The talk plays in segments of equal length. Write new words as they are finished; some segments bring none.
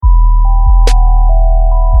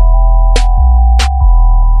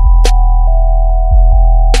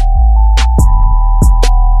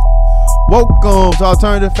Welcome to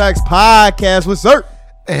Alternative Facts Podcast with Sir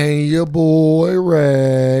and your boy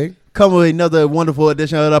Ray. Come with another wonderful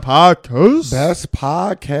edition of the podcast. Best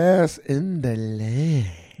podcast in the land.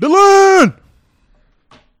 The land!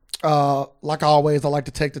 Like always, I like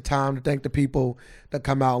to take the time to thank the people that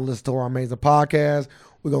come out and listen to our amazing podcast.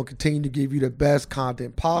 We're going to continue to give you the best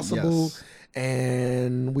content possible. Yes.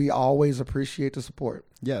 And we always appreciate the support.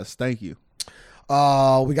 Yes, thank you.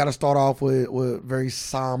 We got to start off with very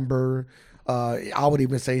somber, I would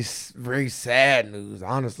even say very sad news,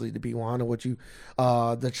 honestly, to be honest with you.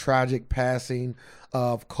 The tragic passing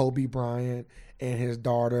of Kobe Bryant and his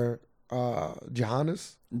daughter,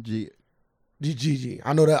 Johannes. GiGi.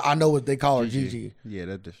 I know what they call her, GiGi. Yeah,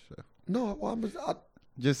 that's just No,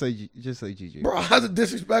 just say GiGi. Bro, how's it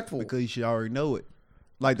disrespectful? Because you should already know it.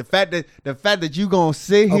 Like the fact that you gonna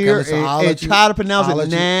sit here and try try to pronounce it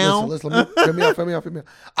now. Listen, let me fill me out.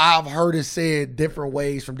 I've heard it said different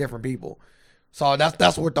ways from different people, so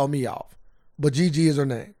that's what threw me off. But GiGi is her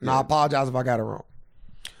name. Now I apologize if I got it wrong.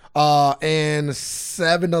 And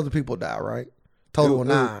 7 other people died. Right? Total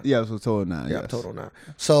 9. Yeah, it was total 9. Yeah, yes. total 9.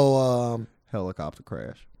 So helicopter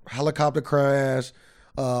crash.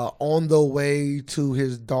 On the way to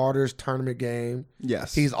his daughter's tournament game.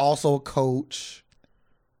 Yes, he's also a coach.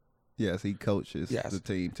 Yes, he coaches the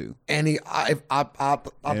team too. And I think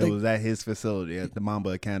it was at his facility at the Mamba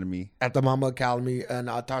Academy. At the Mamba Academy, and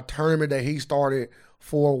a tournament that he started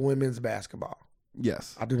for women's basketball.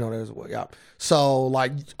 Yes. I do know that as well, yeah. So,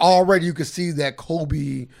 like, already you could see that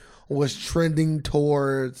Kobe was trending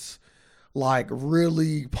towards, like,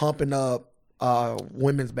 really pumping up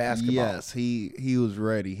women's basketball. Yes, he was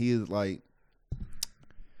ready. He was like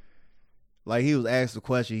he was asked a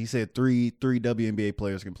question. He said three WNBA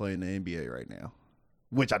players can play in the NBA right now,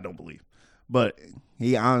 which I don't believe. But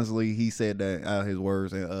he said that out of his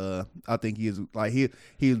words, and I think he was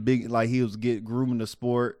big, like he was grooming the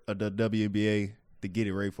sport of the WNBA to get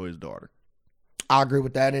it ready for his daughter. I agree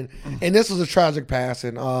with that, and this was a tragic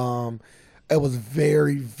passing. It was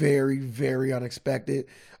very, very, very unexpected.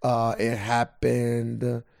 It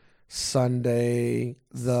happened Sunday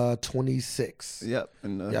the 26th. Yep.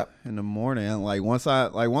 In the morning. Once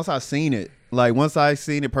I seen it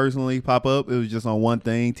personally pop up, it was just on one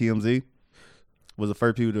thing. TMZ was the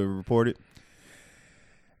first people to report it.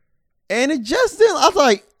 And it just didn't. I was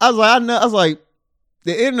like,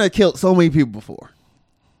 the internet killed so many people before.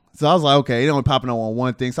 So I was like, okay, it only popping up on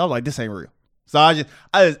one thing. So I was like, this ain't real. So I just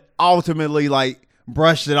ultimately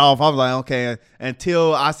brushed it off. I was like, okay,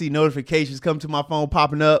 until I see notifications come to my phone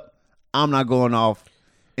popping up, I'm not going off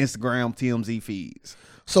Instagram TMZ feeds.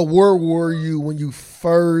 So where were you when you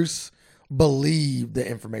first believed the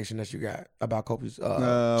information that you got about Kobe's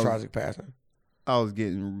tragic passing? I was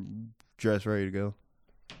getting dressed, ready to go.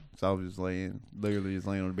 So I was just literally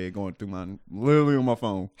laying on the bed, going through literally on my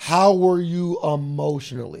phone. How were you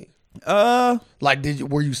emotionally?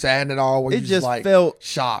 Were you sad at all? Were you just felt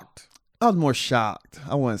shocked? I was more shocked.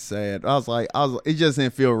 I wasn't sad. It just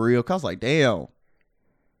didn't feel real. 'Cause I was like, damn.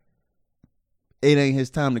 It ain't his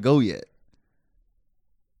time to go yet.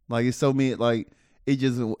 It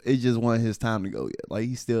just wasn't his time to go yet.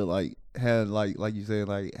 He still had like you said,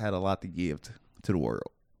 had a lot to give to the world.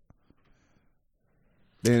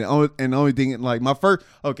 And the only thing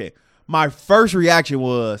my first reaction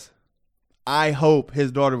was, I hope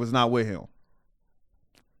his daughter was not with him.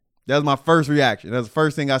 That was my first reaction. That was the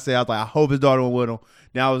first thing I said. I was like, I hope his daughter was with him.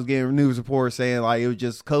 Now I was getting news reports saying it was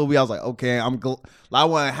just Kobe. I was like, okay, I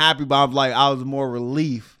wasn't happy, but I was more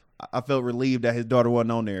relief. I felt relieved that his daughter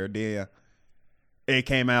wasn't on there. Then it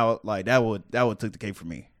came out that would took the cake for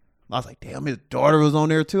me. I was like, damn, his daughter was on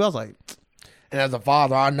there too. I was like, and as a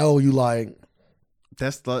father, I know you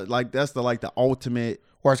that's the ultimate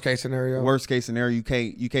worst case scenario. Worst case scenario. You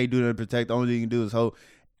can't do nothing to protect. The only thing you can do is hope.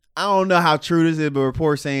 I don't know how true this is, but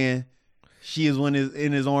reports saying she is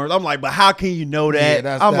in his arms. I'm like, but how can you know that?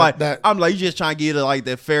 Yeah, I'm like, you just trying to get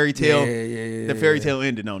the fairy tale, the fairy tale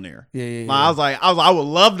ending on there. Yeah. I was like, I would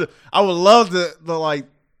love to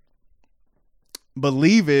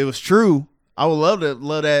believe it was true. I would love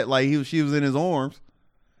that she was in his arms.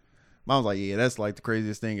 But I was like, yeah, that's the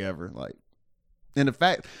craziest thing ever. And the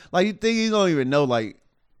fact, you think you don't even know, it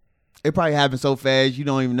probably happened so fast you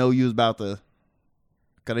don't even know you was about to.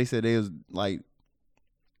 Cause they said they was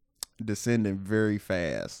descending very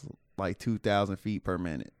fast, 2,000 feet per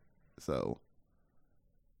minute. So,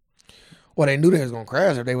 well, they knew they was gonna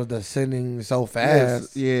crash if they was descending so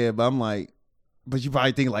fast. Yes, yeah, but I'm but you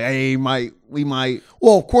probably think hey, we might.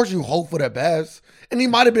 Well, of course you hope for the best, and he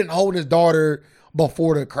might have been holding his daughter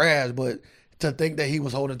before the crash, but to think that he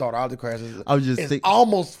was holding his daughter out of the crash is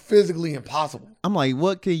almost physically impossible. I'm like,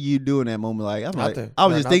 what can you do in that moment? Like, I'm Nothing. like, I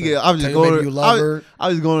was just thinking, I was just going. I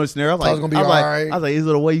was going to a scenario. I was like, is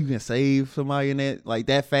there a way you can save somebody in that like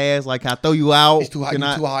that fast? Like, can I throw you out? It's too high. Too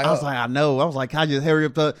high. I was like, I know. I was like, can I just hurry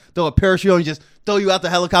up, throw a parachute and just throw you out the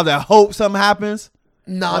helicopter and hope something happens?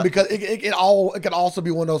 Nah, because it could also be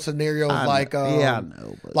one of those scenarios I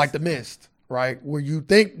know, like The Mist, right, where you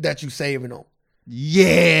think that you saving them.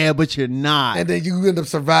 Yeah, but you're not. And then you end up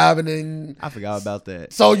surviving. And I forgot about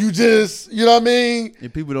that. So you just, you know what I mean?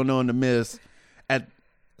 If people don't know, in The Mist,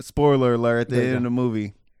 spoiler alert, at the end of the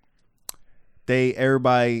movie,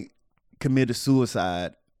 everybody committed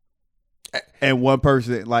suicide. And one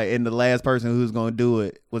person, and the last person who was going to do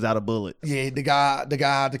it was out of bullets. Yeah, the guy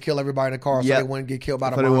had to kill everybody in the car so they wouldn't get killed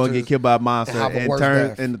by the monster. So they wouldn't get killed by a monster.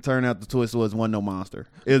 And it turned out the twist wasn't no monster.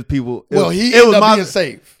 It was people. He ended up being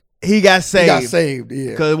safe. He got saved.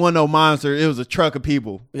 Yeah. Because it wasn't no monster. It was a truck of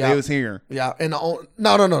people. Yeah. They was here. Yeah. And no.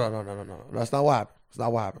 That's not what happened. That's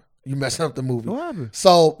not what happened. You messing up the movie. What happened?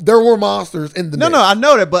 So there were monsters in the mist. No, I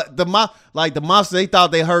know that. But the monster they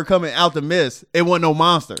thought they heard coming out the mist, it wasn't no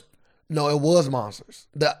monster. No, it was monsters.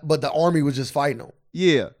 But the army was just fighting them.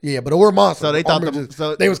 Yeah. Yeah, but it were monsters. So they thought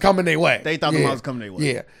they was coming their way. They thought the monsters coming their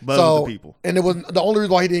way. Yeah. But it was the people. And it was the only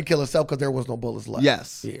reason why he didn't kill himself because there was no bullets left.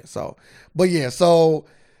 Yes. Yeah. So where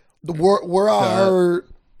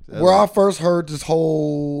I first heard this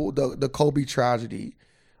whole the Kobe tragedy,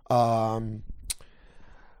 I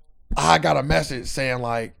got a message saying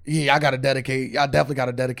like, I definitely got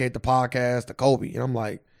to dedicate the podcast to Kobe. And I'm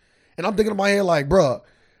like, and I'm thinking in my head like, bruh,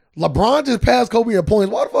 LeBron just passed Kobe in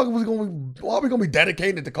points. Why the fuck why are we gonna be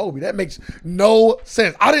dedicating it to Kobe? That makes no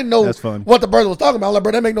sense. I didn't know what the brother was talking about. Like,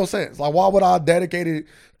 bro, that make no sense. Like, why would I dedicate it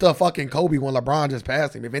to fucking Kobe when LeBron just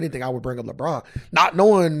passed him? If anything, I would bring up LeBron, not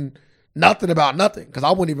knowing nothing about nothing, because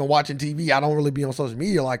I wasn't even watching TV. I don't really be on social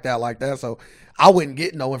media like that. So I wouldn't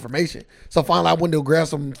get no information. So finally, I went to grab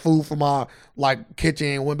some food from my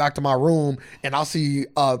kitchen, went back to my room, and I see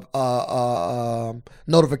a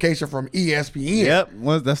notification from ESPN. Yep,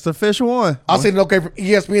 that's the official one. I see from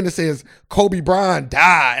ESPN that says Kobe Bryant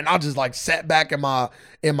died, and I just sat back in my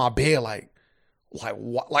bed like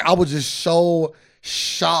what? Like I was just so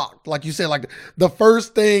shocked. Like you said, the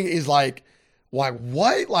first thing is like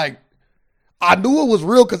what? Like I knew it was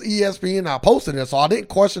real because ESPN I posted it, so I didn't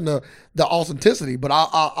question the authenticity. But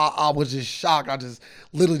I was just shocked. I just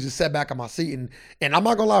literally just sat back in my seat and I'm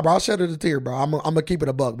not gonna lie, bro. I shedded a tear, bro. I'm gonna keep it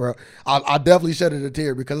a buck, bro. I definitely shedded a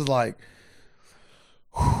tear because it's like,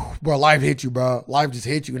 bro, life hit you, bro. Life just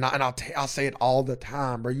hit you, and I say it all the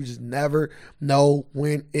time, bro. You just never know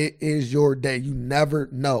when it is your day. You never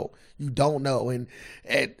know. You don't know, and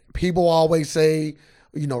people always say,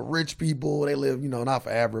 rich people, they live, not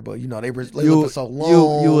forever, but, they live for so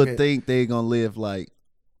long. You would think they're going to live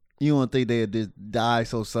you wouldn't think they'd just die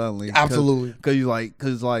so suddenly. Absolutely.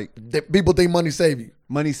 Because people think money save you.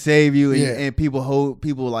 Money save you, and people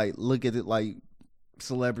look at it like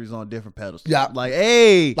celebrities on different pedestals. Yeah. Like,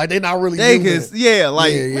 hey. Like, they're not really man,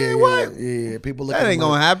 what? Yeah, people look that ain't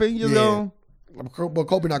going to happen, you know? But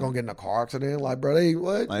Kobe not gonna get in a car accident. Like, bro, they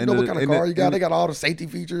what? What kind of car you got? They got all the safety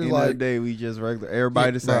features. End of the day, we just regular.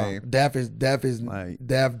 Everybody the same. Bro,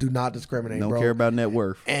 death do not discriminate. Don't care about net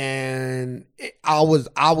worth. And I was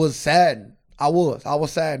saddened. I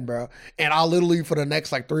was saddened, bro. And I literally for the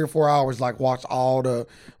next 3 or 4 hours watched all the.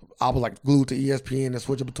 I was glued to ESPN and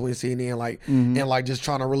switching between CNN and just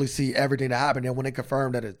trying to really see everything that happened. And when they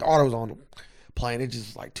confirmed that his daughter was on the plane, it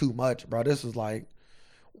just too much, bro. This is like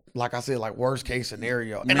I said, worst case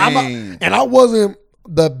scenario. And I wasn't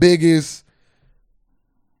the biggest.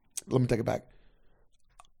 Let me take it back.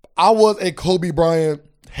 I was a Kobe Bryant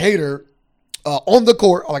hater on the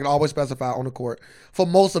court. I always specify on the court for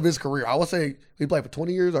most of his career. I would say he played for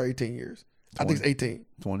 20 years or 18 years. 20. I think it's 18.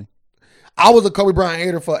 20. I was a Kobe Bryant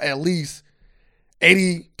hater for at least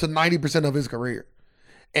 80 to 90% of his career.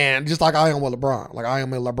 And just like I am with LeBron. I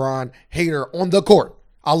am a LeBron hater on the court.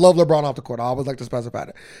 I love LeBron off the court. I always like to specify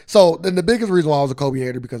that. So then the biggest reason why I was a Kobe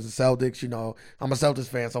hater because the Celtics, I'm a Celtics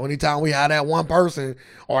fan. So anytime we had that one person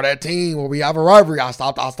or that team where we have a rivalry, I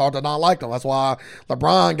start to not like them. That's why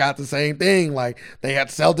LeBron got the same thing. They had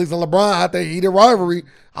Celtics and LeBron had that heated rivalry.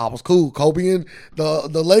 I was cool. Kobe and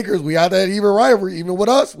the Lakers, we had that even rivalry. Even with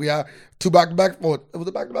us, we had two back-to-back. Was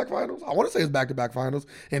it back-to-back finals? I want to say it's back-to-back finals.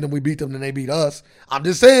 And then we beat them and they beat us. I'm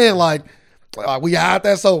just saying we had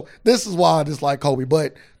that, so this is why I dislike Kobe.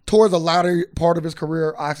 But towards the latter part of his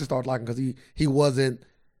career, I actually started liking because he wasn't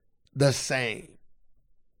the same.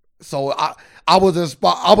 So I was in a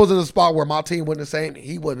spot. I was in a spot where my team wasn't the same.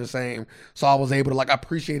 He wasn't the same. So I was able to like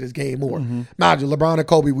appreciate his game more. Mind you, LeBron and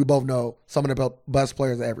Kobe, we both know some of the best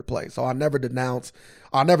players that ever played. So I never deny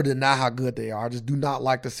how good they are. I just do not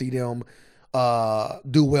like to see them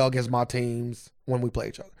do well against my teams when we play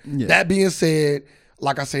each other. Yeah. That being said,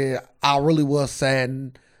 like I said, I really was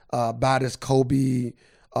saddened by this Kobe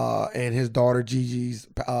and his daughter Gigi's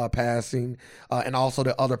passing, and also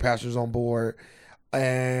the other passengers on board.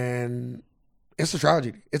 And it's a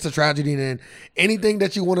tragedy. It's a tragedy, and anything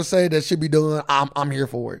that you want to say that should be done, I'm here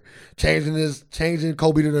for it. Changing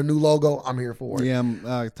Kobe to the new logo, I'm here for it. Yeah,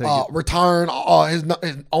 I take it. Return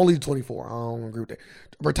his only 24. I don't agree with that.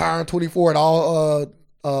 Return 24 at all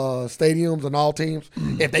stadiums and all teams.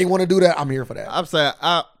 If they want to do that, I'm here for that. I'm saying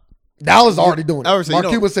Dallas already doing it. I would say Mark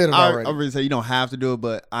Cuban said it already. I would say you don't have to do it,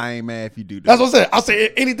 but I ain't mad if you do. That's what I said. I say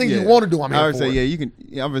anything you want to do, I'm here for. I would say you can.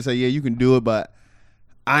 I would say you can do it, but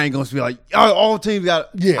I ain't gonna be like all teams got.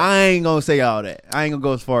 Yeah. I ain't gonna say all that. I ain't gonna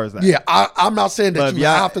go as far as that. Yeah, I'm not saying that you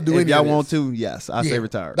have to do anything. If y'all want to, yes, I say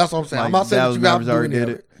retire. That's what I'm saying. I'm not saying that you have to do already any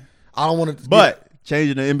did of it. I don't want to. But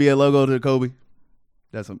changing the NBA logo to Kobe,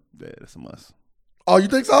 that's a must. Oh, you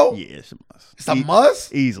think so? Yeah, it's a must. It's a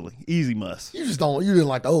must? Easy must. You didn't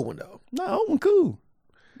like the old one though. No, old one cool.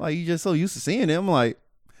 Like you just so used to seeing him. Like,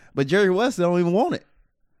 but Jerry West don't even want it.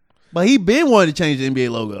 But he been wanting to change the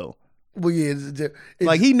NBA logo. Well, yeah,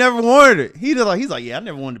 like he never wanted it. He's like, yeah, I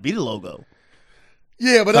never wanted to be the logo.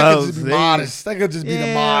 Yeah, but that could just be modest. That could just be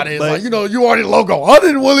the modest. But, like, you already logo. I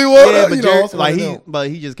didn't really want it. Jerry, but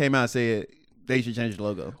he just came out and said they should change the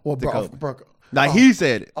logo. Well, bro, he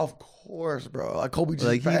said it. Of course, bro. Like Kobe just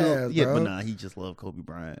like fast, yeah, bro. but nah, he just loved Kobe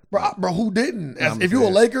Bryant. Bro, who didn't? If you a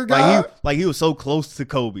Laker guy, he was so close to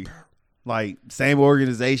Kobe. Like same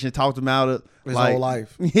organization, talked him out of his whole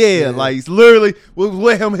life. Yeah, like he's literally was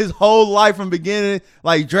with him his whole life from beginning,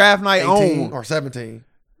 like draft night 18 on or 17.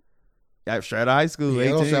 Yeah, straight out of high school.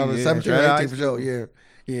 Yeah, 18, 17 or 18 for sure. Yeah,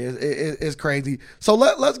 it's crazy. So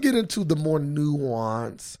let's get into the more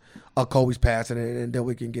nuance of Kobe's passing, and then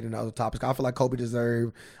we can get into other topics. I feel like Kobe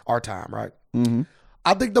deserved our time, right? Mm-hmm.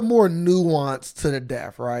 I think the more nuance to the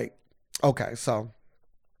death, right? Okay, so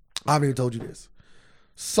I haven't even told you this.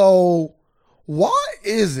 So why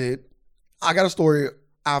is it? I got a story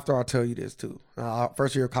after I tell you this too.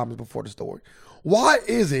 First hear your comments before the story. Why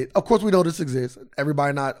is it? Of course, we know this exists.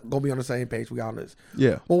 Everybody not gonna be on the same page. We got this.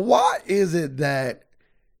 Yeah. But why is it that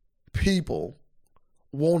people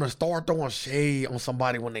want to start throwing shade on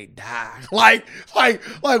somebody when they die? Like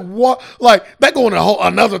what? Like that going to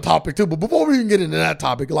another topic too. But before we even get into that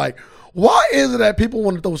topic, like why is it that people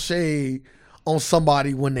want to throw shade on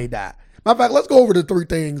somebody when they die? Matter of fact, let's go over the three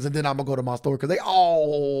things and then I'm gonna go to my story because they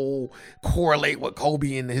all correlate with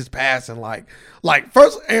Kobe and his passing. Like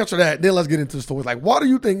first answer that, then let's get into the story. Like, why do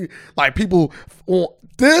you think like people want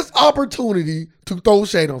this opportunity to throw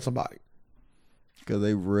shade on somebody? Because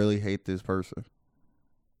they really hate this person.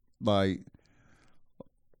 Like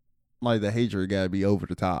the hatred got to be over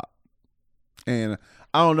the top, and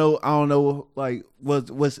I don't know. Like,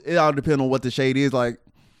 what's it all depends on what the shade is. Like,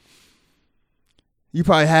 you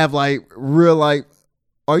probably have like real like.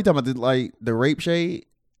 Oh, you talking about the rape shade?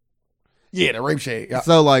 Yeah, the rape shade. Yeah.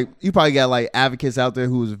 So like, you probably got like advocates out there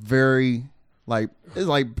who's very like it's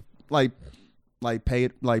like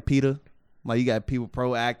PETA. Like you got people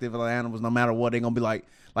proactive with animals. No matter what, they gonna be like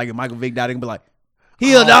if Michael Vick died, they gonna be like.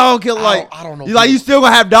 He a dog killer. Like I don't know. You still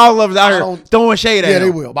gonna have dog lovers out here throwing shade at him. Yeah, they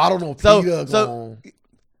will. But I don't know.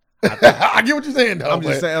 I get what you're saying, though. I'm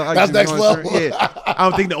just saying that's next level. Yeah, I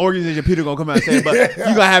don't think the organization PETA gonna come out and say it, but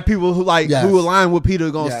you gonna have people who who align with PETA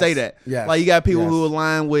gonna say that. Yes. Like you got people who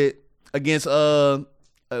align with against who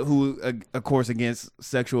of course against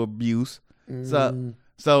sexual abuse.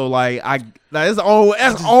 So like that's the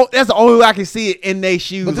only way I can see it in their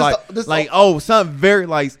shoes. Something very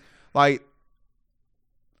like.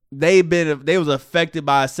 They was affected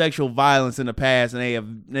by sexual violence in the past,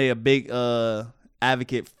 and they a big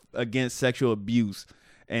advocate against sexual abuse,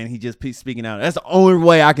 and he just speaking out. That's the only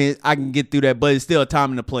way I can get through that, but it's still a time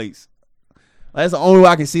and a place. That's the only way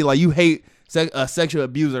I can see. Like you hate a sexual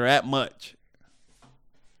abuser that much,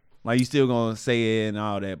 like you still gonna say it and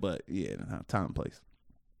all that, but yeah, time and place.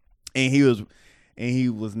 And he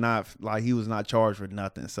was not charged for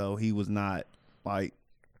nothing, so he was not like,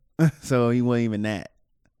 so he wasn't even that.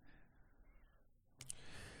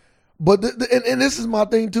 But and this is my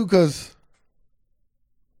thing too, because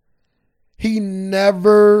he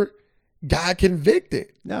never got convicted.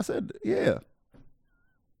 I said, yeah,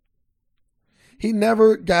 he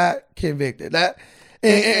never got convicted. That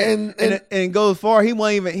and goes far. He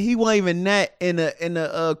wasn't even that in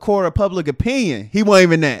the court of public opinion. He wasn't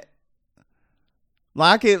even that.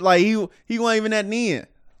 Like he wasn't even at the end.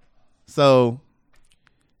 So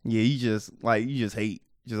yeah, you just hate,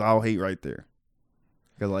 just all hate right there.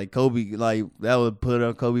 Cause like Kobe, like that would put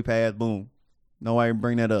up Kobe past, boom. Nobody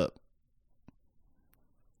bring that up.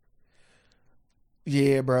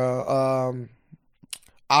 Yeah, bro.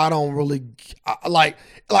 I don't really like.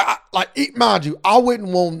 Mind you, I wouldn't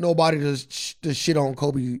want nobody to shit on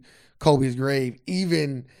Kobe's grave,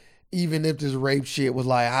 even if this rape shit was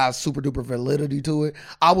like has super duper validity to it.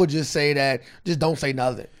 I would just say that just don't say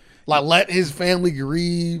nothing. Like let his family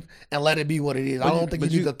grieve and let it be what it is. I don't think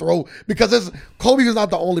you need to throw, because Kobe was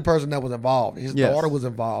not the only person that was involved. His daughter was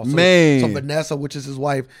involved. So Vanessa, which is his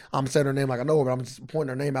wife, I'm saying her name like I know her, but I'm just pointing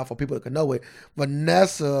her name out for people that can know it.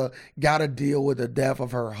 Vanessa got to deal with the death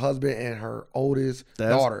of her husband and her oldest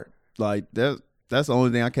daughter. Like that's the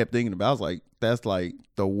only thing I kept thinking about. I was like, that's like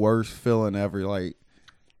the worst feeling ever. Like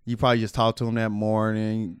you probably just talked to him that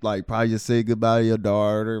morning, like probably just said goodbye to your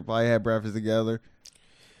daughter, probably had breakfast together.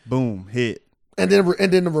 Boom, hit. And then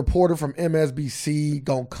the reporter from MSNBC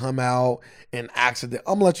gonna come out and accident.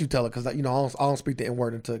 I'm gonna let you tell it because I don't speak the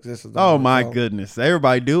N-word into existence. Oh my goodness,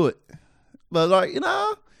 everybody do it, but like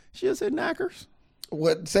she just said knackers.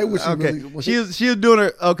 What say? What she okay? Really, she was doing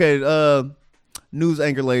her news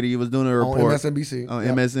anchor lady was doing a report on MSNBC. On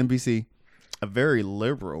MSNBC, a very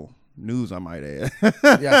liberal news, I might add.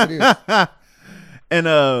 Yes, it is.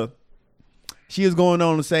 And she was going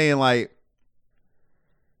on and saying like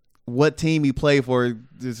what team he played for,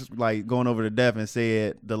 just like going over to death, and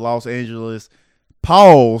said the Los Angeles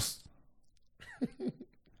paused,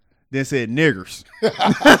 then said niggers.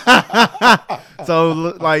 So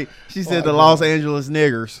like she said the Los Angeles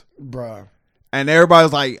niggers, bruh. And everybody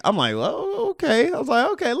was like, I'm like, well, okay. I was like,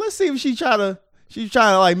 okay, let's see if she's trying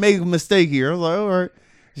to like make a mistake here. I was like, all right.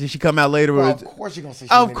 She come out later with. Of course she gonna say.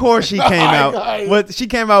 Of course she came out. She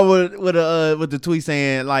came out with the tweet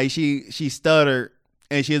saying like she stuttered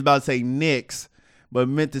and she was about to say Knicks, but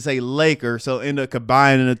meant to say Lakers, so ended up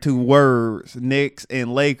combining the two words Knicks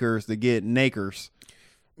and Lakers to get Nakers.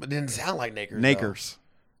 But it didn't sound like Nakers. Nakers.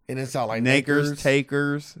 It didn't sound like Nakers,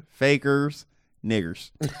 takers, fakers,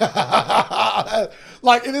 niggers.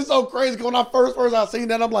 Like it is so crazy. When I first I seen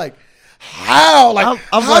that, I'm like, how? Like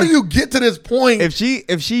how do you get to this point? If she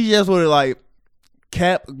just would have like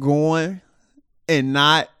kept going and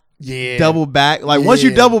not double back. Like once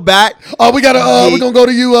you double back, oh, we gotta we're gonna go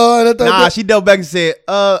to you. Nah, she doubled back and said,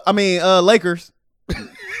 Lakers.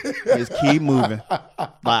 Just keep moving.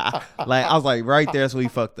 Like I was like, right there, that's what he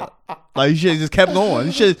fucked up. Like you should have just kept going.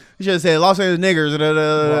 You should have said Los Angeles niggers. Bro,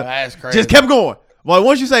 that's crazy. Just kept going. Well,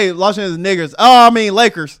 once you say Los Angeles niggers,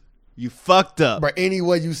 Lakers, you fucked up. But any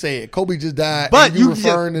way you say it, Kobe just died. But and you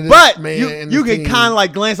referring to this man. You can kind of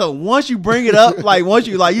like glance up once you bring it up. Like once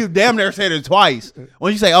you damn near said it twice.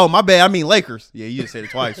 Once you say, "Oh my bad, Lakers." Yeah, you just said it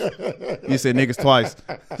twice. You said niggas twice.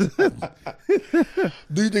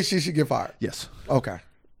 Do you think she should get fired? Yes. Okay.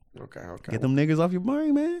 Get them niggas off your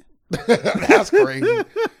brain, man. That's crazy.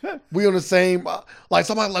 We on the same. Like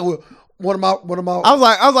somebody like what am I? I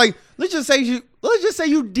was like, let's just say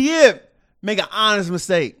you did make an honest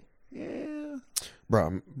mistake. Yeah,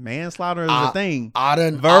 bro. Manslaughter is a thing.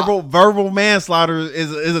 Verbal manslaughter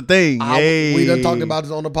is a thing. We done talked about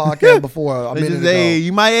this on the podcast before. A minute ago.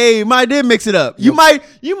 You might did mix it up. You might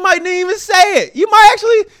didn't even say it. You might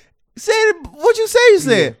actually say it. What you say? You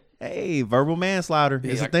said. Hey, verbal manslaughter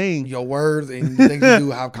is a thing. Your words and things you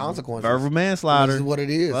do have consequences. Verbal manslaughter. This is what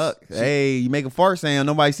it is. Fuck. Hey, you make a fart sound.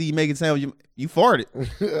 Nobody see you making sound. You farted.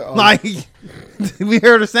 Like, we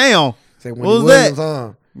heard a sound. What was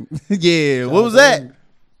that? Yeah, what was that?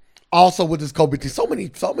 Also with this Kobe, so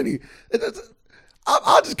many.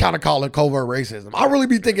 I just kind of call it covert racism. I really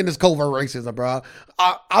be thinking it's covert racism, bro.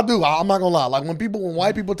 I do. I'm not gonna lie. Like when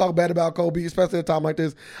white people talk bad about Kobe, especially at a time like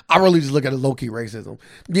this, I really just look at it low key racism.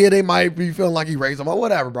 Yeah, they might be feeling like he racist or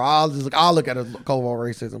whatever, bro. I'll look at it covert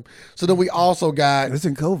racism. So then we also got it's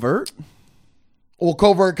in covert. Well,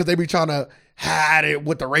 covert because they be trying to hide it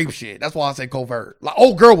with the rape shit. That's why I say covert. Like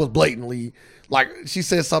old girl was blatantly. Like, she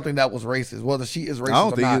said something that was racist. Whether she is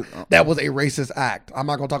racist or not, that was a racist act. I'm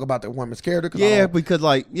not going to talk about the woman's character.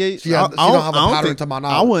 Because she don't have a pattern to my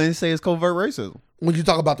knowledge. I wouldn't say it's covert racism. When you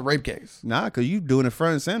talk about the rape case. Nah, because you doing it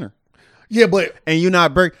front and center. Yeah, but. And you're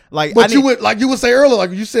not like. But you would say earlier,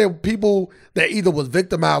 like you said, people that either was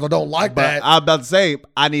victimized or don't like that. I was about to say,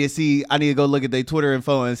 I need to go look at their Twitter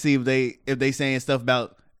info and see if they saying stuff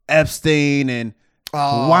about Epstein and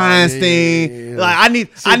Weinstein. Like I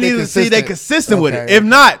need to see they consistent with it. If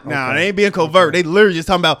not, they ain't being covert. They literally just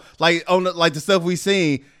talking about like on the stuff we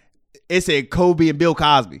seen. It said Kobe and Bill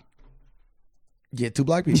Cosby. Yeah, two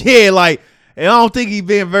black people. Yeah, like And I don't think he's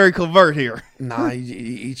being very covert here. Nah,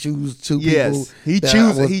 he chooses two people. Yes, he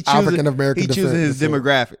chooses African American. He chooses his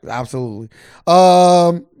demographic. Absolutely.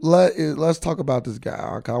 Let's talk about this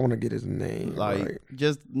guy. I want to get his name. Like, right.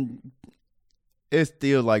 just it's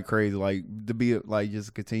still like crazy. Like to be like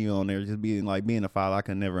just continue on there, just being a father. I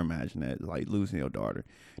could never imagine that. Like losing your daughter,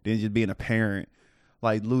 then just being a parent,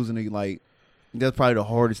 like losing it. Like that's probably the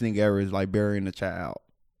hardest thing ever is like burying a child.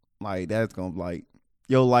 Like that's gonna like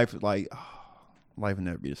your life. Like life will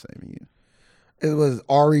never be the same again. It was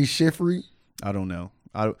Ari Shifri. I don't know.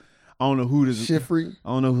 I don't know who this Shifri. I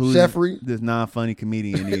don't know who Sheffrey. this non-funny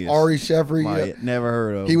comedian is. Ari Sheffrey. Like, never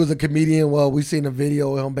heard of him. He was a comedian. Well, we seen a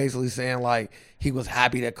video of him basically saying like he was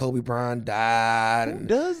happy that Kobe Bryant died. Who and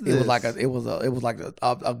does this? It was like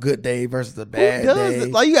a good day versus a bad Who does day.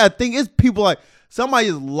 it? Like you gotta think it's people like somebody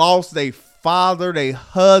just lost their father, their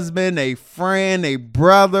husband, their friend, their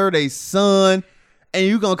brother, their son, and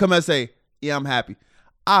you gonna come out and say, "Yeah, I'm happy."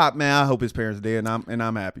 Man, I hope his parents dead, and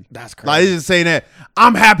I'm happy. That's crazy. Like, it's just saying that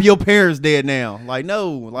I'm happy your parents dead now. Like,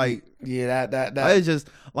 no, like, yeah, that. It's just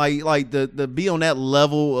like the be on that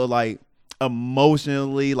level of like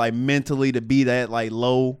emotionally, like mentally, to be that like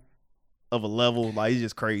low of a level, like it's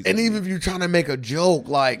just crazy. And even if you're trying to make a joke,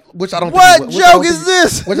 like which I don't. What joke is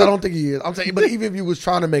this? Which I don't think he is. I'm saying, but even if you was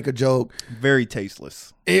trying to make a joke, very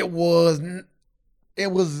tasteless. It was.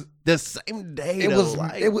 The same day.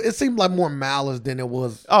 It seemed like more malice than it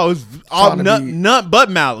was. Oh, it was all none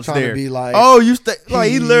but malice trying there. To be like, oh, you stay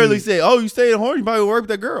like he literally said, "Oh, you stayed at home. You probably work with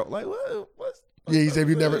that girl." Like what? Yeah, he said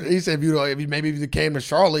if you came to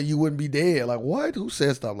Charlotte, you wouldn't be dead. Like what? Who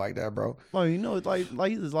said stuff like that, bro? Well, you know, it's like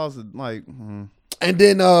he just lost it. Like, and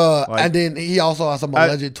then he also had some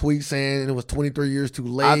alleged tweets saying it was 23 years too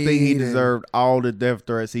late. I think he deserved all the death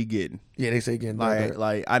threats he getting. Yeah, they say getting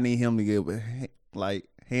like I need him to get like.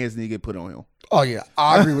 Hands need to get put on him. Oh yeah,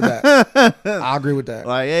 I agree with that. I agree with that.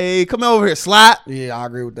 Like, hey, come over here, slap. Yeah, I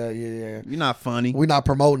agree with that. Yeah. You're not funny. We're not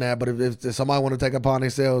promoting that, but if somebody want to take upon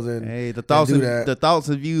themselves and the thoughts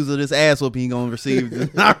and views of this ass whooping he gonna receive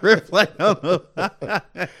does not reflect on him.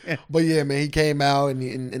 But yeah, man, he came out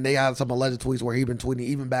and they had some alleged tweets where he been tweeting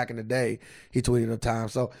even back in the day. He tweeted a time.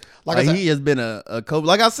 So like I said, he has been a Kobe.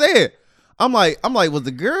 Like I said. I'm like, was the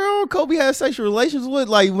girl Kobe had sexual relations with?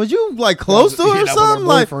 Like, was you like close to her or something?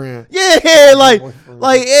 Like, yeah, like,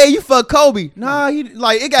 hey, you fuck Kobe? Nah, he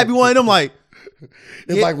like it gotta be one of them. Like,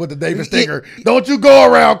 it's like with the David sticker. Don't you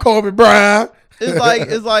go around Kobe Bryant? It's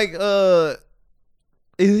like,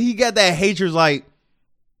 he got that hatred. Like,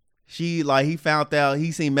 he found out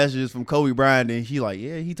he seen messages from Kobe Bryant, and she like,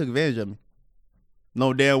 yeah, he took advantage of me.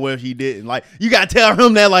 No damn well he didn't. Like, you gotta tell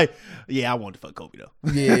him that, like, yeah, I want to fuck Kobe though.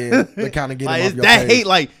 Yeah, they kind of get like, him off your that page. hate.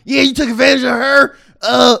 Like, yeah, you took advantage of her.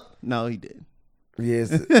 No, he didn't.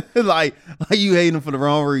 Yes, like you hate him for the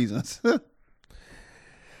wrong reasons.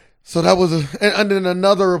 So that was, and then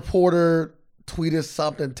another reporter tweeted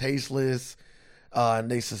something tasteless, and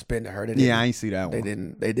they suspended her. I ain't see that one.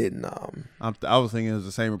 They didn't. I was thinking it was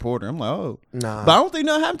the same reporter. I'm like, oh, nah, but I don't think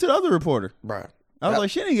nothing happened to the other reporter, bro. I was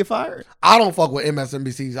like, she didn't get fired. I don't fuck with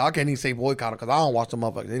MSNBC. I can't even say boycott because I don't watch them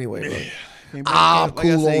motherfuckers anyway. I'm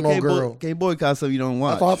cool on no girl. Can't boycott stuff you don't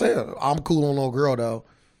watch. That's what I said. I'm cool on no girl though.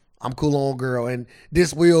 I'm cool on girl, and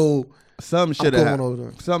this will. Something should have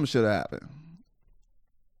happened. Something should have happened.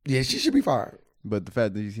 Yeah, she should be fired. But the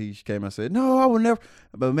fact that she came and said, "No, I would never."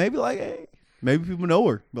 But maybe like, hey, maybe people know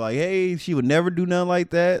her. But like, hey, she would never do nothing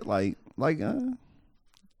like that. Like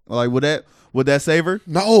would that save her?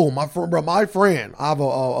 No, my friend, bro. My friend. I have a.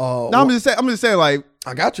 No, I'm just saying. Like,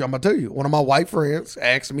 I got you. I'm gonna tell you. One of my white friends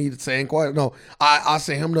asked me the same question. No, I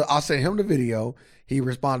sent him the video. He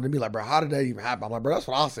responded to me like, "Bro, how did that even happen?" I'm like, "Bro, that's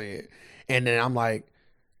what I said." And then I'm like,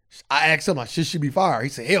 I asked him like, "Should she be fired?" He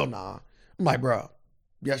said, "Hell nah." I'm like, "Bro,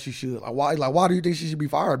 yes, she should." Like, why? Like, why do you think she should be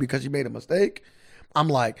fired? Because she made a mistake? I'm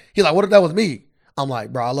like, he's like, "What if that was me?" I'm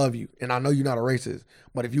like, "Bro, I love you, and I know you're not a racist.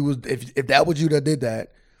 But if that was you that did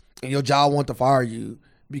that, and your job wanted to fire you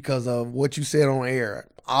because of what you said on air,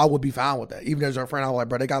 I would be fine with that. Even as your friend, I was like,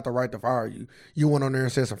 bro, they got the right to fire you. You went on there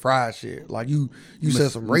and said some fried shit. Like, you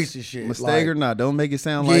said some racist shit. Mistake like, or not, don't make it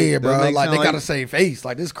sound like... Yeah, bro, like, they got to save face.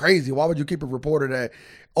 Like, this is crazy. Why would you keep a reporter that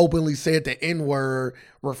openly said the N-word,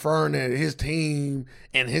 referring to his team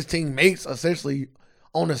and his teammates, essentially,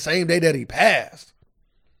 on the same day that he passed?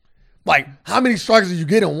 Like, how many strikes did you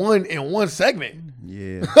get in one segment?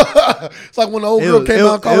 Yeah. It's like when the old girl came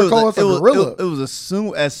out and called her a gorilla. It was as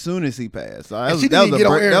soon as he passed. That she didn't get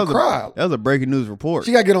on air and cry. That was a breaking news report.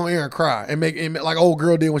 She got to get on air and cry and make like old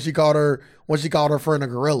girl did when she called her friend a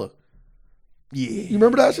gorilla. Yeah. You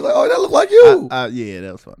remember that? She's like, oh, that look like you. Yeah,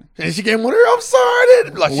 that was funny. And she came on her, I'm sorry.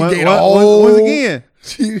 Like, she gave a once again,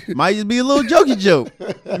 might just be a little jokey joke.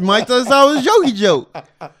 You might thought it was a jokey joke.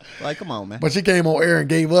 Like, come on, man. But she came on air and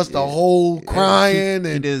gave us the whole crying.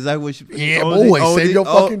 She did exactly what she yeah, boy, save your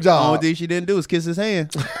fucking job. Only thing she didn't do was kiss his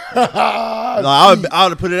hand. I would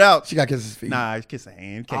have put it out. She got kiss his feet. Nah, kiss the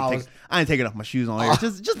hand. I ain't taking off my shoes on air.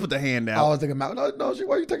 Just put the hand down. I was thinking about, no,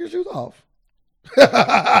 why you taking your shoes off?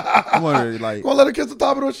 I wonder, like, gonna let her kiss the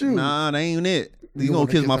top of her shoes. Nah, that ain't it. You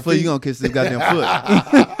gonna kiss my foot? You gonna kiss this goddamn foot?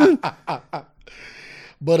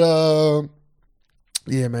 But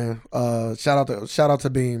yeah, man. Shout out to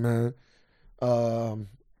Bean, man.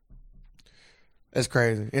 It's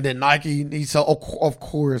crazy. And then Nike, he sold, of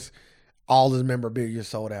course, all his memorabilia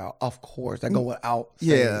sold out. Of course, that go without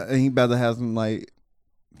saying. Yeah, and he about to have some like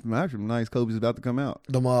some nice Kobe's about to come out.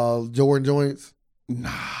 Them Jordan joints. Nah,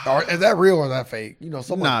 or is that real or is that fake? You know,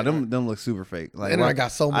 them look super fake. Like, and I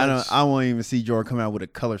got so much. I won't even see Jordan come out with a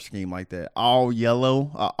color scheme like that. All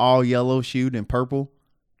yellow shoe and purple.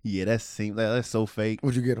 Yeah, that's so fake.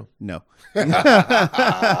 Would you get them? No. I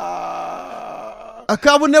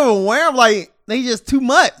would never wear them. Like, they just too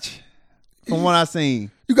much from what I seen.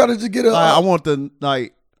 You gotta just get a. I want the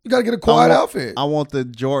like. You gotta get a quiet outfit. I want the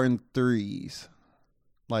Jordan 3s.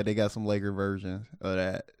 Like, they got some Laker versions of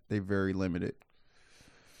that. They very limited.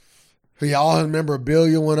 Yeah, all his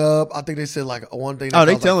memorabilia went up. I think they said like one thing.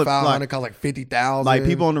 They tell it 500 cost like 50,000. Like,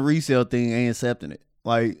 people on the resale thing ain't accepting it.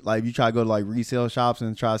 Like you try to go to like resale shops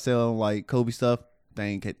and try to sell like Kobe stuff,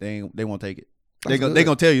 they won't take it. They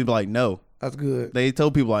gonna tell you like no. That's good. They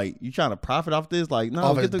told people like, you trying to profit off this? Like,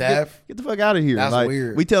 no, get the fuck out of here. That's like,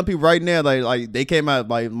 weird. We tell people right now, like they came out,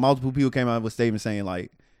 like multiple people came out with statements saying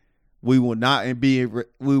like, we will not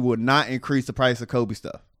increase the price of Kobe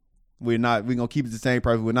stuff. We're gonna keep it the same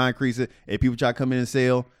price. We're not increase it. If people try to come in and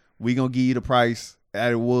sell, we gonna give you the price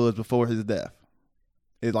that it was before his death.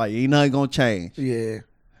 It's like, ain't nothing gonna change. Yeah.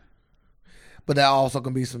 But that also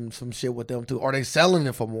can be some shit with them too. Are they selling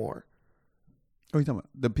it for more? What are you talking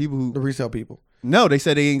about? The resale people. No, they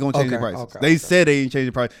said they ain't gonna change the prices. They said they ain't change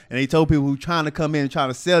the price, and they told people who trying to come in and trying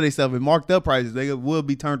to sell their stuff and marked up prices, they will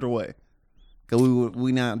be turned away. Cause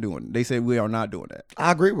we not doing it. They said we are not doing that.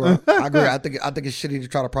 I agree, bro. I agree. I think it's shitty to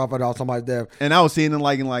try to profit off somebody's death. And I was seeing them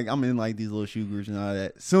like I'm in like these little shoe groups and all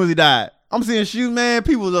that. As soon as he died, I'm seeing shoes, man.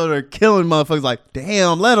 People that are killing motherfuckers. Like,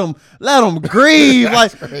 damn, let them grieve.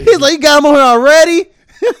 Like, he's like, you got him on here already.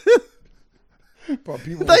 Bro,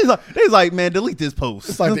 people, they like, man, delete this post.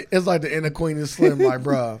 It's like the inner Queen is Slim, like,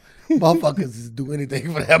 bro. Motherfuckers do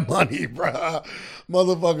anything for that money, bro.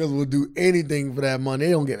 Motherfuckers will do anything for that money.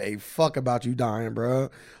 They don't give a fuck about you dying, bro.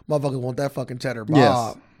 Motherfuckers want that fucking cheddar, Bob.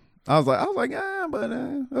 Yes. I was like, but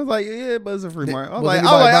I was like, yeah, but it's a free market. I was like,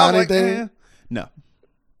 no,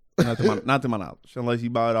 not to my knowledge, unless you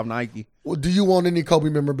buy it off Nike. Well, do you want any Kobe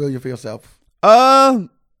memorabilia for yourself? I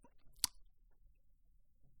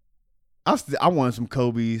wanted some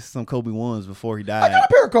Kobe ones before he died. I got a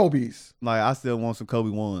pair of Kobe's. Like, I still want some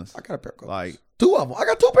Kobe ones. I got a pair of Kobe's. Like, 2 of them. I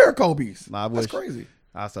got 2 pair of Kobe's. That's crazy.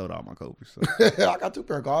 I sold all my Kobe's. So. I got 2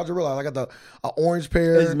 pair of Kobe's. I just realized I got the orange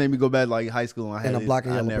pair. It just made me go back to like high school. And I had a black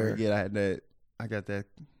and yellow pair. Forget I got that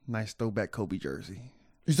nice throwback Kobe jersey.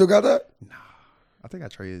 You still got that? Nah. I think I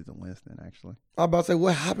traded it to Winston, actually. I was about to say,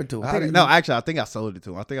 what happened to it? Actually, I think I sold it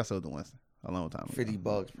to him. I think I sold it to Winston a long time ago.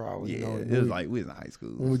 $50 probably. Yeah, it was like we was in high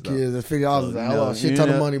school. When we kids, $50 is a hell of a shit ton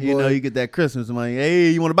of money, boy. You know, you get that Christmas money.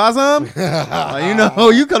 Hey, you want to buy some? Like, you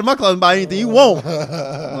know, you come to my club and buy anything you want.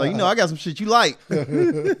 Like, you know, I got some shit you like.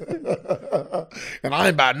 And I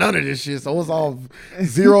ain't buy none of this shit, so it's all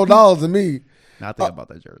 $0 to me. Now, I think about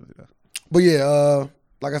that jersey, though. But yeah,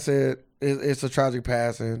 like I said, it's a tragic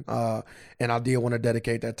passing, and I did want to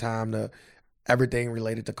dedicate that time to everything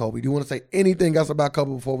related to Kobe. Do you want to say anything else about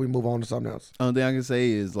Kobe before we move on to something else? Only thing I can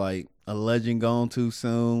say is, like, a legend gone too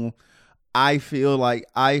soon. I feel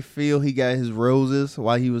he got his roses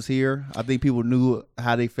while he was here. I think people knew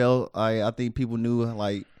how they felt. I think people knew,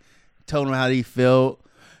 like, told him how they felt.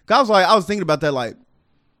 Cause I was thinking about that, like,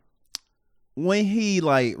 when he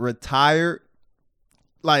like retired,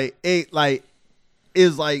 like it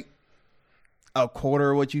is like a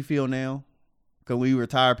quarter of what you feel now. Cause when you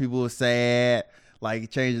retire, people were sad, like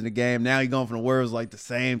changing the game. Now he going from the words like the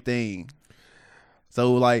same thing.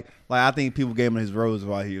 So like I think people gave him his rose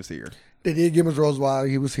while he was here. They did give him his rose while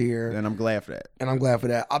he was here, and I'm glad for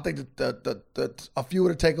that. I think that a few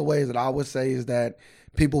of the takeaways that I would say is that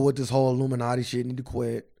people with this whole Illuminati shit need to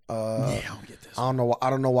quit. I don't get this. I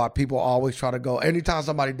don't know why people always try to go. Anytime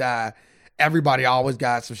somebody die, everybody always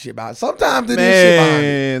got some shit behind it. Sometimes it is shit behind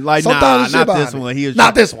it. Like Sometimes not this one. He was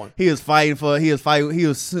not this one. He was fighting for. He was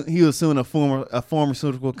suing a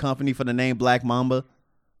pharmaceutical company for the name Black Mamba.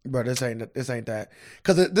 Bro, this ain't that.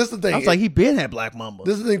 Because this is the thing. I was like, he been had Black Mamba.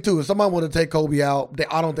 This is the thing too. If somebody want to take Kobe out,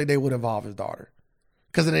 I don't think they would involve his daughter.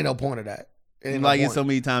 Because it ain't no point of that. Like it's so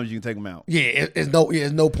many times you can take him out. Yeah, it's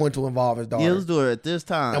no point to involve his daughter. Yeah, let's do it at this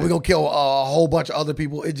time. And we're gonna kill a whole bunch of other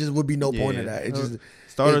people. It just would be no point of that. It just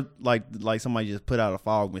started like somebody just put out a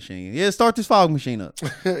fog machine. Yeah, start this fog machine up.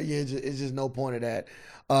 yeah, it's just no point of that.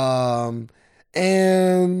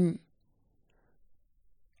 And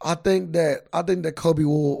I think that Kobe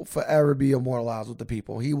will forever be immortalized with the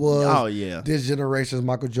people. He was this generation's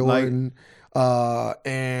Michael Jordan.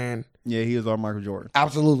 And yeah, he was our Michael Jordan.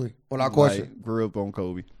 Absolutely. Without question. Like, grew up on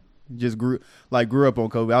Kobe. Grew up on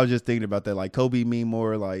Kobe. I was just thinking about that. Like Kobe mean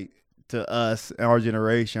more like to us, our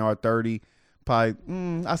generation, our 30,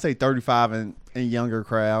 probably I say 35 and younger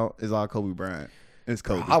crowd is all Kobe Bryant. It's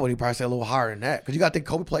Kobe. I would probably say a little higher than that. Because you got to think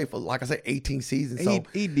Kobe played for, like I said, 18 seasons. So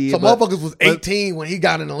he did. So motherfuckers was 18 when he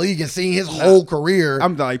got in the league and seen his whole career.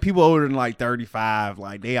 I'm like, people older than like 35,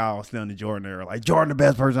 like they all still in the Jordan era. Like Jordan, the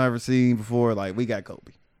best person I've ever seen before. Like we got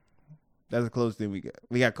Kobe. That's the closest thing we got.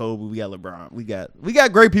 We got Kobe. We got LeBron. We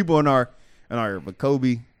got great people in our era. But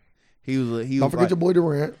Kobe, he was. Don't forget your boy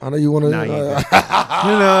Durant. I know you want to.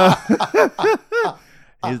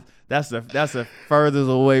 You know, that's the furthest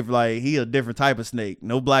away. From, he a different type of snake.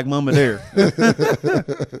 No Black Mamba there.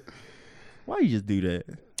 Why you just do that?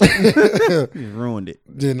 You just ruined it.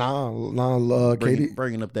 Yeah, KD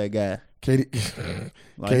bringing up that guy. KD,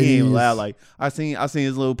 he ain't allowed. Like I seen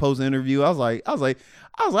his little post interview. I was like,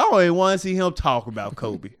 I don't even want to see him talk about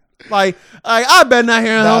Kobe. Like I better not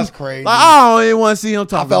hear him. That's crazy. Like I don't even want to see him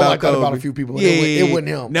talk about Kobe. I felt like that about a few people. Yeah, it wasn't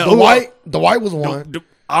him. No, Dwight was one.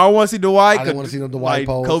 I don't want to see Dwight. I didn't want to see no Dwight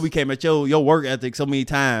post. Kobe came at your work ethic so many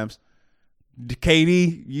times.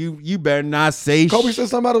 KD, you better not say Kobe said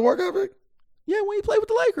something about his work ethic? Yeah, when he played with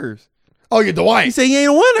the Lakers. Oh yeah, Dwight. He said he ain't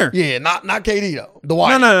a winner. Yeah, not KD though.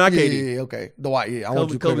 Dwight. No, not KD. Yeah, okay. Dwight. Yeah,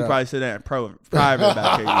 Kobe probably said that in private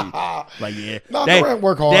about KD. Like Durant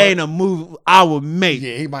work hard. That ain't a move I would make.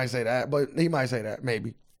 Yeah, he might say that, but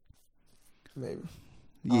maybe.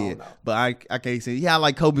 Yeah, but I can't say. Yeah, I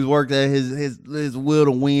like Kobe's work that his will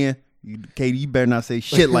to win. KD, you better not say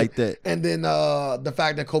shit like that. And then the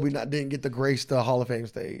fact that Kobe didn't get to grace the Hall of Fame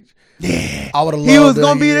stage. Yeah, I would have loved. He was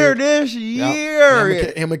gonna be there this year.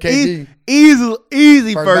 Yep. Him and KG,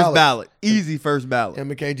 easy first ballot. Easy first ballot. Him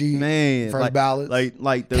and KG, man, first ballot.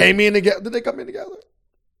 Came in together. Did they come in together?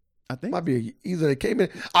 I think might be either they came in.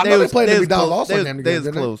 I know they played at McDonald's also. They was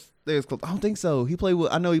close. They was close. I don't think so. He played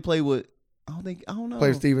with. I know he played with. I don't know.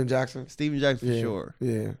 Played Steven Jackson. Steven Jackson for sure.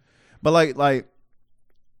 Yeah, but like.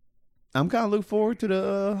 I'm kind of looking forward to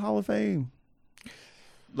the Hall of Fame.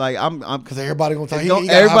 Like I'm because everybody gonna talk. He gotta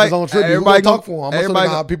have his own tribute. Everybody gonna talk for him. Everybody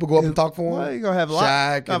gonna have people go up and talk for him. Well, you gonna have a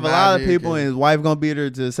lot of people, and his wife gonna be there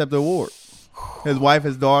to accept the award. His wife,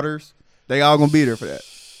 his daughters, they all gonna be there for that.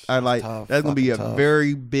 That's gonna be a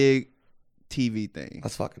very big TV thing.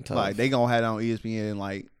 That's fucking tough. Like they gonna have it on ESPN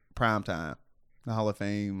like prime time, the Hall of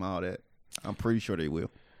Fame, all that. I'm pretty sure they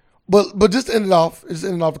will. But just to end it off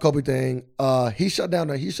the Kobe thing. He shut down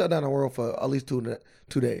the world for at least 2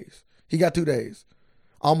 days. He got 2 days,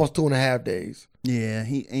 almost 2.5 days. Yeah,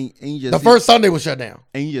 he ain't just the first Sunday was shut down.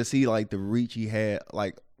 And you just see like the reach he had,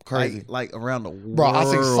 like crazy, like around the world. Bro, I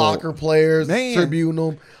see soccer players tributing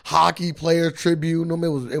him, hockey players tributing him.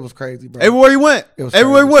 It was crazy, bro. Everywhere he went,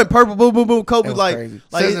 purple, boom, boom, boom. Kobe like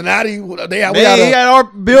Cincinnati. He had our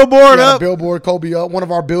billboard up. Billboard Kobe up. One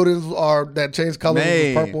of our buildings that changed colors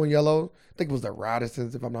was purple and yellow. I think it was the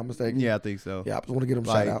Radissons, if I'm not mistaken. Yeah, I think so. Yeah, I just want to get him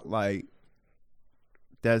shout out. Like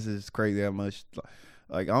that's just crazy how much.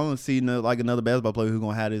 Like I don't see another basketball player who's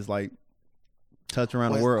gonna have this like touch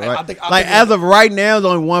around the world. Right? I think as of right now,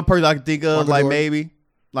 there's only one person I can think of, like maybe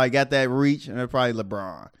like got that reach, and it's probably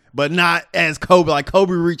LeBron, but not as Kobe. Like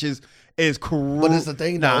Kobe reaches is cool. But it's the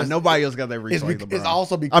thing, nobody else got that reach like LeBron. It's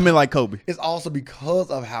also because like Kobe. It's also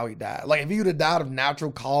because of how he died. Like if he would have died of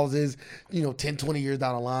natural causes, 10, 20 years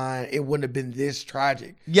down the line, it wouldn't have been this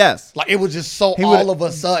tragic. Yes. Like it was just all of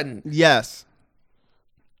a sudden. Yes.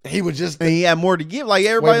 He was just and he had more to give. Like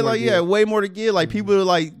everybody way more to give. Like people to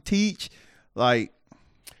like teach. Like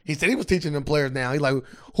he said he was teaching them players now. He's like,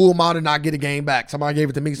 who am I to not get a game back? Somebody gave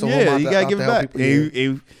it to me, so who am I you gotta give it back.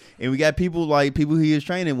 And we got people he is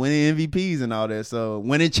training, winning MVPs and all that. So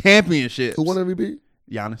winning championships. Who won MVP?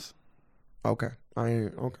 Giannis. Okay.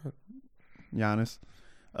 Giannis.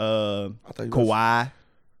 Kawhi.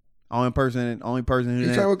 Only person who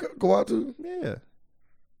you trying with Kawhi too? Yeah.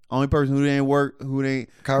 Only person who didn't work, who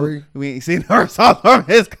Kyrie. we ain't seen her from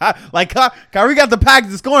his like Kyrie got the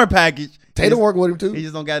package, the scoring package. Tatum worked with him too. He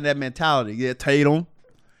just don't got that mentality. Yeah, Tatum.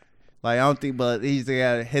 Like I don't think, but he just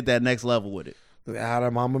gotta hit that next level with it. Have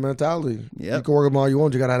that Mamba mentality. Yep. You can work with him all you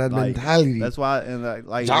want. You gotta have that Like, mentality. That's why, and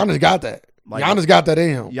like Giannis got that. Like, Giannis got that in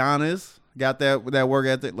him. Giannis got that work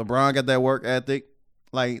ethic. LeBron got that work ethic.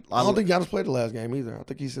 Like I don't think Giannis played the last game either. I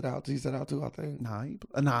think he sit out. He sit out too. I think.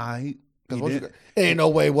 He Ain't no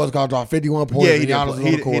way was gonna drop 51 points. Yeah, and Giannis was on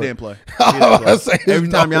the court. he didn't play. Every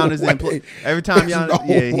time Giannis didn't play. Every time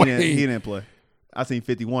Giannis, he didn't play. I seen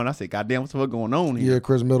 51. I said, "God damn, what's going on here?" Yeah,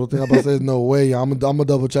 Chris Middleton. I'm about to say, no way. I'm gonna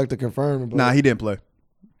double check to confirm. But Nah, he didn't play.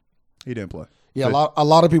 He didn't play. Yeah, a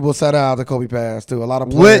lot of people set out the Kobe pass too. A lot of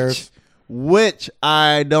players, which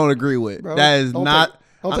I don't agree with. Bro, that is not.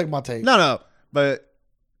 Don't take my take. No. But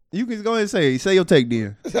you can go ahead and say your take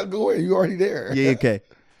then. Go ahead. You already there. Yeah, okay.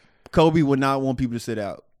 Kobe would not want people to sit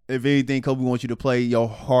out. If anything, Kobe wants you to play your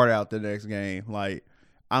heart out the next game. Like,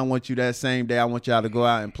 I want you that same day. I want y'all to go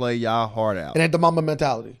out and play y'all heart out. And ain't the Mamba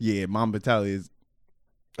mentality. Yeah, Mamba mentality is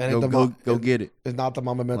go get it. It's not the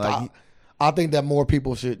Mamba mentality. Like, I think that more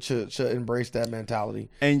people should embrace that mentality.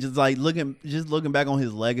 And just like looking back on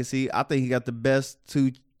his legacy, I think he got the best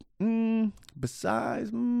two.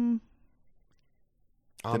 Besides the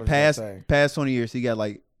past 20 years, he got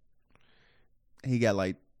like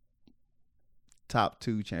top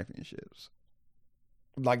 2 championships.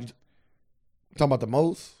 Like, talking about the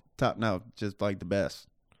most? Just like the best.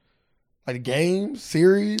 Like the games,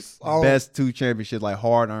 series? Best 2 championships, like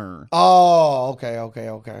hard earned. Oh, okay.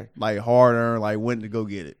 Like hard earned, like went to go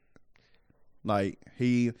get it. Like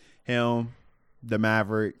him, the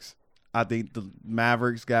Mavericks. I think the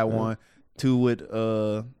Mavericks got one. 2 with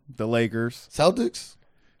the Lakers. Celtics?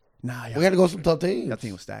 Nah, we had to go some tough teams. That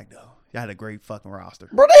team was stacked though. Y'all had a great fucking roster.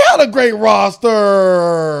 Bro, they had a great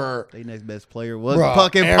roster. Their next best player was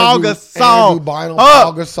fucking Paul Gasol.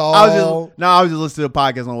 Paul Gasol. I was just listening to the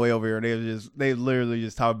podcast on the way over here, and they literally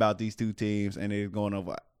just talk about these 2 teams, and they was going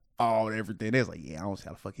over everything. They was like, yeah, I don't see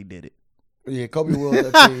how the fuck he did it. Yeah, Kobe will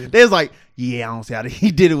that team. They was like, yeah, I don't see how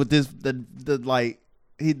he did it with this. They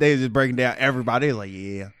was just breaking down everybody. They was like,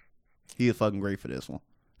 yeah, he was fucking great for this one.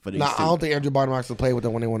 For these 2. I don't think Andrew Bynum actually played with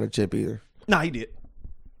them when they won a chip either. Nah, he did.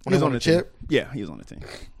 When he was on the chip? Yeah, he was on the team.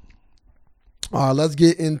 All right, let's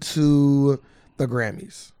get into the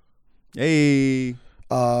Grammys. Hey.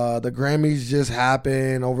 The Grammys just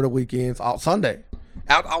happened over the weekend. Sunday.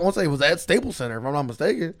 I want to say it was at Staples Center, if I'm not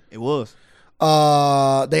mistaken. It was.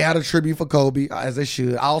 They had a tribute for Kobe, as they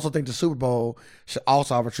should. I also think the Super Bowl should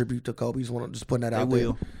also have a tribute to Kobe. Just putting that out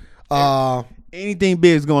there. Will. Anything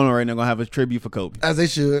big is going on right now, going to have a tribute for Kobe. As they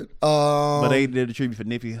should. But they did a tribute for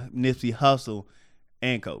Nipsey Hussle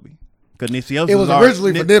and Kobe. Because Nipsey Hussle it was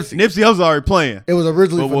originally for Nipsey. Nipsey Hussle already playing. It was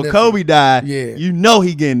originally for Nipsey. But when Kobe died, you know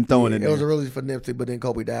he getting thrown in there. It was originally for Nipsey, but then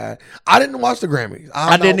Kobe died. I didn't watch the Grammys.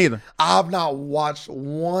 I didn't either. I have not watched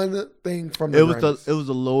one thing from the Grammys. It was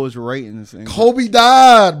the lowest ratings. Kobe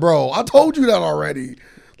died, bro. I told you that already.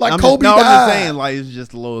 Kobe died. I'm just saying, like, it's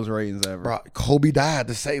just the lowest ratings ever. Bro, Kobe died.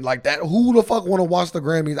 To say like that, who the fuck want to watch the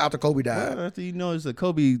Grammys after Kobe died? Well, after it's a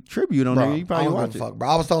Kobe tribute on there, you probably watch it. Fuck, bro.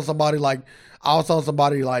 I was telling somebody like,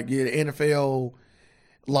 yeah, the NFL,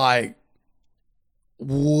 like,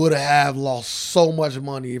 would have lost so much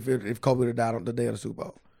money if Kobe would have died on the day of the Super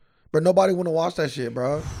Bowl. But nobody want to watch that shit,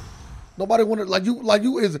 bro. Nobody wanted like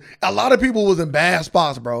you is a lot of people was in bad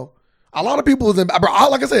spots, bro. A lot of people was in, bro.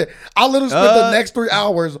 Like I said, I literally spent the next 3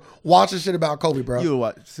 hours watching shit about Kobe, bro. You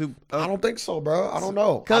watch? I don't think so, bro. I don't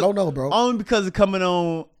know. I don't know, bro. Only because it coming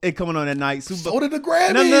on at night. Super Bowl. So did the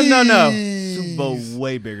Grammys. No. Super Bowl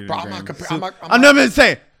way bigger than bro, Grammys. I'm not even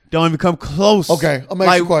saying. Don't even come close. Okay, I'm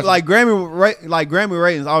asking you a question. Like Grammy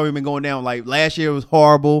ratings already been going down. Like last year was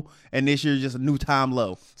horrible, and this year is just a new time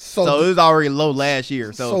low. So it was already low last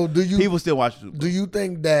year. So people still watch the Super Bowl. Do you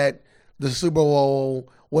think that the Super Bowl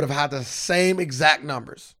would have had the same exact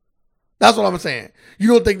numbers? That's what I'm saying. You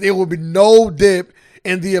don't think there would be no dip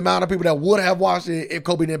in the amount of people that would have watched it if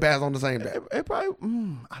Kobe didn't pass on the same day? It probably,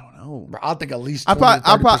 I don't know. Bro, I think at least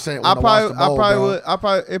 20-30%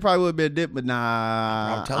 it probably would have been a dip, but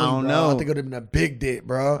nah, I don't know. I think it would have been a big dip,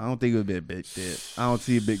 bro. I don't think it would be a big dip. I don't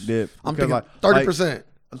see a big dip. I'm thinking like 30%.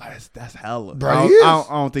 That's hella, bro. I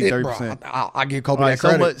don't think 30%. I give Kobe that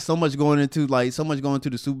credit. So much going into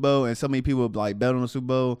the Super Bowl, and so many people like bet on the Super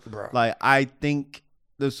Bowl. Bro. Like I think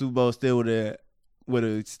the Super Bowl still would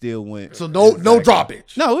have still went. So no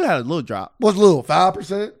droppage. No, it had a little drop. What's little?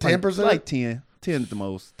 5%? 10%? Like 10 at the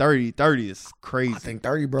most. 30 is crazy. I think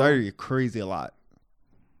 30, bro. 30 is crazy a lot.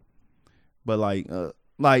 But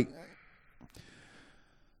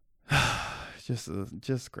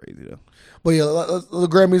just crazy though. But yeah, the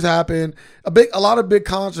Grammys happen. A lot of big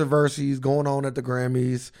controversies going on at the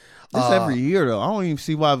Grammys. This every year though. I don't even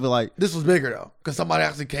see why. Like this was bigger though, because somebody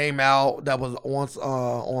actually came out that was once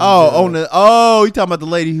on. You talking about the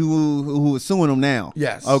lady who was suing them now?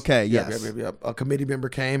 Yes. Okay. Yes. Yep. A committee member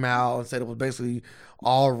came out and said it was basically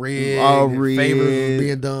all rigged. rigged. Favors was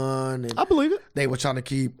being done. And I believe it. they were trying to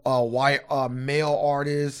keep white male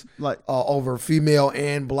artists Like over female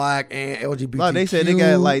and black and LGBTQ. like they said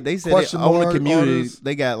they on the community artists.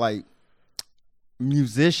 they got like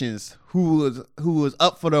musicians who was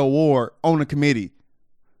up for the award on the committee.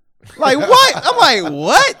 Like what? I'm like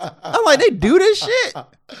what? I'm like they do this shit.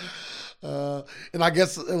 And I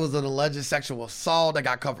guess it was an alleged sexual assault that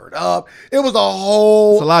got covered up. It was a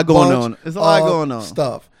whole It's a lot going on. It's a lot going on.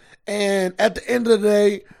 Stuff. And at the end of the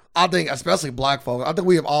day, I think, especially black folks, I think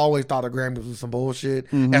we have always thought the Grammys was some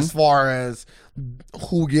bullshit as far as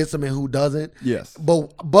who gets them and who doesn't. Yes.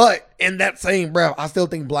 But in that same breath, I still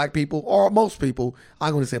think black people, or most people,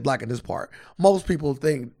 I'm going to say black in this part, most people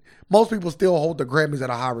still hold the Grammys at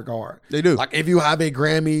a high regard. They do. Like if you have a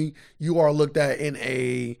Grammy, you are looked at in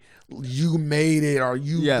a you made it or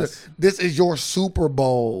you. Yes. This is your Super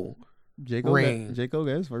Bowl ring. J. Cole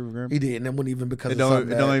got his first Grammy. He did, and it wasn't even because It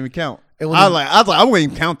don't even count. I was like, I wouldn't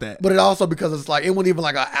even count that. But it also because it's like it wasn't even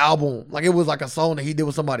like an album. Like it was like a song that he did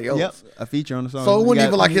with somebody else. Yep, a feature on the song. So it wasn't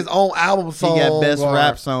even like his own album song. He got best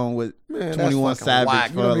rap song with 21 Savage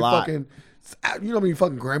whack. for a lot. You know how many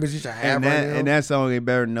fucking Grammys you should have right now? And that song ain't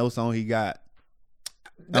better than no song he got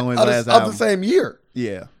on his of last album. the same year.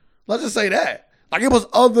 Yeah. Let's just say that. Like it was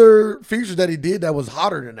other features that he did that was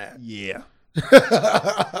hotter than that. Yeah.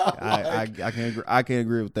 I can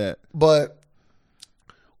agree with that. But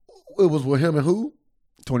it was with him and who?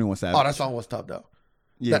 21 Savage. Oh, that song was tough though.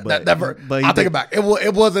 Yeah, but I take it back.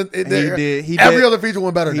 It wasn't. Every other feature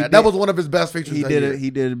went better than that. That was one of his best features. He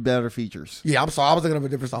did better features. Yeah, I'm sorry. I was thinking of a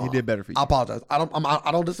different song. He did better features. I apologize.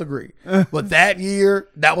 I don't disagree. But that year,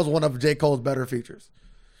 that was one of J. Cole's better features.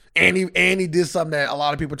 And he did something that a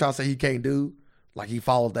lot of people try to say he can't do. Like he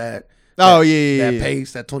followed that. That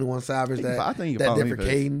pace, that 21 Savage, that different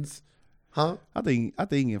cadence. Huh? I think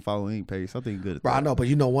he can follow any pace. I think he's good at that. Bro, I know, but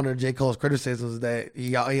one of J. Cole's criticisms is that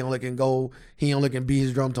he only can beat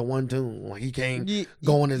his drum to one tune. Like he can't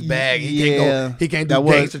go in his bag. He can't do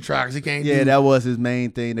gangster tracks. He can't. Yeah, that was his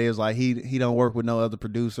main thing. They was like he don't work with no other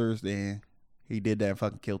producers. Then he did that and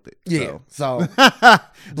fucking killed it. Yeah, so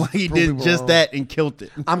like he did just that and killed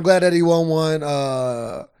it. I'm glad that he won one.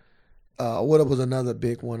 What was another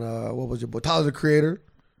big one? What was your boy? Tyler the Creator.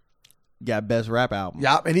 Got best rap album.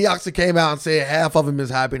 Yep, and he actually came out and said half of him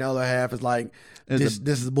is happy and the other half is like, this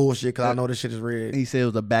is bullshit because I know this shit is rigged. He said it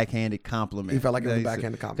was a backhanded compliment. He felt like it was a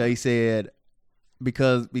backhanded compliment. He said,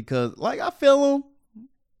 because like I feel him,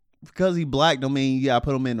 because he black don't mean you gotta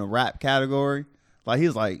put him in the rap category. Like he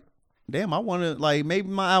was like, damn, I want to, like maybe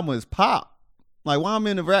my album is pop. Like why I'm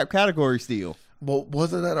in the rap category still? Well,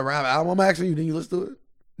 wasn't that a rap album? I'm asking you, didn't you listen to it?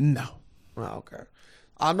 No. Oh, okay.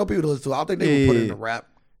 I know people that listen to it. I think they would put it in the rap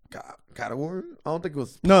category. I don't think it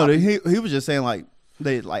was. No, he was just saying like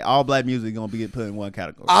they like all black music gonna be put in one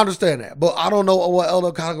category. I understand that, but I don't know what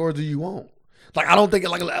other categories do you want. Like I don't think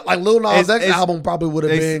like Lil Nas X album probably would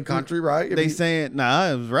have been country, right? They saying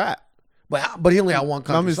it was rap, but he only had one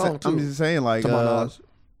country song too. I'm just saying like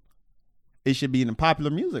it should be in the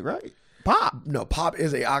popular music, right? Pop. No, pop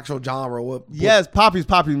is an actual genre. Yes, pop is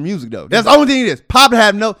popular music though. That's the only thing it is. Pop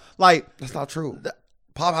have no like. That's not true.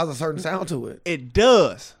 Pop has a certain sound to it. It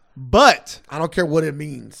does, but I don't care what it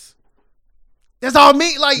means. That's all it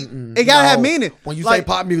means. Like it gotta have meaning. When you say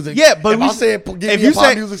pop music, yeah. But if I said give me a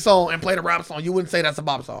pop music song and play the rap song, you wouldn't say that's a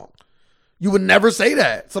pop song. You would never say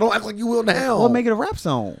that. So don't act like you will now. What make it a rap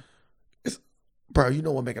song? Bro, you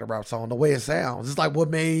know what make it a rap song? The way it sounds. It's like what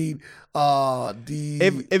made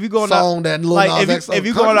if you going song off, that Lil Nas X if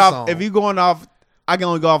you going off, I can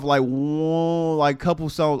only go off like one couple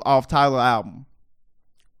songs off Tyler album.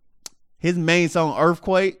 His main song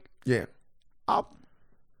Earthquake. Yeah,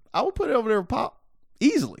 I would put it over there with pop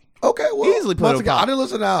easily. Okay, well, easily put it with pop. I didn't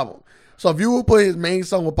listen to the album. So if you would put his main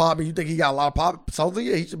song with pop and you think he got a lot of pop songs,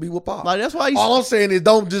 yeah, he should be with pop. Like that's why all I'm saying is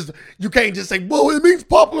you can't just say, well, it means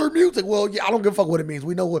popular music. Well, yeah, I don't give a fuck what it means.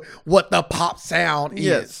 We know what the pop sound is.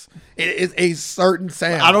 Yes. It is a certain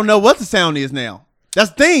sound. I don't know what the sound is now.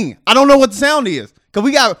 That's the thing. I don't know what the sound is. Cause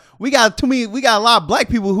we got a lot of black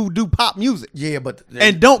people who do pop music. Yeah, but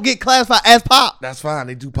and don't get classified as pop. That's fine.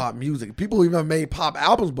 They do pop music. People who even made pop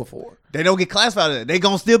albums before. They don't get classified as that. They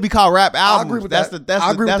gonna still be called rap albums. I agree with that's that.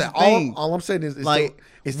 The thing. All I'm saying is like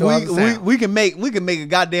it's still we can make a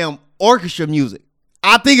goddamn orchestra music.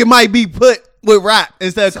 I think it might be put with rap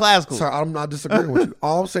instead of classical. Sir, I'm not disagreeing with you.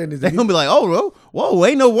 All I'm saying is, They're gonna be like, oh, whoa,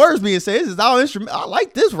 ain't no words being said. This is all instrument. I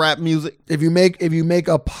like this rap music. if you make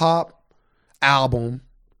a pop album,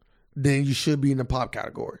 then you should be in the pop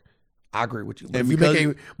category. I agree with you.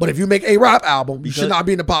 But if you make a rap album, you should not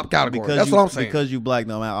be in the pop category. That's what I'm saying. Because you black,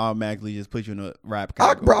 no, automatically just put you in a rap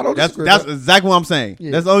category. Bro, I don't disagree. That's exactly what I'm saying.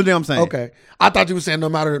 Yeah. That's the only thing I'm saying. Okay, I thought you were saying no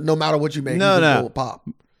matter what you make, you go with pop.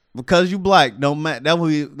 Because you black, no matter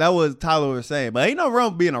that was Tyler was saying. But ain't no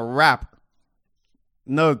wrong with being a rapper.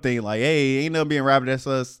 Another thing, like, hey, ain't no being a rapper. That's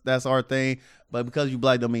us. That's our thing. But because you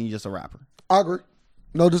black, don't mean you just a rapper. I agree.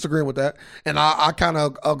 No disagreeing with that. And I kind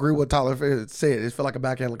of agree with what Tyler said. It felt like a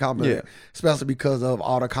backhanded compliment, especially because of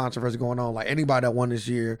all the controversy going on. Like, anybody that won this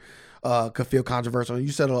year could feel controversial.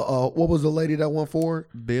 You said, what was the lady that won for it?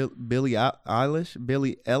 Billie Eilish,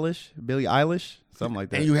 something like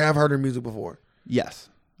that. And you have heard her music before? Yes.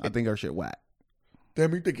 I think her shit whack.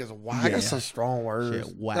 Damn, you think it's whack? That's such strong words.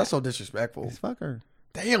 Shit whack. That's so disrespectful. Just fuck her.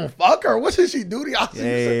 Damn, fuck her. What did she do to you?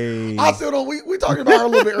 I still don't. We talked about her a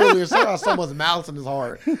little bit earlier. She has so much malice in his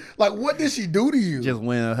heart. Like, what did she do to you? Just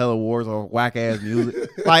win a hell of awards or whack ass music.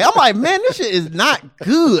 Like, I'm like, man, this shit is not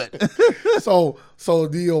good. So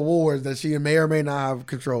the awards that she may or may not have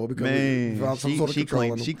control because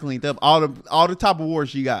she cleaned up all the top awards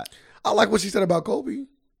she got. I like what she said about Kobe.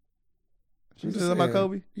 She said about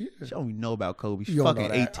Kobe? Yeah. She don't even know about Kobe. She's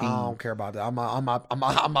fucking 18. I don't care about that. I'm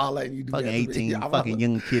not letting you do fucking that. 18, fucking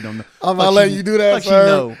young kid on the. I'm not letting you do that, sir.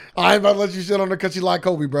 She know? I ain't about to let you shit on her because she like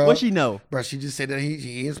Kobe, bro. What she know? Bro, she just said that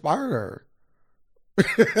he inspired her.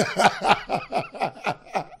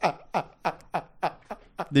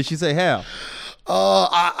 Did she say how?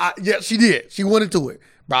 Yeah, she did. She went into it.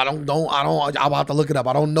 But I'm about to look it up.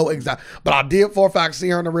 I don't know exactly. But I did for a fact see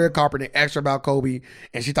her on the red carpet and asked her about Kobe.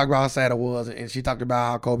 And she talked about how sad it was. And she talked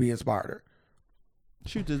about how Kobe inspired her.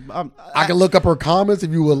 Shoot this. I can look up her comments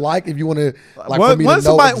if you would like. If you want to, like, for me to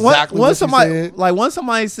know exactly what she said. Like, once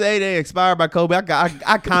somebody say they inspired by Kobe,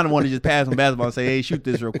 I kind of want to just pass on basketball and say, hey, shoot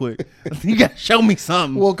this real quick. You got to show me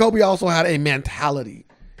something. Well, Kobe also had a mentality.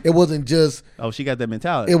 It wasn't just. Oh, she got that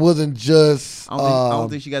mentality. It wasn't just. I don't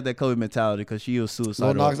think she got that Kobe mentality because she was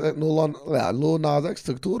suicidal. Lil Nas X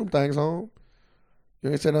took two of them things home. You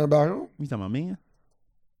ain't say nothing about him? You talking about me?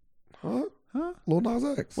 Huh? Lil Nas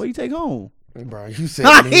X. What you take home? Bro, you said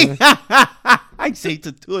I say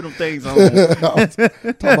to two of them things home. Talking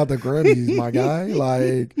about the Grammys, my guy.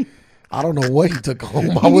 Like, I don't know what he took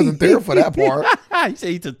home. I wasn't there for that part. You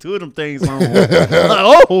say he took two of them things home.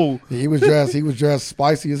 Like, oh, he was dressed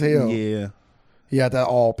spicy as hell. Yeah, he had that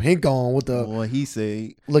all pink on with the. Boy, he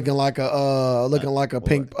said looking like a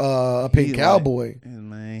pink cowboy. Like,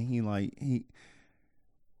 man,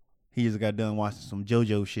 he just got done watching some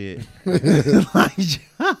JoJo shit.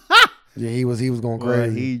 Yeah, he was going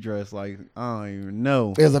crazy. He dressed like I don't even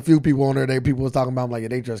know. There's a few people on there. People was talking about him like, yeah,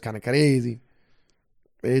 they dress kind of crazy.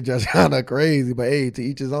 They just kind of crazy, but hey, to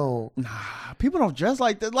each his own. Nah, people don't dress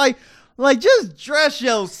like that. Like just dress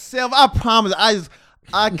yourself. I promise.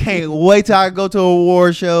 I can't wait till I go to a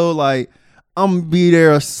award show. Like, I'm gonna be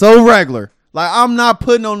there so regular. Like, I'm not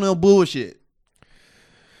putting on no bullshit.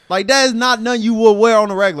 Like, that is not nothing you would wear on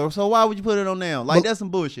the regular. So why would you put it on now? Like, that's some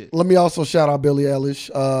bullshit. Let me also shout out Billie Eilish.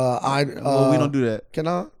 We don't do that. Can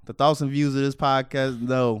I? The thoughts and views of this podcast,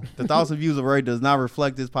 no. The thoughts and views of Ray does not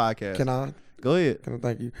reflect this podcast. Can I? Go ahead. Can I?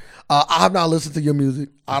 Thank you. I have not listened to your music.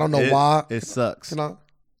 I don't know why. It sucks. Can I?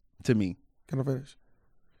 To me. Can I finish?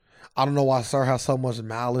 I don't know why Sir has so much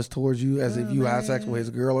malice towards you, as if you had sex with his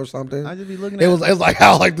girl or something. I just be looking at it's like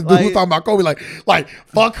how the dude was talking about Kobe, like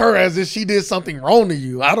fuck her as if she did something wrong to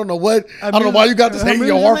you. I don't know what. I don't know why you got this hate in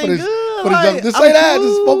your heart for this. Just say that.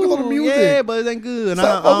 Just focus on the music. Yeah, but it ain't good.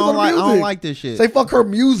 I don't like this shit. Say fuck her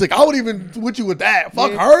music. I would even with you with that.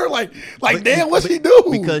 Fuck her. Like damn, what she do?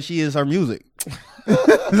 Because she is her music.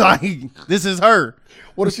 Like, this is her.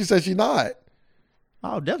 What if she said she not?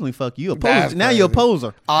 I'll definitely fuck you. Now you're a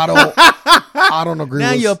poser. I don't agree.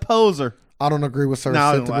 Now you're a poser. I don't agree with Sir's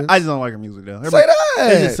sentiments. I just don't like her music though. Say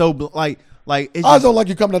that. It's just so like. I just don't like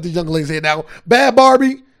you coming at these young ladies saying now, bad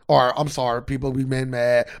Barbie. Or I'm sorry, people be men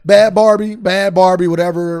mad. Bad Barbie,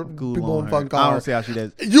 whatever. Cool, people want to fucking call her. I don't see how she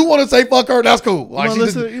does. You want to say fuck her? That's cool. Like, she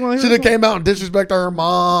just came out and disrespected her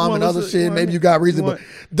mom and other shit. Maybe you got reason, but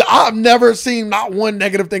I've never seen not one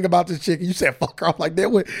negative thing about this chick. You said fuck her. I'm like, did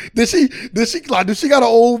she got an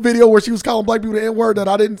old video where she was calling black people the N word that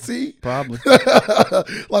I didn't see? Probably.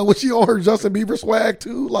 Like, was she on her Justin Bieber swag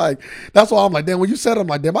too? Like, that's why I'm like, damn. When you said it, I'm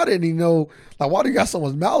like, damn, I didn't even know. Like, why do you got so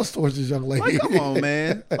much malice towards this young lady? Like, come on,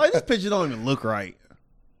 man. Like, this picture don't even look right.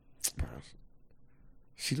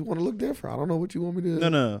 She just want to look different. I don't know what you want me to.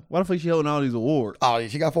 No. Why the fuck she holding all these awards? Oh, yeah,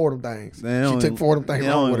 she got 4 of them things. Man, She took 4 of them things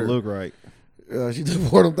They home don't with her. even look right. She took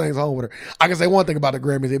 4 of them things home with her. I can say one thing about the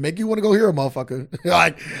Grammys. They make you want to go hear a motherfucker.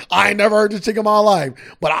 Like, I ain't never heard this chick in my life,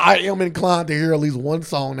 but I am inclined to hear at least one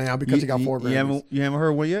song now because she got 4 Grammys. You haven't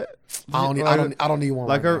heard one yet? I don't need one.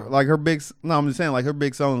 Like right her, now. like her big. No, I'm just saying, like her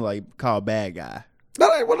big song, like called "Bad Guy."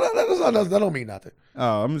 That don't mean nothing.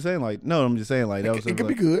 Oh, I'm just saying, like, no, I'm just saying, like, that was It could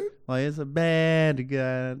like, be good. like, it's a bad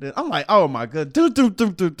guy. I'm like, oh my god,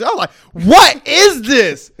 I'm like, what is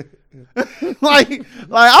this? like,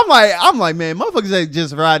 I'm like, man, motherfuckers ain't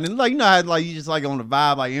just riding. Like, you know how like you just like on the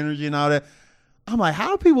vibe, like energy and all that. I'm like,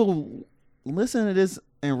 how do people listen to this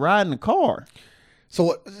and ride in the car? So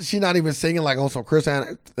what, she not even singing like on some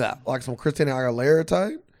Christina Aguilera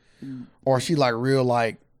type, or she like real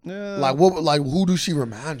like what, like who do she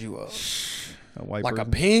remind you of? A white Like person.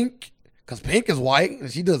 a Pink, because Pink is white and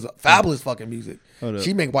she does fabulous fucking music.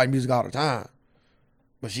 She make white music all the time,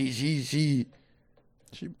 but she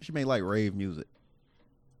made like rave music.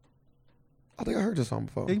 I think I heard this song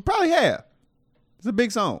before. You probably have. It's a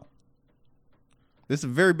big song. It's a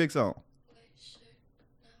very big song.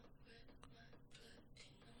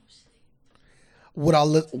 What?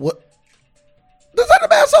 This ain't a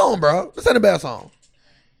bad song, bro. This ain't a bad song,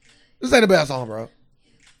 bro.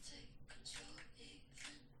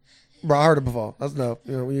 Bro, I heard it before. That's enough.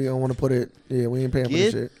 You know, we don't want to put it. Yeah, we ain't paying for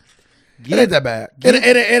this shit. It ain't that bad. It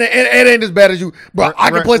ain't as bad as you, bro.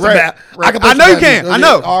 I can play some bad. I know you can. I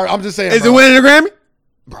know. All right, I'm just saying. Is bro. it winning the Grammy?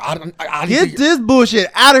 Bro, I Get this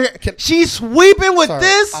bullshit out of here. She's sweeping with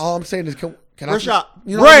this. All I'm saying is, can Rashad,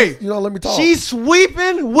 I? Let me talk. She's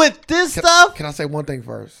sweeping with this stuff. Can I say one thing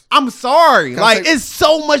first? I'm sorry. Like, it's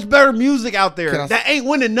so much better music out there that ain't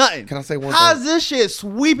winning nothing. Can I say one thing? How's this shit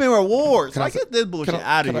sweeping awards? Like, get this bullshit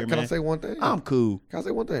out of here, man. Can I say one thing? I'm cool. Can I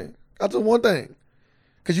say one thing? I just one thing.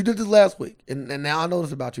 Because you did this last week, and now I know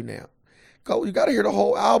this about you now. You got to hear the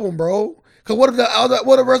whole album, bro. Because what if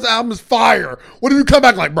the rest of the album is fire? What if you come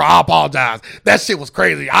back like, bro, I apologize. That shit was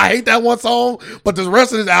crazy. I hate that one song, but the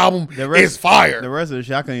rest of this album is fire. The rest of the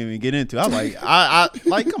shit I couldn't even get into. I was like, I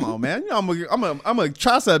like, come on, man. You know, I'm gonna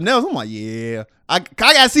try something else. I'm like, yeah. I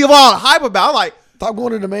gotta see all the hype about. I'm like, stop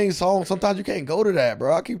going to the main song. Sometimes you can't go to that,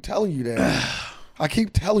 bro. I keep telling you that.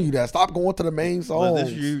 Stop going to the main song.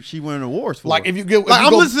 This she winning awards for. Like if you get,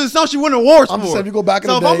 I'm listening to the song she winning awards for. I'm just saying, if you go back in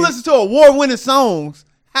the day. So if I'm listening to award-winning songs,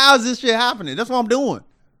 how's this shit happening? That's what I'm doing.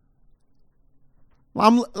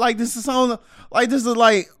 I'm like, this is song. Like this is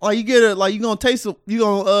like you get it. Like you gonna taste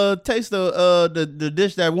the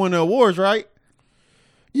dish that won the awards, right?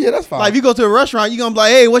 Yeah, that's fine. Like if you go to a restaurant, you gonna be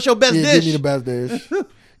like, hey, what's your best dish? Give me the best dish.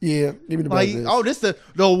 Yeah, give me the best dish. Oh, this the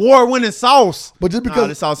award-winning sauce. But just because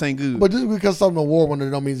this sauce ain't good. But just because something award-winning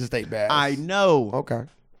don't mean it's bad. I know. Okay.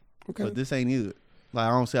 But this ain't good. Like I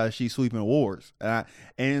don't see how she's sweeping awards, and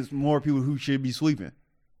it's more people who should be sweeping.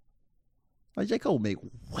 Like J. Cole make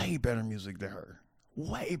way better music than her.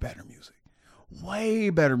 Way better music. Way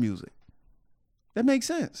better music. That makes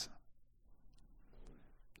sense.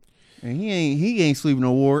 And he ain't sweeping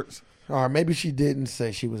awards. All right, maybe she didn't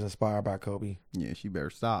say she was inspired by Kobe. Yeah, she better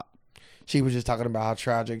stop. She was just talking about how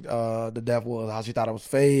tragic the death was, how she thought it was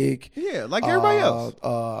fake. Yeah, like everybody else.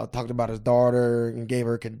 Talked about his daughter and gave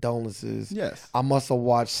her condolences. Yes. I must have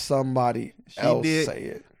watched somebody else say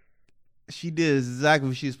it. She did exactly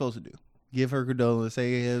what she was supposed to do. Give her condolences,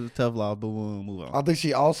 say it was a tough loss, boom, move on. I think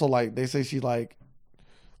she also, like, they say she, like,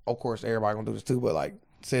 of course, everybody gonna do this too, but, like,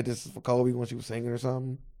 said this is for Kobe when she was singing or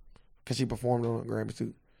something. Because she performed on Grammys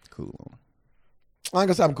too. Cool. I ain't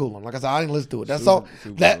gonna say I'm cool on. Like I said, I didn't listen to it. That song,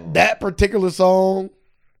 that particular song,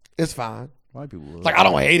 is fine. White people like I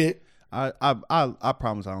don't hate it. I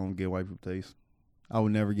promise I don't get white people taste. I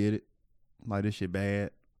would never get it. Like this shit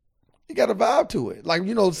bad. You got a vibe to it. Like,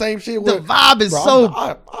 you know, the same shit. The vibe is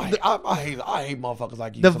I hate motherfuckers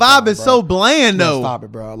like you. The vibe is so bland though. Stop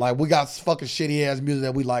it, bro. Like we got fucking shitty ass music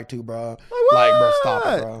that we like too, bro. Like, bro, stop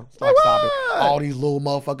it, bro. Like, stop it. All these little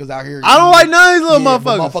motherfuckers out here. I don't like none of these little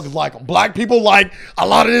motherfuckers. Motherfuckers like them. Black people like a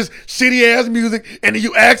lot of this shitty ass music, and then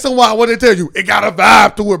you ask them why, what they tell you? It got a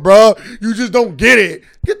vibe to it, bro. You just don't get it.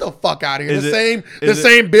 Get the fuck out of here. The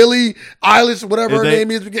same Billie Eilish, whatever her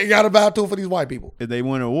name is, got a vibe to it for these white people. If they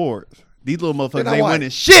win awards. These little motherfuckers ain't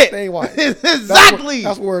winning shit. They ain't white. Exactly.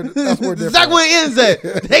 That's where exactly where it ends at.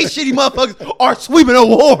 They shitty motherfuckers are sweeping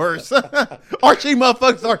awards. Our shitty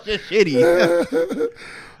motherfuckers are just shitty.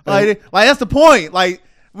 like that's the point. Like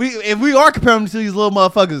if we are comparing them to these little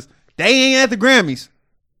motherfuckers, they ain't at the Grammys,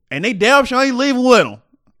 and they damn sure ain't leaving with them.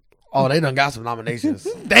 Oh, they done got some nominations.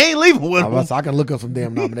 They ain't leaving with them. I can look up some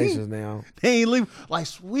damn nominations now. They ain't leaving. Like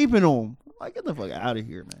sweeping them. Like get the fuck out of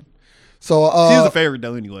here, man. So she was a favorite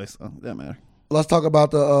though, anyway. So that matter. Let's talk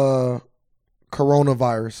about the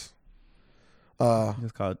coronavirus.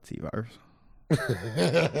 It's called T-virus.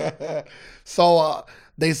 So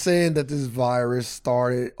they saying that this virus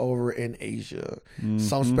started over in Asia. Mm-hmm.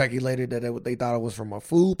 Some speculated that they thought it was from a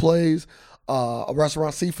food place, a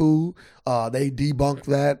restaurant, seafood. They debunked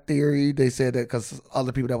that theory. They said that because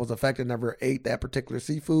other people that was affected never ate that particular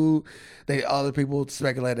seafood. Other people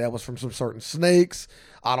speculated that was from some certain snakes.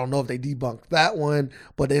 I don't know if they debunked that one,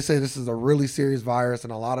 but they say this is a really serious virus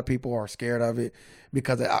and a lot of people are scared of it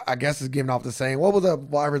because I guess it's giving off the same. What was that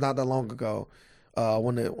virus not that long ago?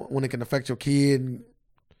 When it can affect your kid.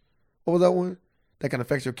 What was that one? That can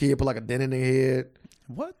affect your kid, put like a dent in their head.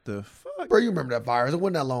 What the fuck? Bro, you remember that virus. It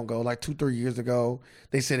wasn't that long ago, like 2-3 years ago.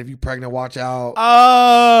 They said if you're pregnant, watch out.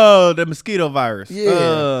 Oh, the mosquito virus.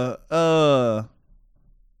 Yeah.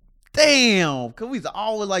 Damn. Cause we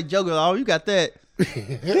always like joking. Oh, you got that.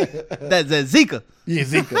 That's that Zika. Yeah,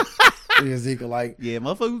 Zika. Yeah, Zika. Like, yeah,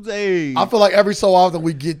 motherfuckers. Hey. I feel like every so often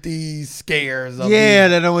we get these scares of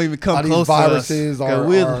that don't even come close these viruses to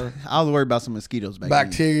us. I was worried about some mosquitoes back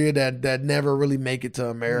bacteria that never really make it to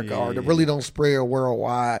America or that really don't spread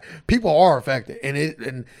worldwide. People are affected,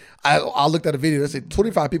 and I looked at a video that said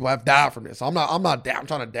 25 people have died from this. So I'm trying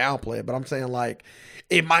to downplay it, but I'm saying like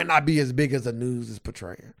it might not be as big as the news is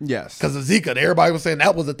portraying. Yes, because of Zika, everybody was saying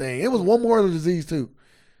that was a thing. It was one more of the disease too.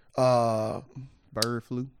 Bird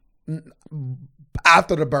flu.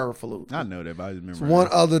 After the bird flu, I know that, but I just remember one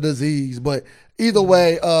other disease. But either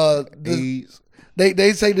way,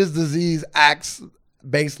 they say this disease acts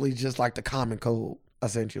basically just like the common cold,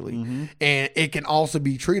 essentially, and it can also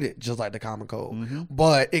be treated just like the common cold.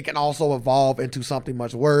 But it can also evolve into something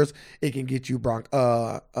much worse. It can get you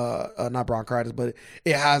not bronchitis, but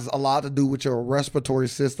it has a lot to do with your respiratory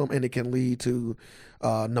system, and it can lead to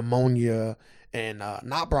pneumonia and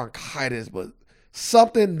not bronchitis, but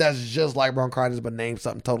something that's just like bronchitis, but named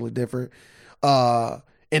something totally different. And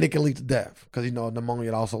it can lead to death because,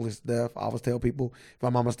 pneumonia also leads to death. I always tell people, if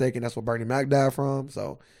I'm not mistaken, that's what Bernie Mac died from.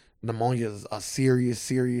 So pneumonia is a serious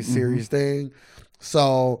thing.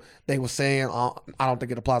 So they were saying, I don't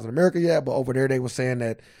think it applies in America yet, but over there they were saying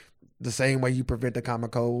that the same way you prevent the common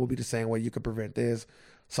cold will be the same way you could prevent this.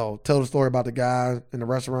 So tell the story about the guy in the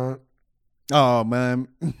restaurant. Oh, man.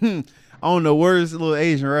 I don't know where this little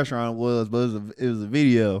Asian restaurant was, but it was a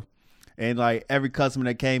video. And like every customer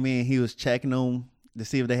that came in, he was checking them to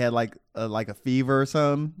see if they had like a fever or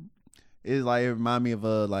something. It reminded me of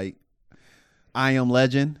like I Am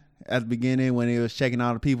Legend at the beginning when he was checking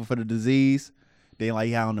all the people for the disease. Then like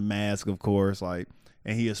he had on the mask, of course, like,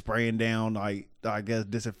 and he was spraying down like I guess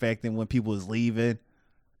disinfecting when people was leaving.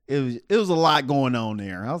 It was a lot going on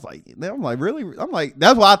there. I'm like, really? I'm like,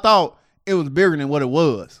 that's what I thought. It was bigger than what it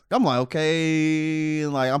was. I'm like, okay,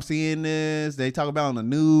 like I'm seeing this. They talk about it on the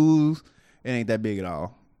news. It ain't that big at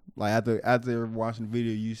all. Like after watching the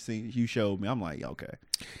video you showed me, I'm like, okay,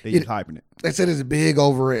 they just hyping it. They said it's big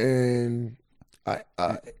over in, I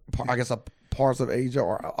guess parts of Asia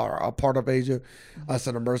or a part of Asia. I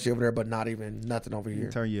said a mercy over there, but nothing over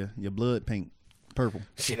here. Turn your blood pink, purple.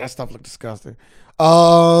 Shit, that stuff look disgusting.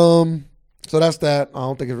 So that's that. I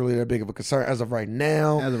don't think it's really that big of a concern as of right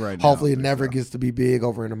now. Hopefully it never gets to be big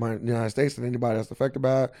over in the United States and anybody that's affected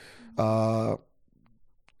by it.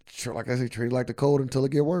 Sure, like I said, treat it like the cold until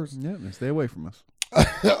it get worse. Yeah, and stay away from us.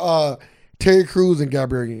 Terry Crews and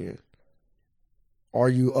Gabrielle Union. Are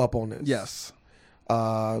you up on this? Yes. Go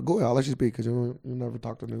ahead. I'll let you speak because you never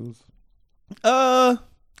talk the news.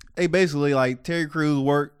 They basically like Terry Crews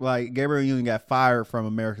worked like Gabrielle Union got fired from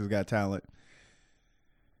America's Got Talent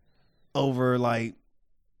over like,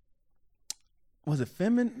 was it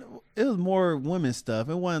feminine? It was more women stuff.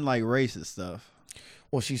 It wasn't like racist stuff.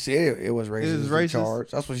 Well, she said it was racist. It was racist.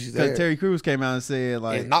 Charge. That's what she said. Because Terry Crews came out and said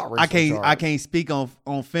like, it's not racist. I can't speak on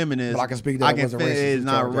feminists. But I can speak that it wasn't racist. It's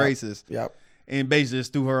not racist. Yep. And basically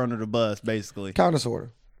just threw her under the bus. Basically, kind of, sort of.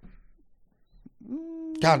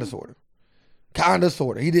 Kind of,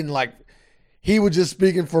 sort of. He didn't like. He was just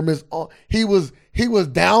speaking from his. He was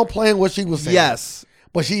downplaying what she was saying. Yes.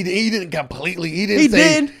 But he didn't completely. He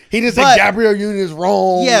didn't say Gabrielle Union is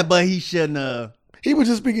wrong. Yeah, but he shouldn't have. He was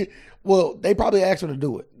just speaking. Well, they probably asked her to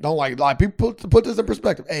do it. Don't like people put this in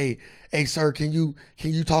perspective. Hey, sir, can you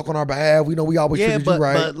talk on our behalf? We know we always treated you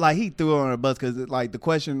right. But like he threw her on the bus because like the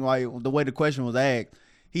question, like the way the question was asked,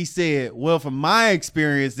 he said, "Well, from my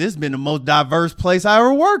experience, this has been the most diverse place I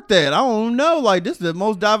ever worked at. I don't know, like this is the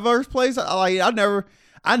most diverse place. I never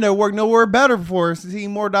worked nowhere better before.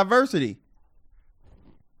 Seeing more diversity."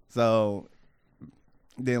 So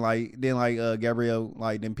then Gabrielle,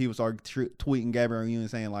 like then people started tweeting Gabrielle Union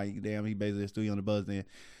saying like, damn, he basically just threw you on the bus. Then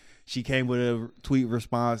she came with a tweet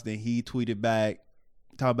response. Then he tweeted back,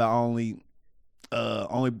 talk about only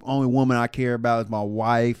woman I care about is my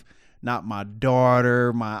wife, not my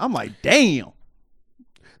daughter. I'm like, damn.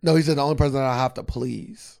 No, he said the only person that I have to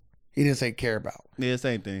please. He didn't say care about. Yeah,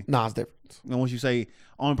 same thing. Nah, it's different. And once you say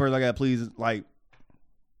only person I got to please, like,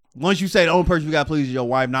 once you say the only person you got to please is your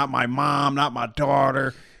wife, not my mom, not my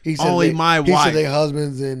daughter, he said only my wife. He said their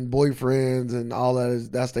husbands and boyfriends and all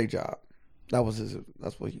that's their job.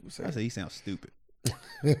 That's what he was saying. I said he sounds stupid.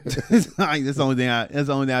 That's the only thing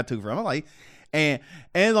I took from him. I'm like, and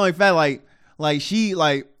it's only fact like she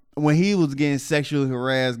when he was getting sexually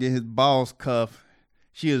harassed, getting his balls cuffed,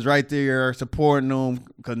 she was right there supporting him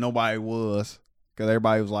because nobody was. Because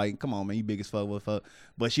everybody was like, come on, man, you big as fuck, what fuck.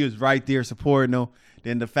 But she was right there supporting him.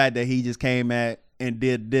 Then the fact that he just came at and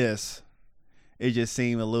did this, it just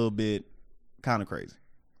seemed a little bit kind of crazy.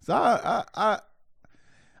 So I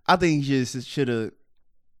think he just should have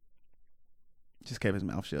just kept his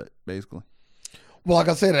mouth shut, basically. Well, like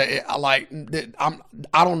I said, I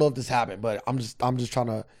don't know if this happened, but I'm just trying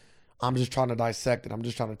to dissect it. I'm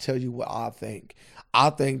just trying to tell you what I think. I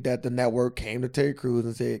think that the network came to Terry Crews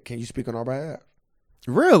and said, "Can you speak on our behalf?"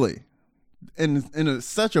 Really? In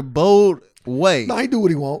such a bold way. No, he do what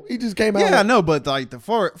he want. He just came out. Yeah, I know, but like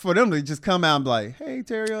for them to just come out and be like, "Hey,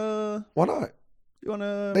 Terry, why not? You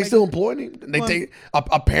wanna?" They still employing him.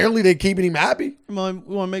 Apparently they keeping him happy. We want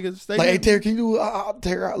to make a statement. Like, hey, Terry, can you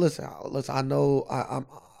Terry? Listen. I know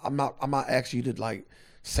I'm not asking you to like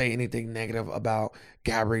say anything negative about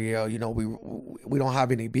Gabrielle. You know, we don't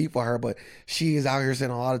have any beef for her, but she is out here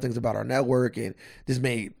saying a lot of things about our network, and this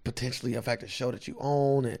may potentially affect the show that you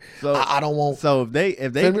own. And so I don't want. So if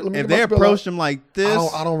they approach him like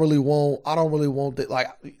this, I don't really want that. Like,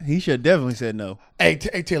 he should definitely said no. Hey,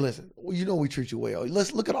 Terry, listen. You know we treat you well.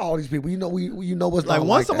 Let's look at all these people. You know what's like not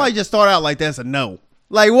once like somebody that. just start out like that's a no.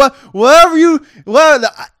 Like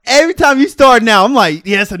every time you start now, I'm like,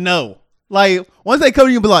 yeah, it's a no. Like once they come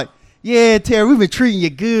to you and be like, yeah, Terry, we've been treating you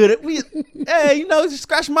good. Hey, just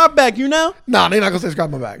scratch my back, Nah, they're not gonna say scratch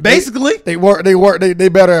my back. Basically, they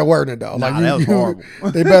better at wording it though. Nah, that was horrible.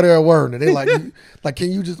 They better at wording it. They like,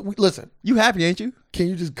 can you just listen? You happy, ain't you? Can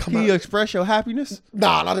you just come? Can out? you express your happiness?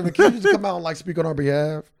 Nah, not even. Can you just come out and like speak on our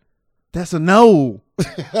behalf? That's a no.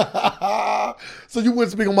 So you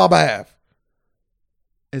wouldn't speak on my behalf.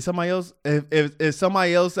 And somebody else, if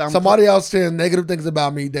somebody else, somebody else saying negative things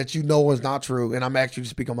about me that you know is not true, and I'm asking you to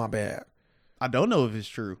speak on my behalf. I don't know if it's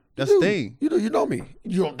true. That's the thing. You know me.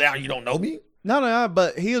 You don't know me. No,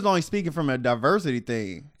 but he was only speaking from a diversity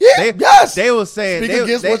thing. Yeah, yes. They was saying speaking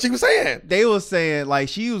against what she was saying. They was saying like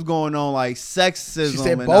she was going on like sexism. She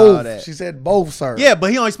said and both. All that. She said both, sir. Yeah, but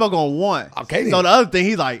he only spoke on one. Okay. So the other thing,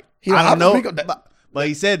 he's like, I don't know. But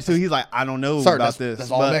he said too. He's like, I don't know about this.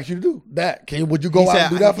 That's all I'm asking you to do. That would you go out and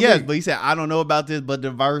do that for me? Yes, but he said I don't know about this, but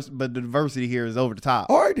the diversity here is over the top.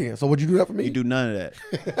 All right then. So would you do that for me? You do none of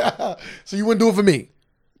that. So you wouldn't do it for me?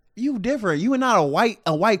 You different. You are not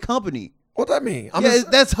a white company. What that mean?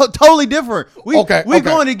 That's totally different. We're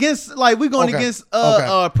going against Okay.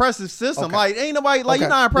 oppressive system. Okay. Like ain't nobody you're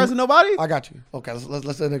not oppressing nobody. I got you. Okay, let's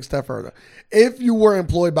take the next step further. If you were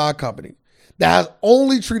employed by a company that has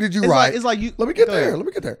only treated you right, it's like you. Let me get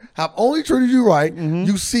there. Have only treated you right. Mm-hmm.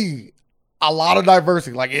 You see a lot of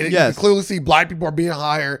diversity. Like you can clearly see black people are being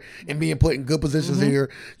hired and being put in good positions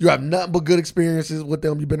here. You have nothing but good experiences with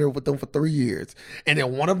them. You've been there with them for 3 years. And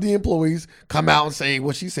then one of the employees come out and say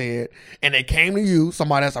what she said. And they came to you,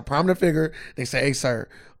 somebody that's a prominent figure. They say, hey, sir,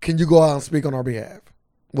 can you go out and speak on our behalf?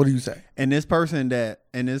 What do you say? And this person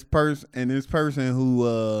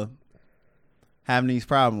who having these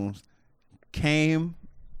problems came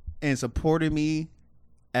and supported me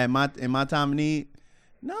in my time of need.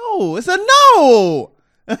 No, it's a no.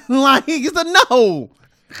 Like it's a no.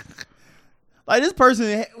 Like this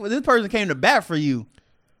person came to bat for you.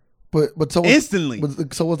 But so instantly.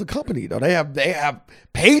 So was the company though. They have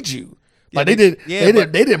paid you. Like they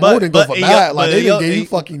did more than go for that. Like they didn't give you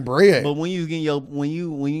fucking bread. But when you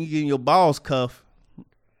getting your balls cuffed,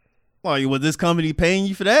 like was this company paying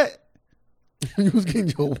you for that? You was getting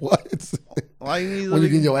your what? Like, when you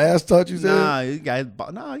getting your ass touched, you said? Nah, he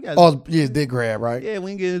got his dick grab, right? Yeah,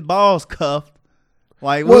 when you get his balls cuffed.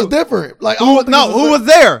 Like, well, it's different. Like, who was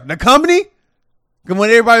there? The company? Because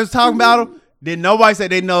when everybody was talking about him, did nobody say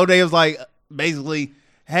they know? They was like, basically,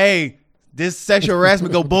 hey, this sexual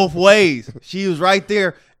harassment go both ways. She was right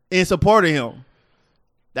there in support of him.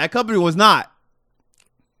 That company was not.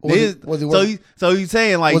 Was he working? So he's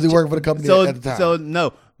saying like, was he working for the company at the time? So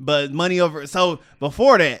no. But money over. So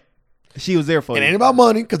before that, She was there for It you. ain't about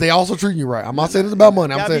money because they also treat you right. I'm not saying it's about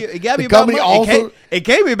money. I'm saying it gotta be the about company money. also. It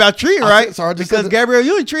can't be about treating right. Sorry, I just because said Gabrielle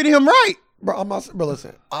Union treated him right. Bro, I'm not. Bro,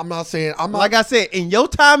 listen. I'm not saying. I'm not. Like I said, in your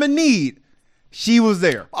time of need, she was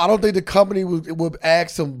there. I don't think the company would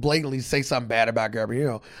ask him blatantly say something bad about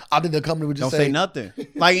Gabrielle. I think the company would just Don't say nothing.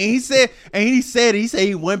 Like he said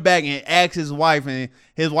he went back and asked his wife, and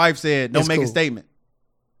his wife said, "Don't It's make a cool. statement.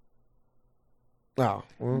 No,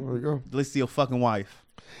 well, there you go. Listen to your fucking wife."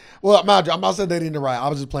 Well, mind you, I'm not saying they didn't right. I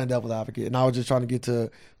was just playing devil's advocate, and I was just trying to get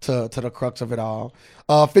to the crux of it all.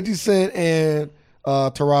 50 Cent and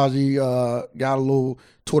Taraji got a little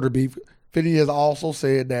Twitter beef. 50 has also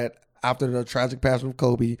said that after the tragic passing of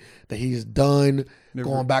Kobe, that he's done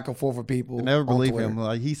going back and forth with people. I never believe Twitter. him.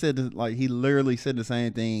 Like he said, like he literally said the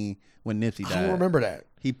same thing when Nipsey died. I don't remember that.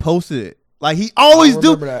 He posted it. Like he always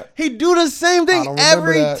do. That. He do the same thing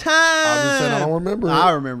every time. I just said I don't remember it.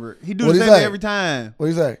 I remember it. He do What'd the he same say? thing every time. What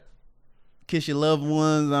do you say? Kiss your loved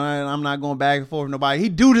ones. I'm not going back and forth with nobody. He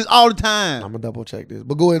do this all the time. I'm gonna double check this,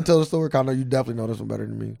 but go ahead and tell the story. 'Cause I know you definitely know this one better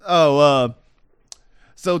than me. Oh,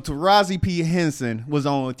 so Taraji P. Henson was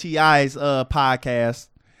on T.I.'s podcast,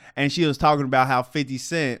 and she was talking about how 50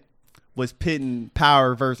 Cent was pitting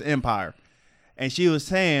Power versus Empire. And she was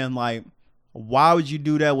saying, like, why would you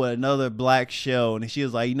do that with another black show? And she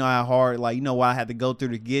was like, you know how hard, like, you know what I had to go through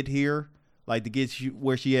to get here? Like, to get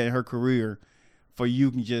where she at in her career, for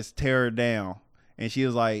you can just tear her down. And she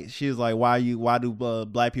was like, why do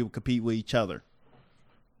black people compete with each other?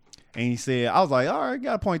 And he said, I was like, all right,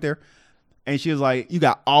 got a point there. And she was like, you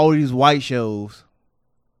got all these white shows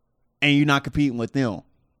and you're not competing with them.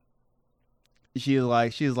 She was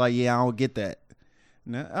like, yeah, I don't get that.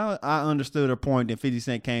 Now, I understood her point. Then 50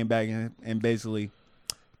 Cent came back and basically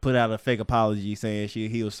put out a fake apology saying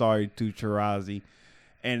he was sorry to Taraji,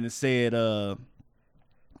 and said,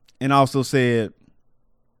 and also said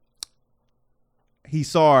he's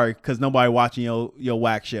sorry because nobody watching your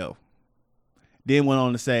whack show. Then went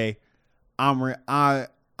on to say,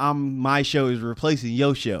 my show is replacing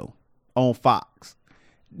your show on Fox.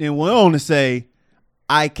 Then went on to say,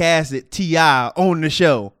 I casted T.I. on the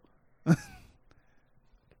show.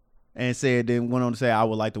 And then went on to say, I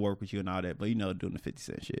would like to work with you and all that, but doing the 50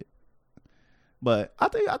 Cent shit. But I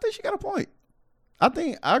think she got a point. I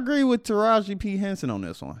agree with Taraji P. Henson on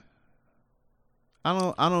this one. I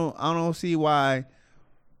don't see why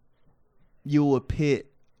you would pit,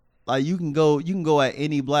 like, you can go at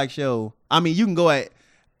any black show. I mean, you can go at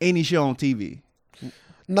any show on TV.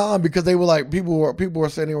 Nah, because they were like, people were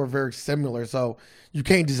saying they were very similar, so you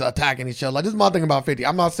can't just attack each other. Like, this is my thing about 50.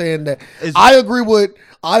 I'm not saying that. I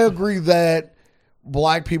agree that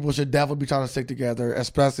black people should definitely be trying to stick together,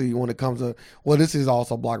 especially when it comes to, well, this is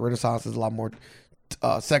also Black Renaissance. Is a lot more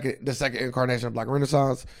the second incarnation of Black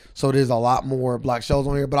Renaissance, so there's a lot more black shows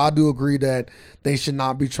on here. But I do agree that they should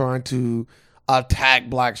not be trying to attack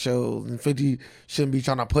black shows, and 50 shouldn't be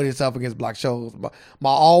trying to put himself against black shows. But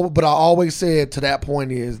I always said to that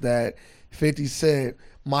point is that 50 Cent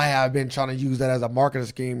might have been trying to use that as a marketing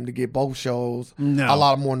scheme to get both shows a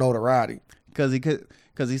lot more notoriety. Because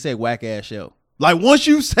he said whack ass show. Like, once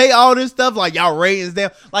you say all this stuff, like, y'all ratings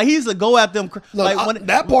down, like, he used to go at them. Like,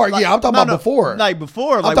 that part, like, yeah, I'm talking about before. Like,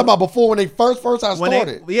 before. I'm talking about before when they first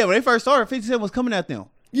started. When they first started, 50 Cent was coming at them.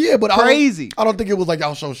 Yeah, but crazy. I don't think it was like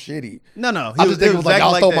y'all so shitty. No. I just think it was like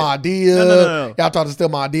y'all stole my idea. No. Y'all tried to steal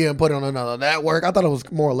my idea and put it on another network. I thought it was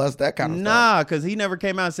more or less that kind of stuff. Nah, because he never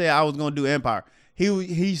came out and said I was going to do Empire. He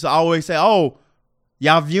used to always say, oh,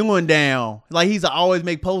 y'all viewing down. Like, he used to always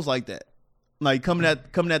make posts like that. Like, coming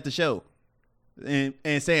at the show. And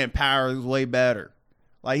saying Power is way better.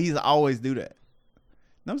 Like, he's always do that.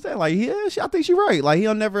 And I'm saying, like, I think she's right. Like,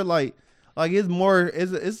 he'll never, like it's more,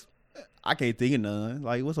 it's I can't think of none.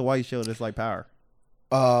 Like, what's a white show that's like Power?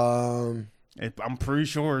 I'm pretty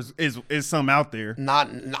sure it's some out there. I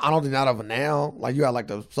don't think not of it now. Like, you got like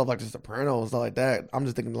the stuff like The Sopranos and stuff like that. I'm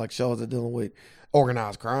just thinking like shows that dealing with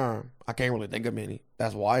organized crime. I can't really think of any.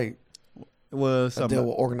 That's white. Well, that deal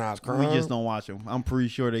with organized crime. We just don't watch them. I'm pretty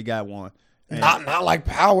sure they got one. And not like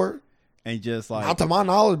Power. And just like, not to my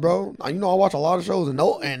knowledge, bro. I watch a lot of shows and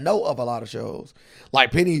know of a lot of shows.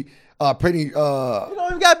 Like Penny. You don't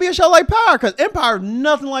even gotta be a show like Power, because Empire is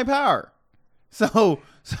nothing like Power. So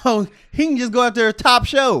he can just go after a top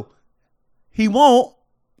show. He won't,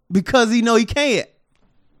 because he know he can't.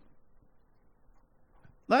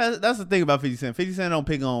 That's the thing about 50 Cent. 50 Cent don't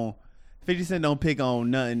pick on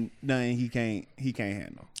nothing he can't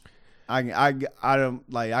handle. I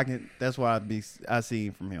don't like, I can, that's what I see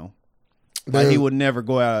from him. Like, he would never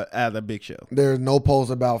go out of a big show. There's no post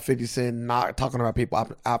about 50 Cent not talking about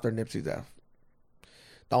people after Nipsey's death.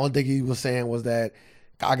 The only thing he was saying was that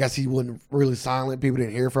I guess he wasn't really silent. People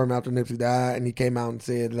didn't hear from him after Nipsey died, and he came out and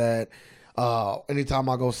said that anytime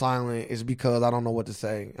I go silent, it's because I don't know what to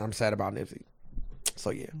say. I'm sad about Nipsey. So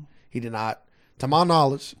yeah, he did not, to my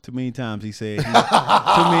knowledge. Too many times he said.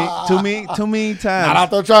 Too many times. Not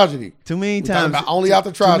after tragedy. Too many times. Only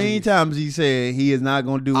after tragedy. Too many times he said he is not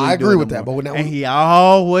going to do. What I agree with that, but when and he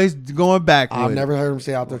always going back. I've never heard him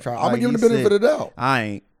say after tragedy. I'm gonna give him the benefit of the doubt. I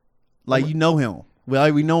ain't like you know him.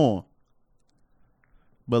 We know him,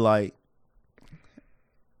 but like,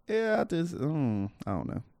 yeah, I don't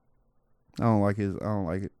know. I don't like it.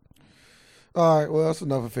 All right, well, that's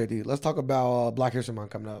enough of 50. Let's talk about Black History Month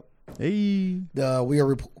coming up. Hey, we are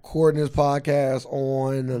recording this podcast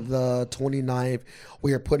on the 29th.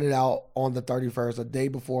 We are putting it out on the 31st, a day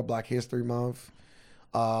before Black History Month.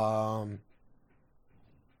 How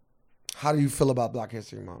do you feel about Black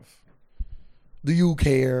History Month? Do you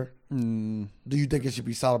care? Do you think it should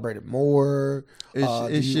be celebrated more?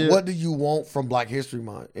 What do you want from Black History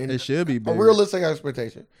Month? And it should be bigger. A realistic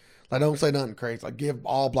expectation. Like, don't say nothing crazy. Like, give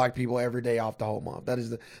all black people every day off the whole month. That's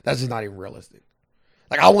just not even realistic.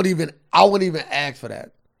 Like, I wouldn't even ask for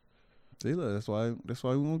that. See, look, that's why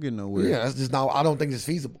we won't get nowhere. Yeah, that's just not. I don't think it's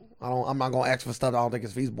feasible. I'm not gonna ask for stuff that I don't think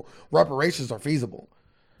is feasible. Reparations are feasible.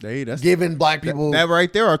 Hey, that's giving black people that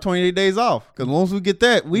right there are 28 days off. Because once we get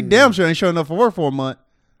that, we damn sure ain't showing up for work for a month.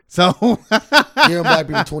 So giving black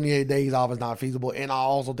people 28 days off is not feasible. And I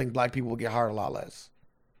also think black people will get hired a lot less.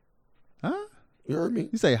 Huh? You heard me?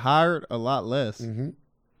 You say hired a lot less.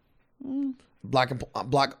 Mm-hmm. Black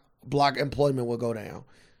employment will go down.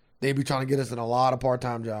 They be trying to get us in a lot of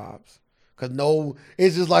part-time jobs. Cause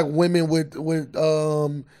it's just like women with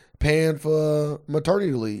paying for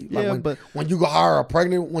maternity leave. Like but when you go hire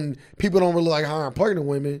when people don't really like hiring pregnant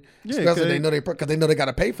women, especially because they know they got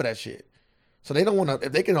to pay for that shit. So they don't want to,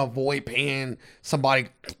 if they can avoid paying somebody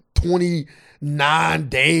 29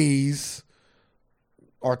 days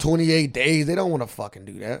or 28 days, they don't want to fucking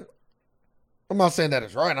do that. I'm not saying that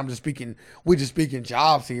it's right. We're just speaking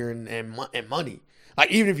jobs here and money. Like,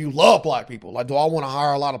 even if you love black people, like, do I want to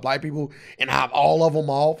hire a lot of black people and have all of them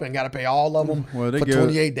off and got to pay all of them for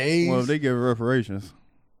 28 days? Well, if they give reparations,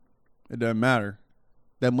 it doesn't matter.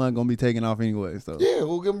 That money going to be taken off anyway. So yeah,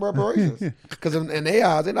 we'll give them reparations. Because in their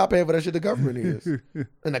eyes, they're not paying for that shit the government is.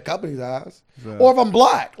 In the company's eyes. So. Or if I'm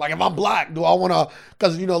black. Like, if I'm black, do I want to...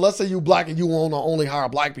 Because, let's say you black and you want to only hire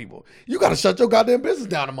black people. You got to shut your goddamn business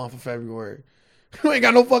down the month of February. You ain't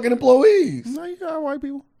got no fucking employees. No, you got white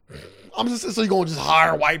people. I'm just so you're gonna just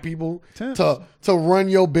hire white people to run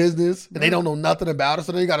your business and they don't know nothing about it,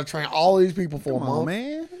 so then you got to train all of these people for a month.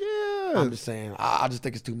 Man, yeah. I'm just saying, I just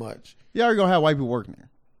think it's too much. You already gonna have white people working there.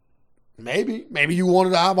 Maybe you wanted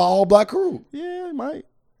to have an all black crew. Yeah, it might.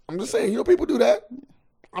 I'm just saying, people do that.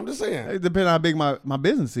 I'm just saying. It depends on how big my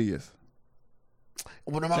business is.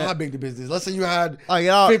 Well, no matter how big the business is. Let's say you had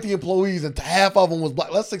 50 employees and half of them was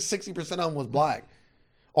black. Let's say 60% of them was black.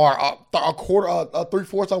 Or a quarter,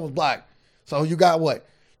 3/4 of them was black. So you got what?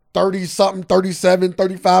 30-something, 37,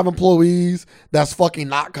 35 employees that's fucking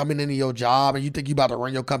not coming into your job, and you think you about to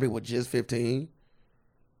run your company with just 15?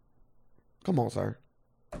 Come on, sir.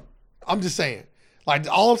 I'm just saying. Like,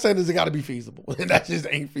 all I'm saying is it got to be feasible. And that just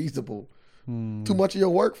ain't feasible. Too much of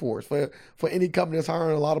your workforce for any company that's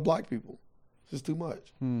hiring a lot of black people. It's just too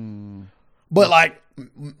much. But like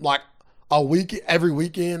a week, every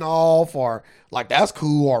weekend off, or like that's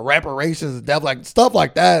cool, or reparations, like stuff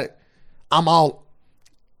like that. I'm all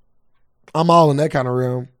in that kind of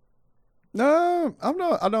realm. No,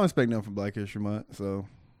 I don't expect nothing from Black History Month, so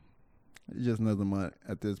it's just another month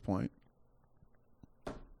at this point.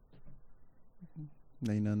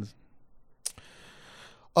 Ain't nothing.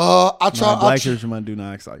 Black History Month do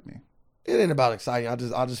not excite me. It ain't about exciting.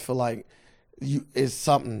 I just feel like it's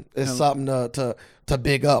something. It's something to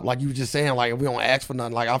big up. Like you were just saying, like if we don't ask for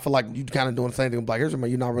nothing, like I feel like you kind of doing the same thing with Black History Month.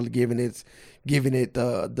 You're not really giving it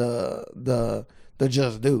the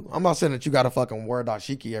just due. I'm not saying that you got to fucking wear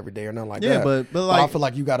dashiki every day or nothing like that. Yeah, but like I feel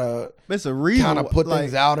like you gotta. It's a reason kind of put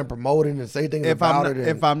things out and promote it and say things about it.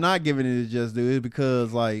 If I'm not giving it its just due, it's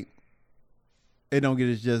because like it don't get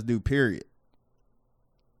its just due. Period.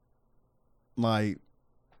 Like.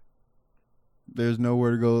 There's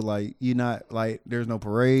nowhere to go. Like there's no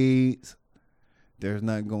parades. There's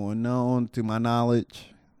nothing going on to my knowledge.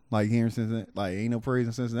 Like here in Cincinnati, like ain't no parades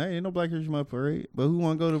in Cincinnati. Ain't no Black History Month parade. But who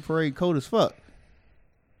want to go to the parade cold as fuck?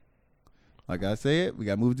 Like I said, we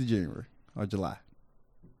got to move to January or July.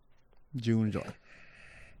 June and July.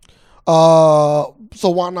 So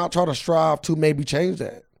why not try to strive to maybe change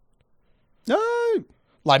that? No.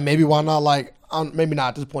 Like maybe why not like maybe not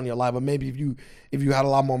at this point in your life, but maybe if you had a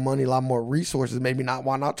lot more money, a lot more resources, maybe not.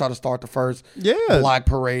 Why not try to start the first black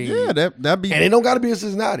parade? Yeah, that'd be. And it don't got to be in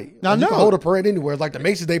Cincinnati. I know. You can hold a parade anywhere. It's like the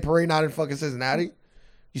Macy's Day Parade not in fucking Cincinnati.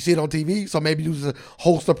 You see it on TV, so maybe you just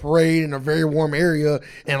host a parade in a very warm area,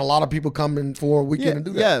 and a lot of people come in for a weekend and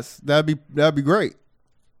do that. Yes, that'd be great.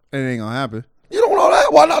 It ain't gonna happen. You don't know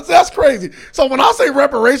that? Why not? That's crazy. So when I say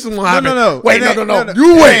reparations will happen, No. Wait, no.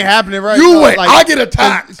 You It wait. ain't happening right You now. wait. Like, I get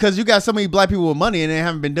attacked because you got so many black people with money and it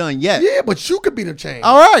haven't been done yet. Yeah, but you could be the change.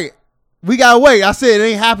 All right, we gotta wait. I said it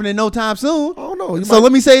ain't happening no time soon. I don't know. So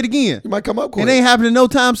let me say it again. You might come up quick. It ain't happening no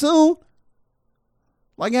time soon.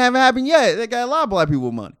 Like it haven't happened yet. They got a lot of black people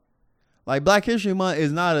with money. Like Black History Month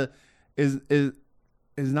is not a is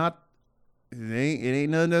not it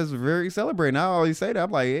ain't nothing that's very celebrating. I always say that.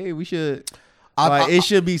 I'm like, hey, we should it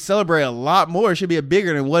should be celebrated a lot more. It should be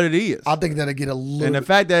bigger than what it is. I think that'll get a little. And the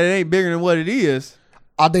fact that it ain't bigger than what it is,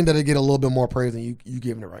 I think that'll get a little bit more praise than you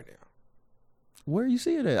giving it right now. Where you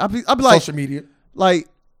see it at? I'll be like social media. Like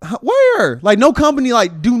where? Like no company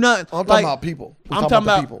like do not. I'm talking about people. I'm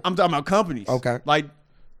talking about companies. Okay.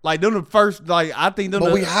 Like them the first. Like I think them.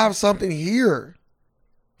 But we have something here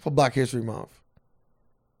for Black History Month.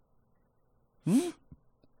 Yeah,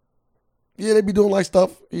 they be doing like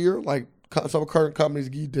stuff here, like some current companies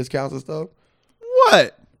give you discounts and stuff.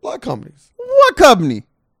 What? Black companies. What company?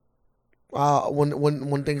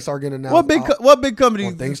 When things start getting announced. What big company?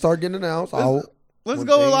 When things start getting announced, let's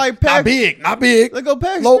go like Pack. Not big. Let's go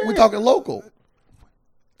Pack. We're talking local.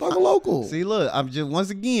 Local. See, look, I'm just once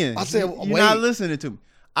again. I said, you're not listening to me.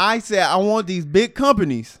 I said I want these big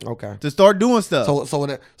companies to start doing stuff.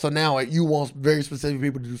 So now you want very specific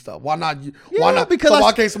people to do stuff. Why not? Why not? Because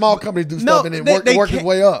why can't small companies do stuff and then work its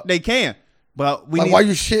way up? They can, but why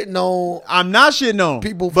you shitting on? I'm not shitting on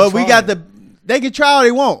people, but we got they can try all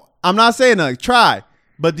they want. I'm not saying nothing. Try,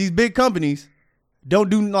 but these big companies don't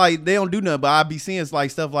do nothing. But I be seeing like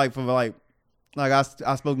stuff like for like I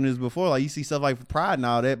spoken to this before. Like you see stuff like for Pride and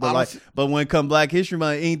all that, but when it come Black History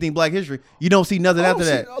Month, anything Black History, you don't see nothing after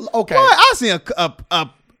that. Okay, boy,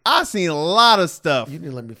 I seen a lot of stuff. You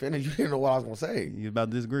didn't let me finish. You didn't know what I was gonna say. You about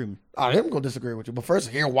to disagree with me? I am gonna disagree with you, but first,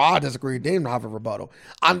 hear why I disagree. Then have a rebuttal.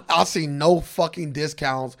 I see no fucking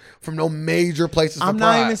discounts from no major places. I'm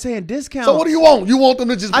not even saying discounts. So what do you want? You want them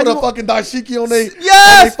to just put a fucking dashiki on they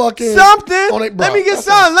fucking something? Let me get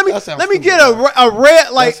some. Let me get a red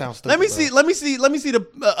like. Let me see the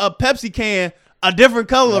Pepsi can. A different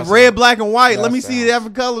color of red, black, and white. Let me see the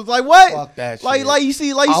different colors. Like what? Fuck that shit. Like you see.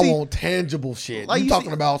 I want tangible shit. You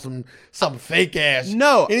talking about some fake ass?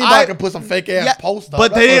 No, anybody can put some fake ass post up.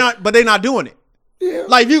 But they not doing it. Yeah.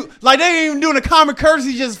 Like they ain't even doing a common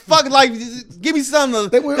courtesy. Just fucking give me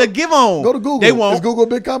something to give on. Go to Google. They won't. Is Google a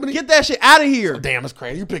big company? Get that shit out of here. Oh, damn, it's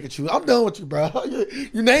crazy. You pick and choose. I'm done with you, bro.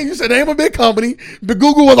 You said name a big company, but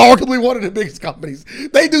Google was arguably one of the biggest companies.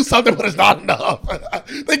 They do something, but it's not enough.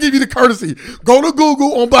 They give you the courtesy. Go to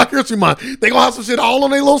Google on Black History Month. They gonna have some shit all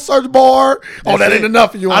on their little search bar. That ain't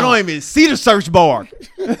enough for you. I don't even see the search bar.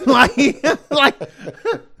 like.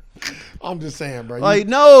 I'm just saying, bro.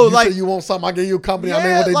 You want something, I give you a company. I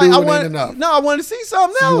mean, what they do ain't enough. No, I want to see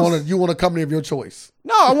something else. You want a company of your choice.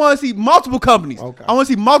 No, I want to see multiple companies. Okay. I want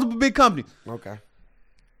to see multiple big companies. Okay.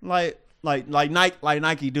 Like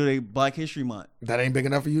Nike do they Black History Month. That ain't big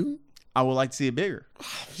enough for you? I would like to see it bigger.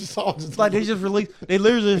 They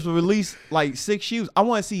literally just released like 6 shoes. I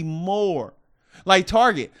want to see more. Like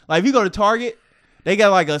Target. Like if you go to Target, they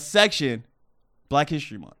got like a section Black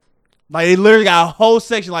History Month. Like they literally got a whole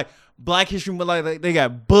section like Black History Month. Like they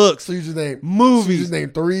got books. So you just name movies. So you just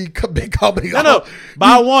name 3 big companies. No. But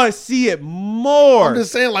I want to see it more. I'm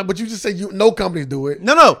just saying, but you just say no companies do it.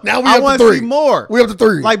 No. Now we have to 3. See more. We have to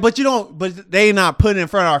 3. But they not putting it in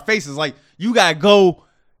front of our faces. Like you gotta go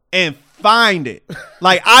and find it.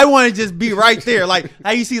 Like I want to just be right there. Like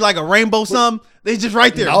how you see like a rainbow something. They just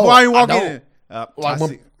right there. No, Why you walking in?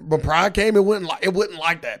 When Pride came, it wasn't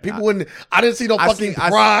like that. People wouldn't. I didn't see no fucking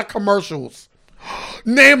Pride commercials.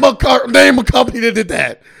 Name a company that did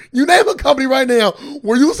that. You name a company right now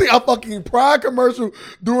where you see a fucking Pride commercial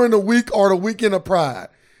during the week or the weekend of Pride.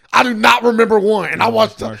 I do not remember one. And I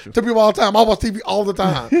watch to people all the time. I watch TV all the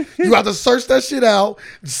time. You have to search that shit out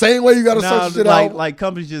the same way you got to search shit out. Like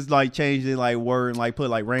companies just like changed it like word and like put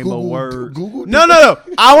like rainbow words. Google. No.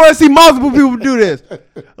 I want to see multiple people do this.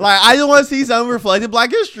 Like I just want to see something reflecting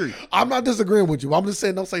Black history. I'm not disagreeing with you. I'm just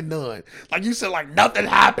saying don't say none. Like you said, like nothing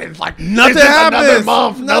happens. Like nothing happens. Another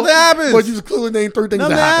month. Nothing happens. But you just clearly named 3 things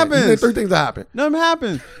that happen. You named 3 things that happen. Nothing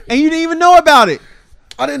happens, and you didn't even know about it.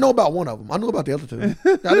 I didn't know about one of them. I knew about the other 2.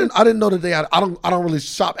 I didn't know that they had. I don't really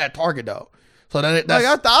shop at Target though, So that's Like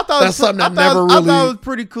I thought that's something that never I really. thought it was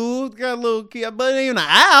pretty cool. Got a little kid, but it ain't an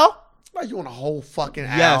owl. Like you want a whole fucking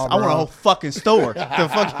owl? Yes, I want a whole fucking store. The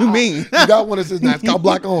fuck you mean? You got one that says that's called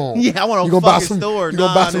black owned. Yeah, I want a You whole gonna buy fucking some- store. you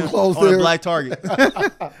gonna buy some clothes on there? a black Target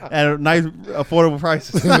at a nice, affordable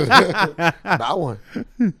prices. Buy one,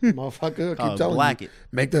 motherfucker. Keep telling black you.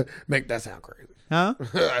 it. Make that sound crazy. Huh?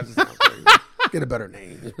 That just sounds crazy. Get a better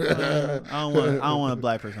name. I don't want a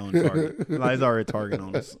black person on Target. Like, it's already a Target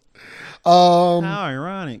on us. Um. How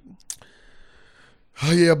ironic.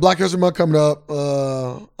 Oh, yeah, Black History Month coming up.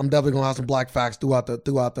 I'm definitely gonna have some black facts throughout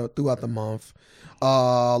the month.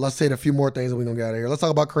 Let's say a few more things that we're gonna get out of here. Let's talk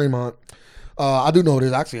about Kareem Hunt. I do know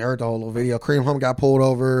this. I actually heard the whole little video. Kareem Hunt got pulled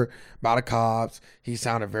over by the cops. He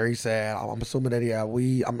sounded very sad. I'm assuming that he had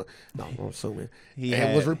weed. I'm assuming.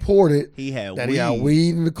 It was reported he had that weed. he had weed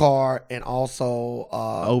in the car and also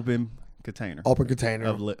Open container of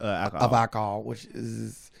alcohol. alcohol, which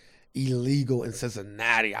is illegal in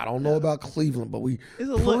Cincinnati. I don't know about Cleveland, but we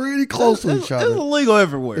It's pretty close to each It's other. illegal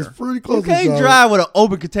everywhere. It's pretty close You to each can't other. drive with an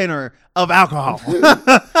open container of alcohol.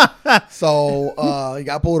 So he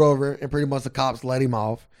got pulled over, and pretty much the cops let him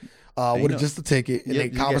off with know. just a ticket, and Yep,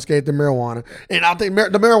 they you confiscated the marijuana. And I think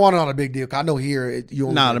the marijuana not a big deal. 'Cause I know here you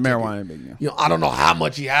only Nah, get the a ticket. marijuana ain't big deal. You know, I don't know how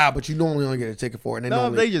much he had, but you normally only get a ticket for it. And they No,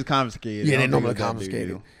 normally, they just confiscated. yeah, I they don't normally think it's that big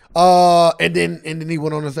confiscated. deal. And then he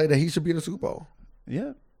went on to say that he should be in the Super Bowl,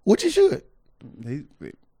 Yeah. which he should. He,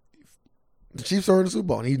 The Chiefs are in the Super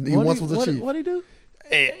Bowl. And he once was a Chief. What'd he do?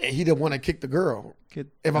 And he the one that kicked the girl, Kid,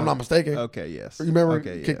 if I'm not mistaken. Okay, yes. You remember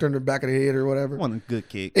Okay, kicked her in the back of the head or whatever. One a good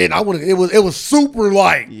kick. And it was super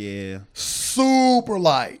light. Yeah. Super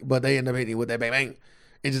light, but they end up hitting with that bang bang.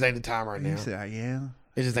 It just ain't the time right He now. said, yeah.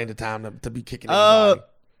 It just ain't the time to be kicking anybody.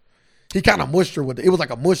 He kind of mushed her with it. It was like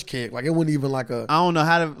a mush kick. Like it wasn't even like a. I don't know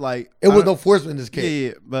how to like. It was no force in this kick.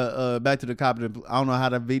 Yeah, but back to the cop. I don't know how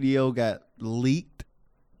the video got leaked,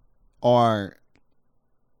 or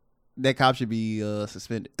that cop should be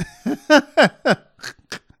suspended.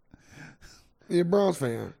 Yeah, Browns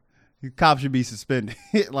fan. The cop should be suspended.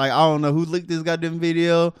 Like I don't know who leaked this goddamn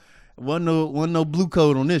video. Wasn't no blue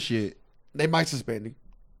code on this shit. They might suspend him.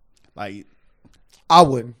 Like I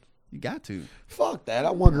wouldn't. you got to. Fuck that.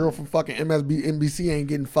 That one girl from fucking NBC ain't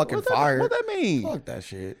getting fucking fired. What that mean? Fuck that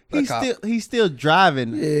shit. That He's still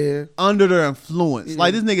driving yeah. under the influence. Yeah.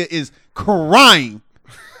 Like this nigga is crying.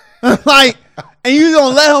 Like, and you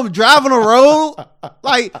gonna let him drive on the road?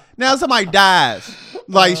 Like, now somebody dies.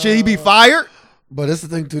 Like, should he be fired? But this is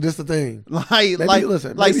the thing too. This is the thing. Like,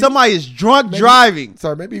 maybe- somebody is drunk driving.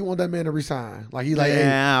 Sorry, maybe he want that man to resign. Like he like,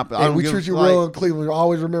 Yeah, but I hey, don't we give- treat you like- real in Cleveland.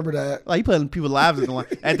 Always remember that. Like, you putting people's lives on the line.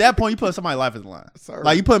 At that point, you put somebody's life on the line. Sorry.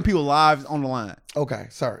 Like, you putting people's lives on the line. Okay,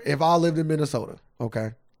 sorry. If I lived in Minnesota,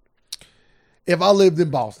 okay. If I lived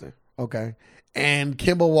in Boston, okay, and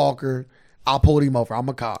Kimba Walker, I pulled him over. I'm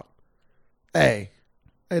a cop. Hey,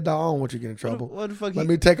 dog, I don't want you to get in trouble. What the fuck? Let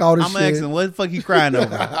me take all this I'm shit. asking, what the fuck he crying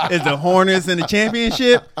over? Is the Hornets in the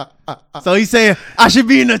championship? So he's saying, I should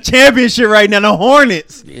be in the championship right now, the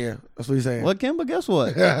Hornets. Yeah, that's what he's saying. Well, Kimba, guess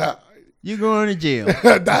what? You're going to jail.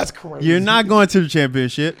 That's crazy. You're not going to the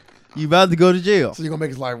championship. You about to go to jail. So you're gonna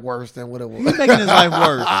make his life worse than what it was. You're making his life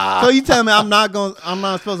worse. So you tell me I'm not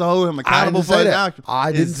supposed to hold him accountable for his actions.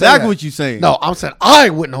 I didn't say exactly that. what you saying. No, I'm saying I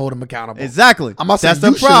wouldn't hold him accountable. Exactly. I'm not saying that's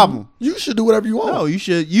the you problem. You should do whatever you want. No, you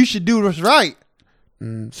should do what's right.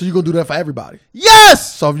 So you're gonna do that for everybody.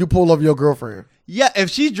 Yes. So if you pull over your girlfriend, Yeah, if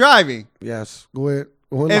she's driving. yes, go ahead.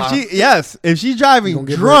 Go ahead and If she's driving gonna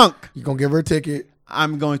give drunk, you're gonna give her a ticket,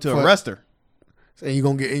 I'm going to For- arrest her. and you're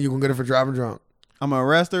gonna get her for driving drunk. I'm gonna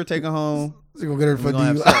arrest her, take her home. So you're gonna get her for We're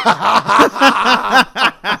gonna DUI. have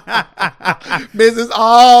Mrs.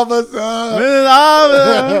 Officer.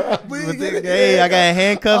 Hey, I gotta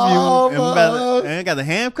handcuff you. Almost. And I got the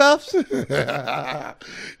handcuffs.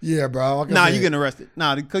 Yeah, bro. Like I Nah, said, you getting arrested.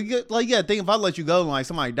 Nah, because you think if I let you go and like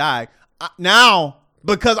somebody died, now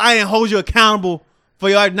because I didn't hold you accountable for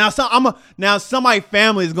your now somebody's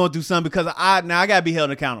family is going to do something because I gotta be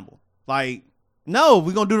held accountable. Like, no,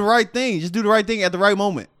 we're gonna do the right thing. Just do the right thing at the right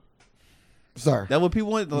moment. Sir. That's what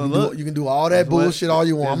people want. You can do all that bullshit all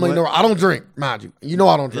you want. that's I don't drink, mind you. You know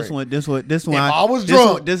I don't drink. This one. If I was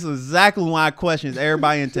drunk, this is exactly why I question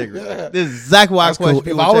everybody's integrity. This is exactly why I question cool. If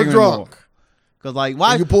people's I was integrity drunk, anymore. Cause like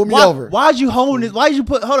why and you pulled me over. Why'd you hold this? Why'd you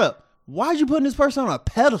putting this person on a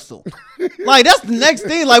pedestal? Like that's the next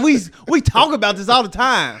thing. Like we talk about this all the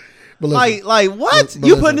time. But listen, like what? but You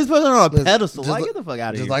listen, putting this person on a listen, pedestal? just Like li- get the fuck out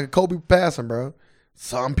of here. Just like a Kobe passing, bro.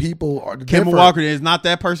 Some people are Kemba different. Walker is not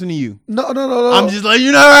that person to you. No. I'm just letting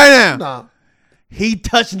you know right now. Nah. He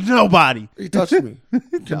touched nobody. He touched me.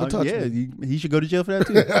 Kemba touched me. He should go to jail for that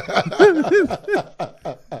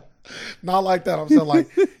too. Not like that. I'm saying like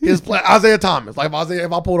his play, Isaiah Thomas. Like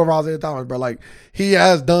if I pulled over Isaiah Thomas, bro, like he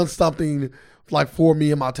has done something like for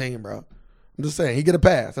me and my team, bro. I'm just saying he get a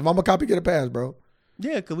pass. If I'm a cop, he get a pass, bro.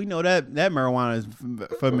 Yeah, because we know that marijuana is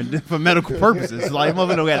for medical purposes. Like,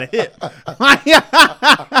 motherfucker don't got a hit.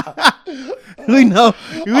 We know.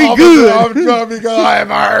 We good. I'm trying because I am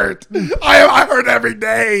hurt. I hurt every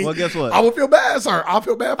day. Well, guess what? I would feel bad, sir. I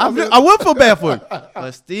feel bad for him. I would feel bad for him.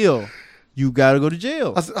 But still, you got to go to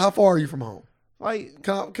jail. I said, how far are you from home? Like,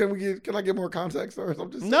 can I get more context, sir? I'm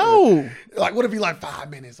just saying. no. Like, what if he like 5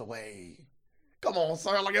 minutes away? Come on,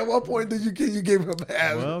 sir. Like, at what point did you give him a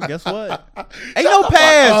pass? Well, guess what? Ain't no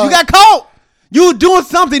pass. You got caught. You were doing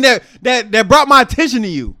something that brought my attention to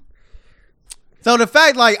you. So the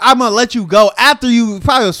fact, like, I'm going to let you go after you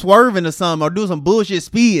probably swerving or something or do some bullshit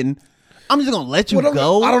speeding, I'm just going to let you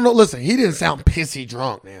go. I don't know. Listen, he didn't sound pissy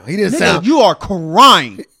drunk now. He didn't sound. You are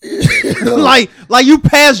crying. like you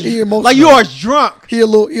passed, like you are drunk. He a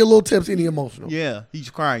little tipsy and he emotional. Yeah, he's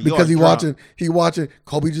crying. Because he watching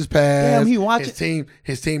Kobe just passed. Damn, he watching.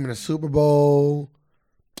 His team in the Super Bowl.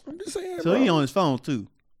 I'm just saying, so bro. he on his phone too.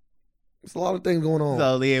 There's a lot of things going on.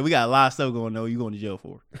 So yeah, we got a lot of stuff going on. You going to jail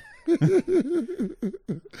for?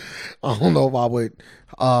 I don't know if I would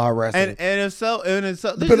arrest him. And if so, to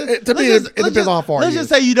me, it depends on how far. Let's just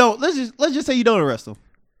say you don't. Let's just say you don't arrest him.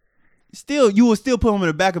 Still, you will still put him in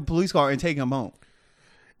the back of a police car and take him home.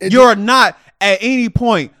 You're not at any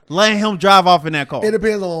point letting him drive off in that car. It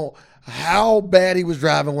depends on how bad he was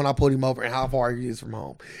driving when I put him over and how far he is from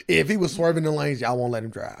home. If he was swerving the lanes, I won't let him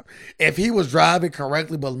drive. If he was driving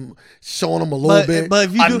correctly but showing him a little bit, but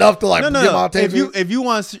if you enough to like get my attention. If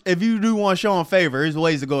you do want to show him favor, there's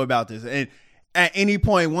ways to go about this. And at any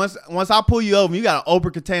point, once I pull you over, you got an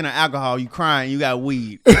open container of alcohol, you crying, you got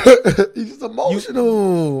weed. He's just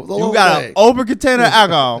emotional. You got an open container of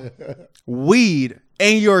alcohol, weed,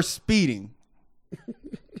 and you're speeding.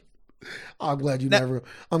 I'm glad you never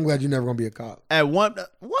gonna be a cop. At what?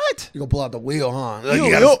 You gonna pull out the wheel, huh? Like, you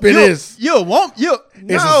gotta spin this.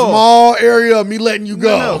 It's a small area of me letting you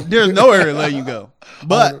go. No, there's no area letting you go.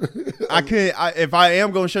 But if I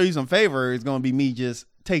am gonna show you some favor, it's gonna be me just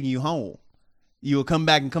taking you home. You will come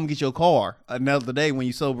back and come get your car another day when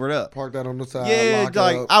you sober it up. Park that on the side. Yeah,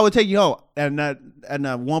 like up. I would take you home, and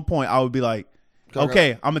at one point I would be like,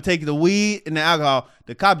 okay, I'm gonna take the weed and the alcohol.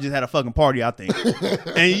 The cop just had a fucking party, I think.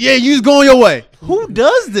 And yeah, you just going your way. Who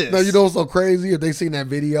does this? No, you know what's so crazy? If they seen that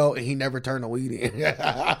video and he never turned the weed in.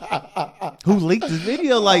 Who leaked this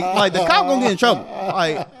video? Like the cop gonna get in trouble.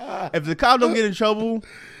 Like if the cop don't get in trouble,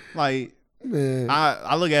 like man,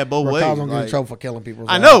 I look at it both ways. Cops don't like, get in trouble for killing people.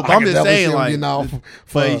 So I know, but I'm just saying, like,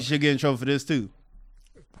 but he should get in trouble for this too.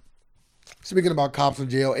 Speaking about cops in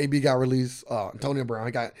jail, AB got released. Antonio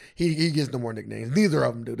Brown, he gets no more nicknames. Neither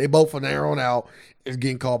of them do. They both from there on out is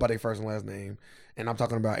getting called by their first and last name. And I'm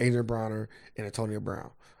talking about Adrian Bronner and Antonio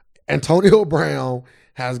Brown. Antonio Brown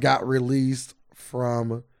has got released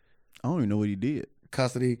from I don't even know what he did.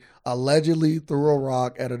 Custody. Allegedly threw a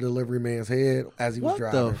rock at a delivery man's head as he was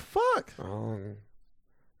driving. What the fuck?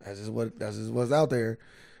 That's just what's out there.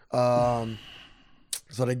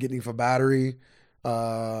 So they're getting him for battery.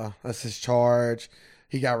 That's his charge.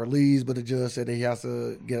 He got released, but the judge said that he has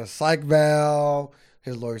to get a psych valve.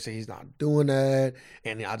 His lawyer said he's not doing that.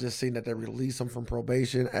 And I just seen that they released him from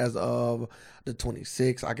probation as of the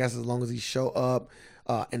 26th. I guess as long as he show up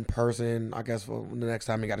in person, I guess for the next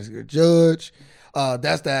time he got to see a judge.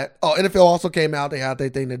 That's that. Oh, NFL also came out. They had their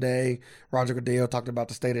thing today. Roger Goodell talked about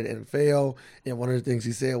the state of the NFL. And one of the things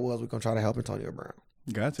he said was, we're going to try to help Antonio Brown.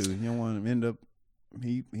 Got to. You don't want him to end up,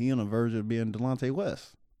 he on the verge of being Delonte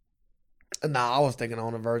West. Nah, I was thinking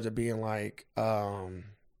on the verge of being like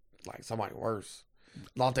somebody worse.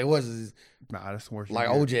 Delonte West is that's worse. Like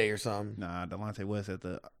OJ or something. Nah, Delonte West at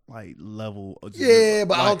the level. Of yeah,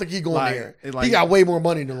 but I don't think he's going there. He got way more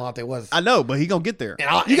money than Delonte West. I know, but he gonna get there.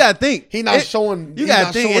 You gotta think he's not showing. You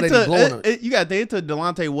gotta think you gotta think into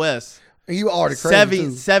Delonte West. He already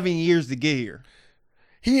crazy 7 years to get here.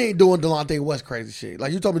 He ain't doing Delonte West crazy shit.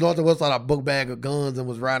 Like you told me Delonte West had a book bag of guns and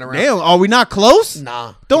was riding around. Damn, are we not close?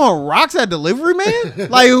 Nah. Throwing rocks at delivery man?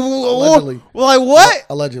 Like, allegedly. Like what?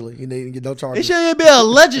 Allegedly. He didn't get no charges. It shouldn't be an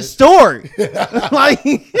alleged story. like,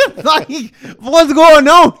 what's going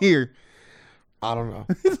on here? I don't know.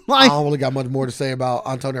 I don't really got much more to say about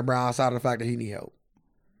Antonio Brown outside of the fact that he need help.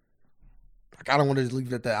 Like, I don't want to just leave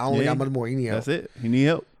it at that. I don't really got much more. He need help. That's it. He need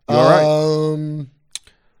help. You all right?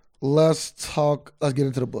 Let's get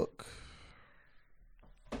into the book.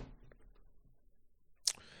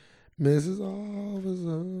 Mrs.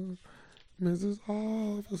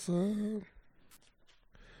 Officer.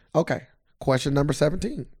 Okay. Question number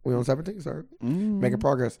 17. We on 17, sir. Making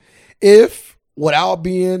progress. If, without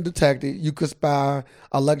being detected, you could spy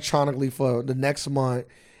electronically for the next month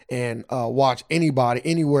and watch anybody,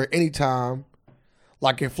 anywhere, anytime,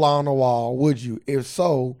 like a fly on the wall, would you? If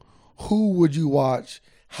so, who would you watch?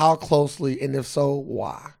 How closely? And if so,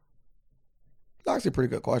 why? That's actually a pretty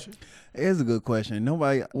good question. It is a good question.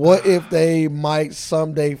 Nobody. What if they might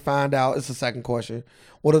someday find out? It's the second question.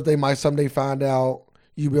 What if they might someday find out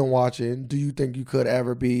you've been watching? Do you think you could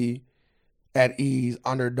ever be at ease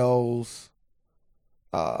under those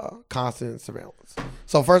constant surveillance?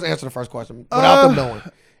 So first answer the first question without them knowing.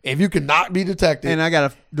 If you could not be detected. And I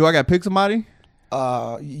gotta pick somebody?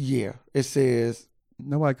 Yeah. It says.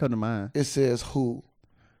 Nobody come to mind. It says who.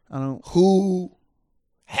 I don't. Who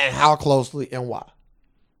and how closely and why.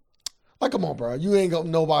 Like, come on, bro. You ain't got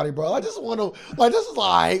nobody, bro. I just want to, like, this is like,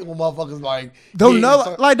 I hate when motherfuckers, like. Don't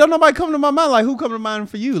nobody come to my mind. Like, who come to mind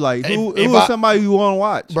for you? Like, who is somebody you want to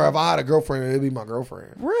watch? Bro, if I had a girlfriend, it'd be my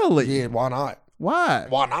girlfriend. Really? Yeah, why not? Why?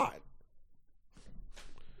 Why not?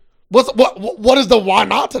 What is the why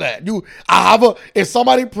not to that? If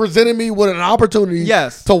somebody presented me with an opportunity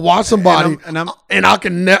to watch somebody and I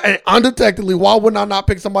can undetectedly, why wouldn't I not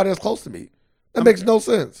pick somebody that's close to me? That makes no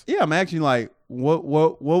sense. Yeah, I'm actually like,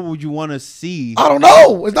 what would you want to see? I don't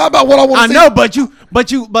know. It's not about what I want to see. I know, but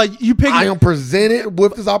you pick. I am presented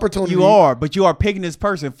with this opportunity. You are, but you are picking this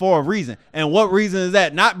person for a reason. And what reason is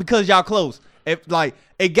that? Not because y'all close. If like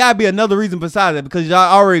it gotta be another reason besides that, because y'all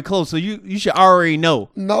already close, so you should already know.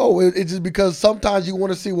 No, it's just because sometimes you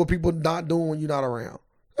want to see what people not doing when you're not around.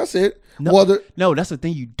 That's it. No, that's the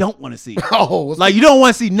thing you don't want to see. Oh, like you don't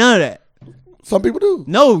want to see none of that. Some people do.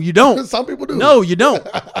 No, you don't. Some people do. No, you don't.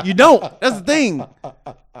 You don't. That's the thing.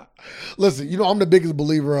 Listen, I'm the biggest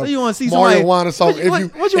believer of you want to see Mario Wine song. If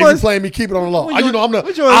you play me, keep it on the low.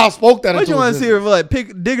 I spoke that. What you want to see her like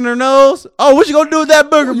digging her nose? Oh, what you gonna do with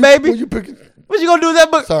that burger, baby? What you gonna do with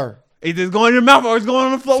that burger, sir? Is it going in your mouth or is it going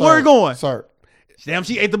on the floor? Where it going, sir? Damn,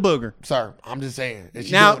 she ate the booger. Sir, I'm just saying.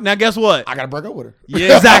 Now guess what? I got to break up with her.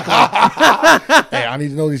 Yeah, exactly. Hey, I need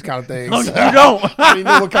to know these kind of things. No, you don't. I need to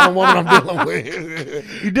know what kind of woman I'm dealing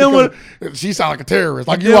with. You dealing with? She sound like a terrorist.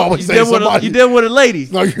 Like you always say somebody. You dealing with a lady.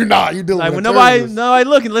 No, you're not. You dealing like with when nobody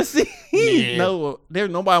looking. Let's see. Yeah. No,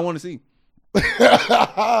 there's nobody I want to see.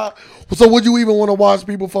 So would you even want to watch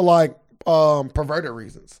people for like perverted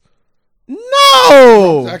reasons? No,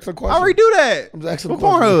 I already do that. I'm asking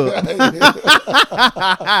Pornhub.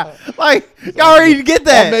 Like y'all already get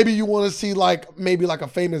that. Or maybe you want to see like a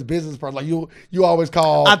famous business person. Like you always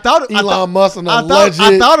call Elon Musk an alleged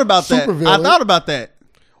I thought about that. supervillain. I thought about that.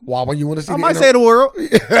 Why would you want to see? I might say the world.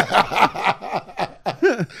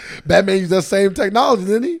 Batman used that same technology,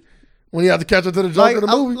 didn't he? When he had to catch up to the joke in the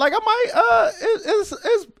movie. I might.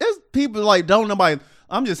 It's people like don't nobody.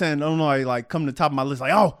 I'm just saying don't nobody like come to the top of my list.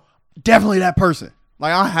 Like definitely that person.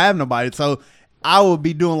 Like I have nobody, so I would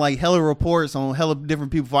be doing like hella reports on hella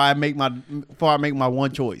different people before I make my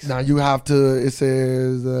one choice. Now you have to. It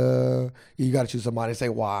says you got to choose somebody and say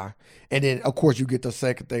why, and then of course you get the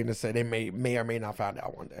second thing to say they may or may not find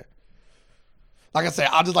out one day. Like I said,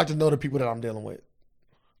 I just like to know the people that I'm dealing with.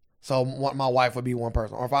 So my wife would be one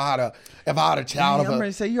person, or if I had a child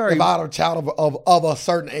of a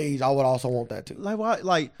certain age, I would also want that too. Like what?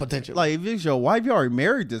 Like potentially. Like if it's your wife, you already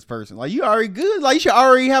married this person. Like you already good. Like you should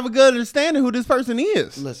already have a good understanding who this person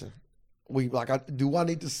is. Listen, do I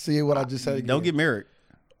need to see what I just said again? Don't get married.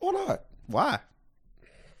 Why not? Why?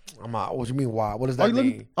 I'm not. What you mean? Why? What does that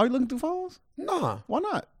mean? Are you looking through phones? Nah. Why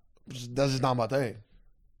not? That's just not my thing.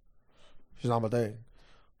 It's not my thing.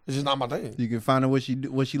 It's just not my thing. You can find out what she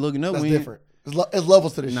looking up. That's different. It's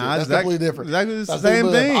levels to this shit. That's definitely different. Exactly the same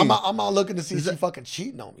thing. I'm not looking to see she fucking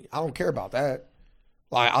cheating on me. I don't care about that.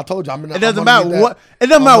 Like I told you, it doesn't matter what. It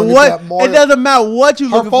doesn't matter what. It doesn't matter what you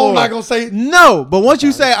looking for. Her phone not gonna say no. But once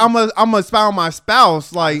you say I'm a spy on my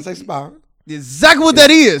spouse, like say spy. Exactly what that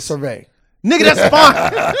is. Survey. Nigga, that's spy.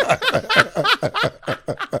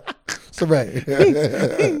 Survey.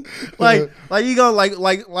 like you go like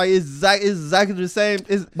it's exactly the same.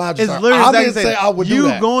 It's literally I didn't say I would do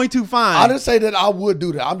that. You going to find. I didn't say that I would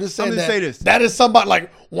do that. I'm just saying say this. That is somebody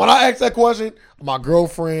like when I ask that question, my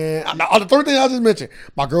girlfriend. The third thing I just mentioned,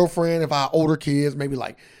 my girlfriend. If I have older kids, maybe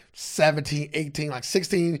like 17, 18, like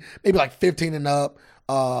 16, maybe like 15 and up.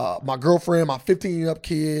 My girlfriend, my 15 and up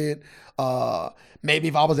kid. Maybe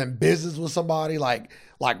if I was in business with somebody, like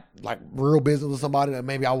like real business with somebody that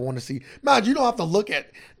maybe I want to see. Man, you don't have to look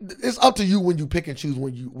at. It's up to you when you pick and choose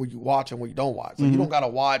when you watch and when you don't watch. So you don't gotta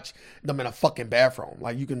watch them in a fucking bathroom.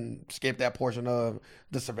 Like you can skip that portion of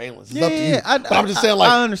the surveillance. It's up to you. But I'm just saying,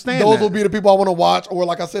 like, I understand those that. will be the people I want to watch, or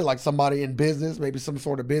like I said, like somebody in business, maybe some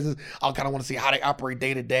sort of business. I kind of want to see how they operate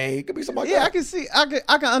day to day. It could be somebody. Yeah, I can see. I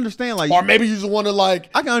can understand. Like, or maybe you just want to like.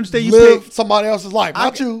 I can understand you live pick somebody else's life,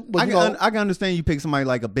 not you. But I can understand you pick somebody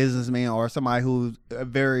like a businessman or somebody who's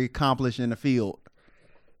very accomplished in the field.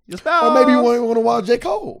 Your spouse. Or maybe you want to watch J.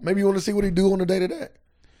 Cole. Maybe you want to see what he do on the day to day.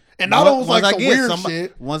 And not on like some weird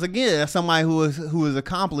shit. Once again, that's somebody who is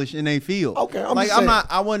accomplished in their field. Okay,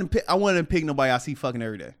 I wouldn't pick nobody I see fucking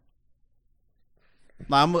every day.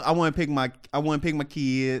 Like I wouldn't pick my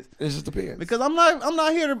kids. It just depends. Because I'm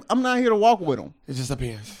not here to walk with them. It just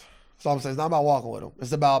depends. So I'm saying it's not about walking with them.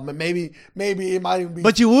 It's about maybe it might even be.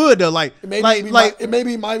 But you would though, like it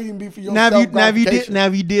might even be for your now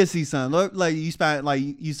if you did see something like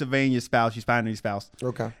you surveying your spouse, you spying on your spouse.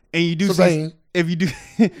 Okay. And you do see if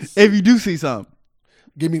you do see something.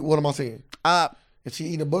 Give me what am I seeing? If she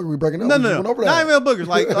eating a booger, we breaking up. No, not even a booger.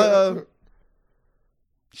 Like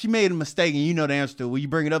she made a mistake and you know the answer to it. Will you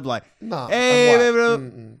bring it up like, nah, hey,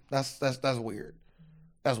 baby? That's weird.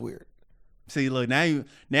 That's weird. See, look now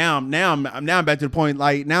I'm back to the point.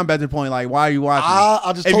 Like why are you watching?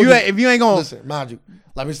 I just told if you ain't gonna listen, mind you.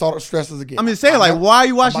 Let me start stresses again. I'm just saying, why are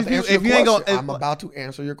you watching? If you ain't gonna, I'm about to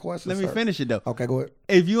answer your question. Let me finish it though. Okay, go ahead.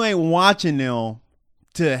 If you ain't watching them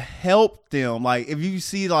to help them, like if you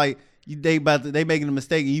see like they making a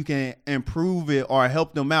mistake and you can improve it or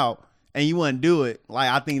help them out, and you wouldn't do it, like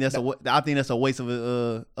I think that's a waste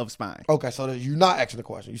of spine. Okay, so you're not asking the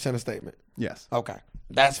question. You sent a statement. Yes. Okay,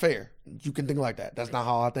 that's fair. You can think like that. That's not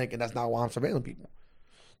how I think, and that's not why I'm surveilling people.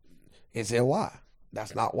 It said why.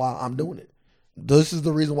 That's not why I'm doing it. This is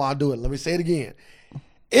the reason why I do it. Let me say it again.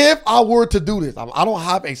 If I were to do this, I don't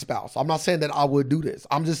have a spouse. I'm not saying that I would do this.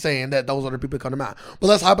 I'm just saying that those are the people that come to mind. But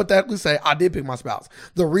let's hypothetically say I did pick my spouse.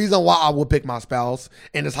 The reason why I would pick my spouse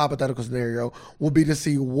in this hypothetical scenario would be to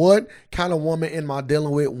see what kind of woman am I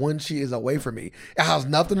dealing with when she is away from me. It has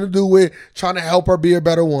nothing to do with trying to help her be a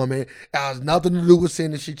better woman. It has nothing to do with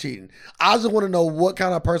saying that she's cheating. I just want to know what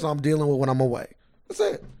kind of person I'm dealing with when I'm away. That's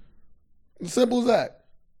it. Simple as that.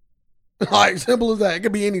 Like, simple as that. It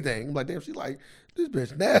could be anything. I'm like, damn, she's like, this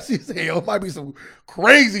bitch nasty as hell. It might be some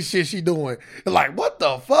crazy shit she doing. And like, what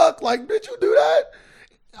the fuck? Like, did you do that?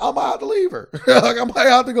 I might have to leave her. Like, I might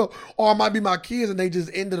have to go. Or it might be my kids and they just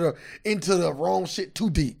into the wrong shit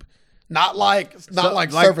too deep. Not like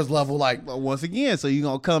surface level. Like, once again, so you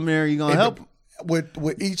gonna come there, you gonna help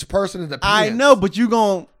with each person. It depends. I know, but you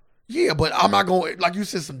gonna. Yeah, but I'm not going, like you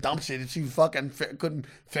said some dumb shit that you fucking couldn't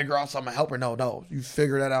figure out something to help her. No. You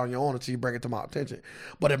figure that out on your own until you bring it to my attention.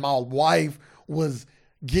 But if my wife was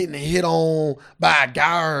getting hit on by a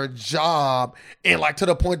guy or a job and like to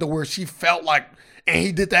the point to where she felt like, and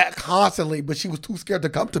he did that constantly, but she was too scared to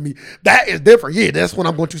come to me, that is different. Yeah, that's when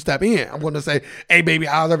I'm going to step in. I'm going to say, hey, baby,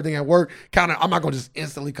 how's everything at work? I'm not going to just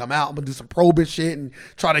instantly come out. I'm going to do some probing shit and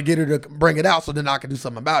try to get her to bring it out so then I can do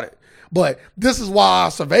something about it. But this is why I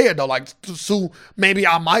survey it, though. Like, so maybe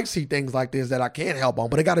I might see things like this that I can't help on,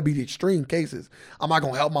 but it got to be the extreme cases. I'm not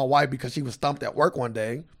going to help my wife because she was stumped at work one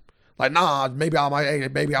day. Like, nah, maybe I might, hey,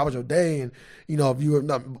 baby, how was your day? And, you know, if you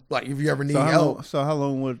ever need help. So how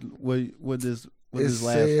long would this last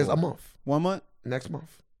says for? A month. 1 month? Next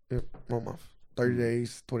month. Yeah, 1 month. 30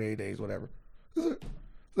 days, 28 days, whatever. That's it.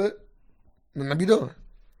 That's it. And then be done.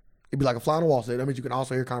 It'd be like a fly on the wall. So that means you can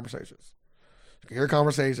also hear conversations. You can hear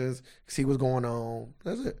conversations, see what's going on.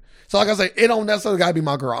 That's it. So like I say, it don't necessarily gotta be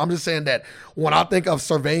my girl. I'm just saying that when I think of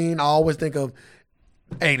surveying, I always think of,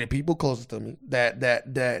 hey, the people closest to me that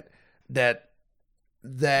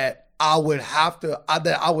I would have to,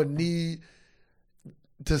 that I would need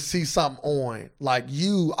to see something on. Like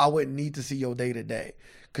you, I wouldn't need to see your day to day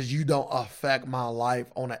because you don't affect my life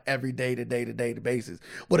on an everyday to day basis.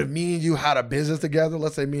 But if me and you had a business together,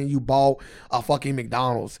 let's say me and you bought a fucking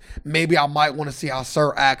McDonald's, maybe I might want to see how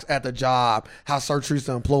Sir acts at the job, how Sir treats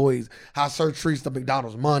the employees, how Sir treats the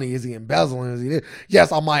McDonald's money. Is he embezzling? Is he this?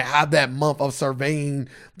 Yes, I might have that month of surveying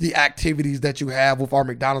the activities that you have with our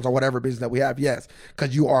McDonald's or whatever business that we have. Yes,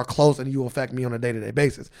 because you are close and you affect me on a day-to-day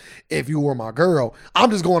basis. If you were my girl, I'm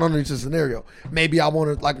just going underneath the scenario. Maybe I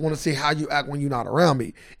want to see how you act when you're not around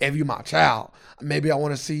me. If you're my child, maybe I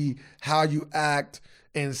want to see how you act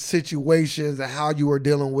in situations and how you are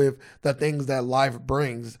dealing with the things that life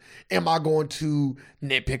brings. Am I going to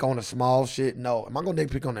nitpick on the small shit? No. Am I going to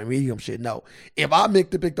nitpick on the medium shit? No. If I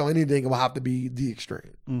nitpick on anything, it will have to be the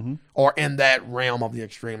extreme or in that realm of the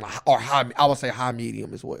extreme, or high, I would say high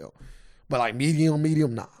medium as well. But like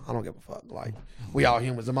medium, nah, I don't give a fuck. Like we all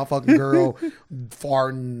humans. And my fucking girl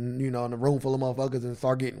farting, in a room full of motherfuckers and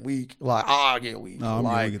start getting weak, like I get weak. No, I'm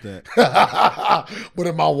like, gonna get that. But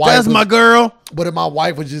if my wife, That's my girl. But if my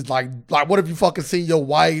wife was just like, what if you fucking see your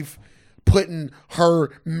wife putting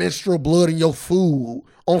her menstrual blood in your food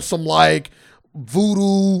on some like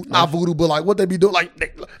voodoo, not voodoo, but like what they be doing? Like,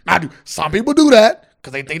 some people do that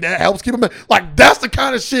because they think that helps keep them. Like, that's the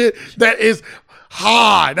kind of shit that is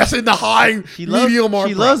high. That's in the high, medium, or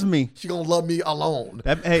she loves me. She gonna love me alone.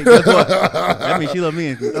 Hey, guess what? That means she loves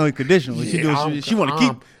me unconditionally. She want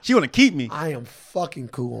to keep me. I am fucking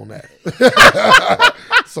cool on that.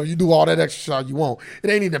 So you do all that extra shit you want. It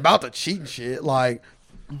ain't even about the cheating shit. Like,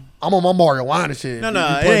 I'm on my Mario Wine shit.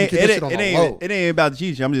 No, it ain't about the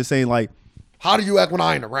cheating shit. I'm just saying, like, how do you act when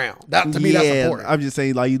I ain't around? That to me, that's important. I'm just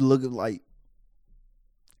saying, like, you look like.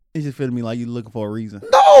 It just feels to me like you're looking for a reason.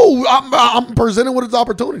 No, I'm presented with its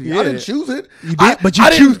opportunity. Yeah. I didn't choose it. You did,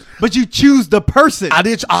 but you choose the person. I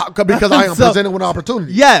did because I am presented with an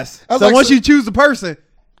opportunity. Yes. That's so once you choose the person,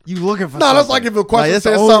 you looking for. No, that's like if a question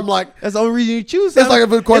says something like that's the only reason you choose. It's like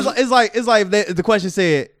if a question. It's like if the question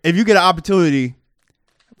said, if you get an opportunity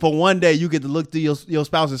for one day, you get to look through your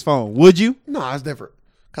spouse's phone. Would you? No, it's different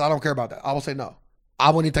because I don't care about that. I will say no. I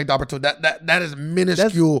wouldn't even take the opportunity. That is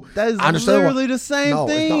minuscule. That is literally the same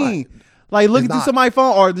thing. Like looking through somebody's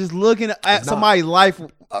phone or just looking at somebody's life.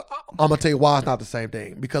 I'm gonna tell you why it's not the same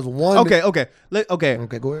thing. Because one. Okay.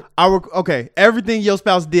 Go ahead. Everything your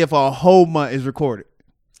spouse did for a whole month is recorded.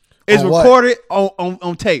 It's recorded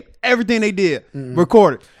on tape. Everything they did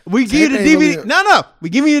recorded. We give you the DVD. No. We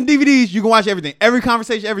give you the DVDs. You can watch everything. Every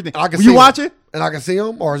conversation. Everything. You watch it, and I can see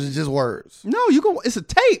them, or is it just words? No, you can. It's a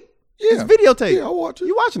tape. Yeah. It's videotape. Yeah, I watch it.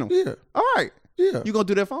 You watching them? Yeah. All right. Yeah. You gonna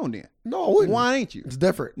do that phone then? No, I wouldn't. Why ain't you? It's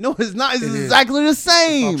different. No, it's not. It's exactly the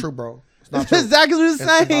same. It's not true, bro. It's not true. Exactly the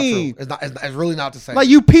same. It's not. It's really not the same. Like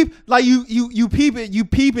you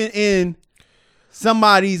peeping in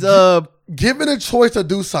somebody's Given a choice to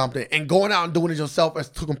do something and going out and doing it yourself is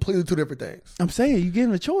completely two different things. I'm saying you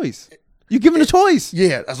giving a choice. You giving a choice.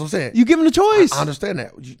 Yeah, that's what I'm saying. You giving a choice. I understand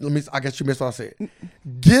that. I guess you missed what I said.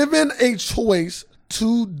 Given a choice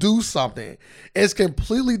to do something is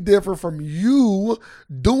completely different from you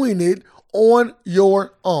doing it on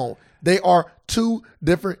your own. They are two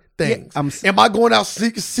different things. Yeah, am I going out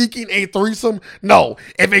seeking a threesome? No.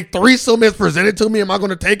 If a threesome is presented to me, am I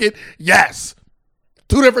going to take it? Yes.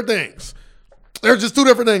 Two different things. They're just two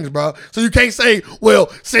different things, bro. So you can't say, well,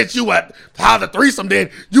 since you how the threesome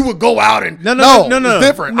did, you would go out and no. It's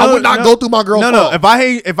different. I would not go through my girl's phone. No.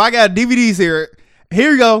 If I got DVDs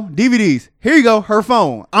here you go, DVDs. Here you go, her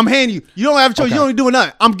phone. I'm handing you. You don't have a choice. Okay. You don't do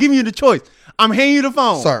nothing. I'm giving you the choice. I'm handing you the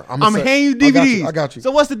phone. Sir, I'm handing you DVDs. I got you. So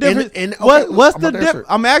what's the difference? What's the difference?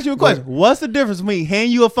 I'm asking you a question. What's the difference between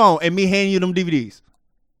handing you a phone and me handing you them DVDs?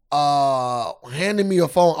 Handing me a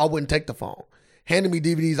phone, I wouldn't take the phone. Handing me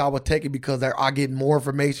DVDs, I would take it because I get more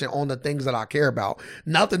information on the things that I care about.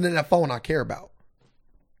 Nothing in that phone I care about.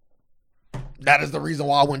 That is the reason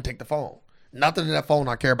why I wouldn't take the phone. Nothing in that phone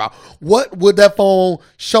I care about. What would that phone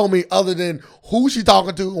show me other than who she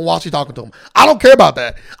talking to and why she talking to him? I don't care about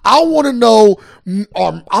that. I want to know,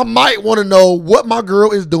 or I might want to know what my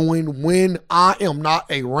girl is doing when I am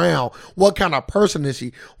not around. What kind of person is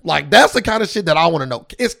she? Like, that's the kind of shit that I want to know.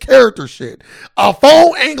 It's character shit. A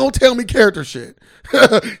phone ain't going to tell me character shit.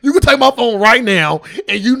 You can take my phone right now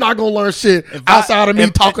and you're not going to learn shit outside of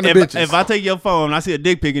me talking to bitches. If I take your phone and I see a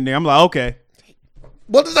dick pic in there, I'm like, okay.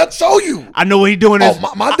 What does that show you? I know what he's doing.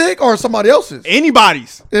 My dick or somebody else's?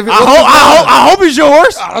 Anybody's. I hope it's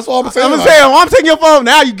yours. That's what I'm saying. I'm saying, I'm taking your phone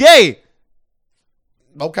now. You gay?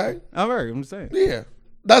 Okay. All right. I'm just saying. Yeah,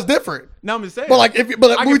 that's different. No, I'm just saying. But like,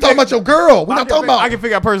 when we talking about your girl, we're not talking about. I can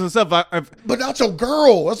figure out personal stuff, but not your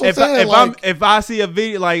girl. That's what I'm saying. If I see a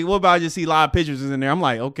video, like, what about I just see live pictures in there? I'm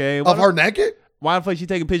like, okay, of her naked. Why the fuck she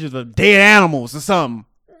taking pictures of dead animals or something?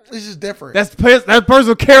 It's just different. That's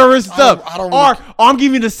personal characteristic stuff. Or I'm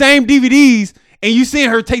giving you the same DVDs and you seeing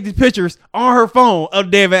her take these pictures on her phone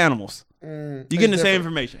of dead animals. You're getting the same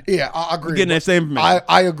information. Yeah, I agree. You're getting that same information.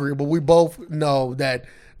 I agree, but we both know that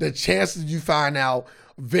the chances you find out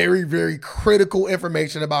very, very critical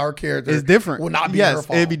information about her character is different. Will not be on her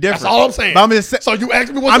phone. It'd be different. That's all I'm saying. But I'm just so you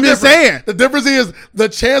asked me what's I'm the just difference. saying. The difference is the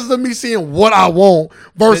chances of me seeing what I want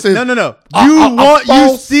versus no.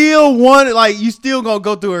 You still want it. Like, you still gonna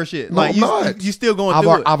go through her shit. Like, you still going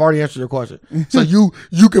through it. I've already answered your question. So you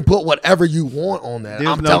can put whatever you want on that.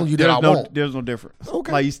 I'm telling you that I won't. There's no difference.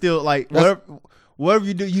 Okay. Like, you still like whatever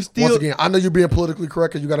you do, you still. Once again, I know you're being politically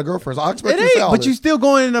correct because you got a girlfriend. So I expect you to say all but this. you still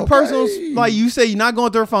going in a personal. Like, you say you're not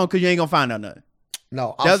going through her phone because you ain't gonna find out nothing.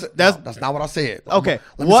 No, that's not what I said. okay.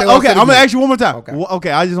 Let me What? say what I Okay, said I'm gonna again. ask you one more time. Okay.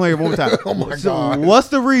 Okay, I just want to hear one more time. Oh my So God. what's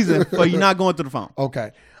the reason for you not going through the phone?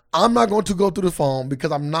 Okay. I'm not going to go through the phone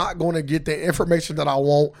because I'm not going to get the information that I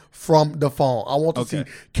want from the phone. I want to see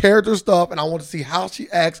character stuff, and I want to see how she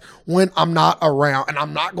acts when I'm not around, and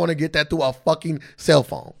I'm not going to get that through a fucking cell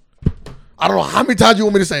phone. I don't know how many times you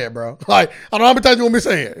want me to say it, bro. Like, I don't know how many times you want me to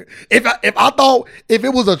say it. If I thought if it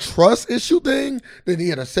was a trust issue thing, then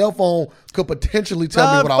yeah, the cell phone could potentially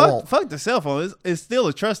tell me what I want. Fuck the cell phone. It's still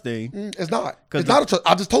a trust thing. It's not. It's not a trust.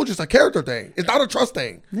 I just told you it's a character thing. It's not a trust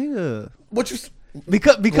thing. Nigga. What you?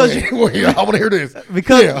 Because Wait, I want to hear this.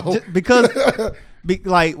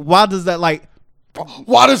 Like, why does that, like,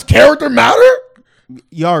 why does character matter?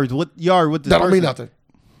 Yard with this That don't mean person? nothing.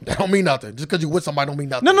 That don't mean nothing. Just because you with somebody don't mean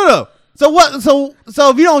nothing. No. So what? So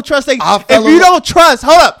if you don't trust, hold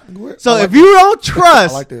up. So if you don't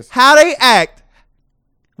trust how they act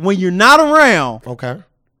when you're not around, Okay.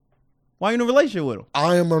 why are you in a relationship with them?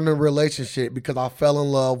 I am in a relationship because I fell in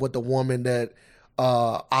love with the woman that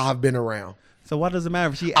I have been around. So why does it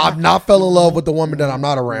matter if she? I've not fell in love with the woman that I'm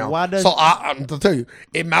not around. Why does? So I'm to tell you,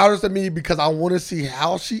 it matters to me because I want to see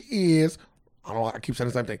how she is. I don't know. I keep saying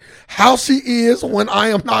the same thing. How she is when I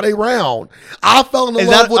am not around. I fell in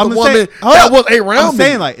love with the woman that was around I'm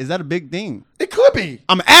saying, like, is that a big thing? It could be.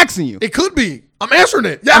 I'm asking you. It could be. I'm answering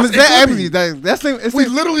it. Yeah, I'm asking you. We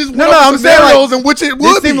literally just went over scenarios in which it would be.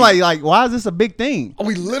 It seemed like, why is this a big thing?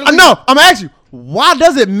 We literally. No, I'm asking you. Why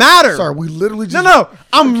does it matter? Sir, we literally just. No.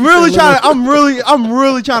 I'm really trying to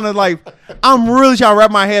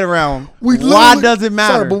wrap my head around. Why does it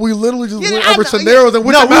matter? Sir, but we literally just went over scenarios in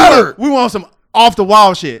which it mattered. We want some off the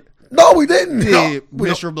wall shit. No, we didn't. Yeah,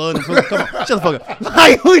 Mr. Blood. Come on, shut the fuck up.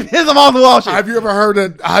 Like, we did some off the wall shit. Have you ever heard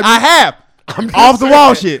that? I have. Off the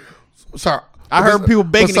wall shit. Sir. I heard people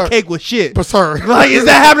baking the cake with shit. But sir, like, is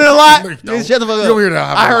that happening a lot? No. Shut the fuck up. You don't hear that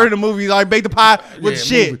happen. I heard in the movies, like, bake the pie with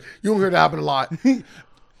shit. Movies. You don't hear that happen a lot. You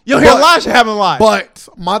don't hear a lot of shit happen a lot. But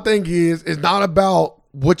my thing is, it's not about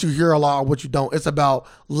what you hear a lot or what you don't. It's about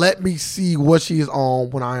let me see what she is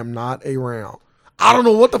on when I am not around. I don't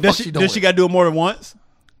know what the fuck she doing. Does she got to do it more than once?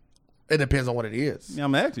 It depends on what it is. Yeah,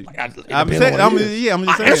 I'm asking you. I'm just saying. I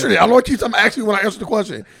answered it. I don't want to keep telling asking you when I answer the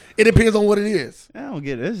question. It depends on what it is. I don't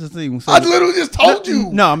get it. It's just even so. I literally just told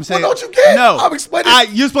you. No, I'm saying. Well, don't you get? No, I'm explaining.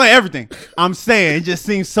 You explain everything. I'm saying it just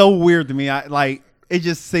seems so weird to me. It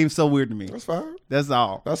just seems so weird to me. That's fine. That's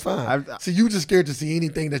all. That's fine. See, you just scared to see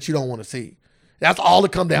anything that you don't want to see. That's all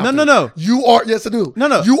it comes down to. No. You are, yes, I do.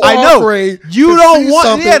 No. You are afraid. You don't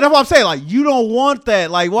want, yeah, that's what I'm saying. Like, you don't want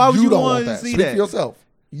that. Like, why would you want to see Speak that? for yourself.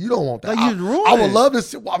 You don't want that. Like, you ruin I would love to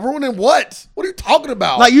see. Ruining what? What are you talking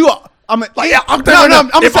about? Like, I'm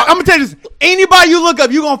gonna tell you this. Anybody you look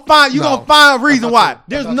up, you're gonna find a reason why.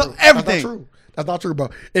 There's everything. That's not true, bro.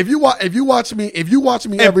 If you watch me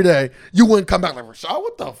every day, you wouldn't come back like, Rashad,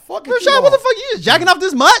 what the fuck? Rashad, what the fuck? You just jacking off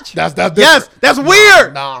this much? That's yes, that's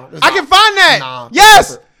weird. Nah, I can find that. Nah,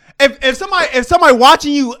 yes. If somebody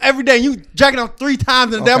watching you every day and you jacking off 3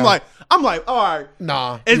 times in a day, I'm like, all right.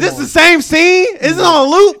 Nah. Is this the same scene? Is it on a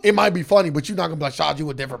loop? It might be funny, but you're not gonna be like, Rashad, you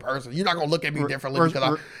a different person. You're not gonna look at me differently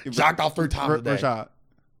because I jacked off 3 times a day. Rashad.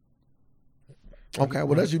 Okay,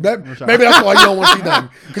 well that's you. Maybe that's why you don't want to see nothing.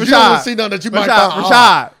 Because you don't want to see nothing that you might find.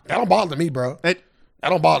 Rashad. That don't bother me, bro. That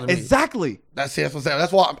don't bother me. Exactly. That's what I'm saying.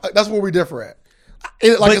 That's where we differ at.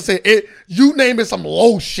 I said, you name it some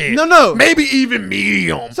low shit. No. Maybe even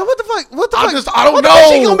medium. So what the fuck? I don't know.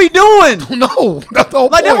 What she gonna be doing? No, that's the whole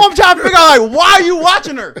point. That's what I'm trying to figure out. Like, why are you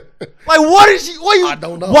watching her? Like, what is she? I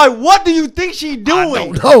don't know. Like, what do you think she doing? I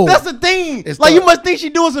don't know. That's the thing. You must think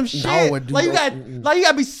she doing some shit. No, you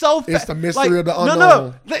gotta be so. It's the mystery of the unknown.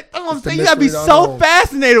 No. That's what I'm saying. You gotta be so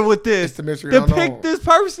fascinated with this. It's the mystery to of the pick unknown. this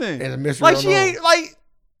person. It's the mystery. Like, she ain't like.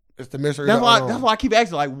 It's the mystery. That's why I keep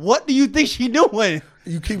asking. Like, what do you think she doing?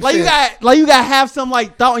 You keep like saying, you gotta have some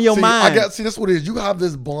like thought in your mind. See, this is what it is. You have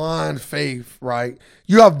this blind faith, right?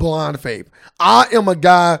 You have blind faith. I am a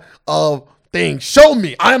guy of things. Show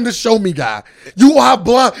me. I am the show me guy. You have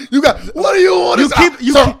blind. You got. What do you want to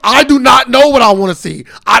see? Sir, I do not know what I want to see.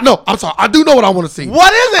 I'm sorry. I do know what I want to see.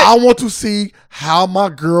 What is it? I want to see how my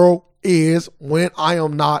girl is when I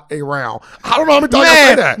am not around. I don't know how many times I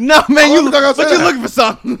say that. No, man, you looking for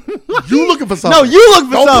something. You looking for something. No, you looking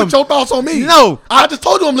for something. Don't put your thoughts on me. No. I just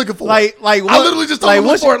told you I'm looking for it. I literally just told you I'm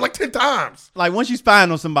looking for it like 10 times. Like, once you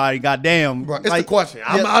spying on somebody, goddamn. Bro, it's the question.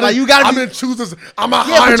 I'm not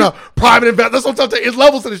hiring a private investigator. That's what I'm saying. It's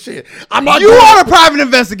levels to the shit. You are a private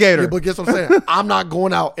investigator. Yeah, but guess what I'm saying? I'm not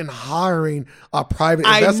going out and hiring a private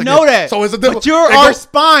investigator. I know that. So it's a different. But you're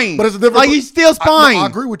spying. But it's a different. Like, he's still spying. I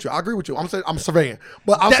agree with you. agree with you. I'm saying I'm surveying,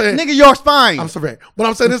 but I'm saying nigga, your spine. I'm surveying, but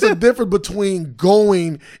I'm saying there's a difference between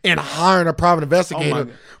going and hiring a private investigator.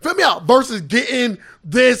 Feel me out versus getting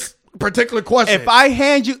this particular question. If I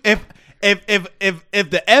hand you, if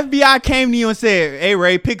the FBI came to you and said, "Hey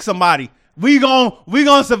Ray, pick somebody," we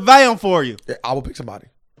gonna survey them for you. Yeah, I will pick somebody.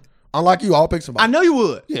 Unlike you, I'll pick somebody. I know you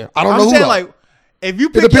would. Yeah, I don't know who. I'm saying like, if you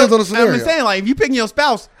pick, it depends on the scenario. I'm saying like, if you picking your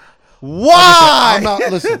spouse, why? I'm not.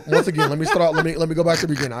 Listen. Once again, let me start out. Let me go back to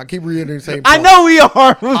the beginning. I keep reiterating the same. I know we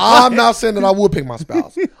are. I'm not saying that I would pick my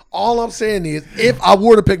spouse. All I'm saying is, if I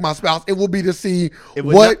were to pick my spouse, it would be to see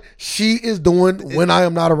what she is doing when I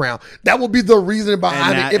am not around. That would be the reason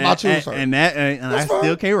behind it if I choose her. And I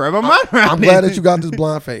still can't wrap my mind around it. I'm glad that you got this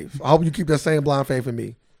blind faith. I hope you keep that same blind faith in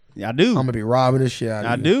me. Yeah, I do. I'm gonna be robbing this shit out of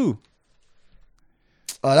you. I do.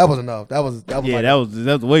 That was enough. That was that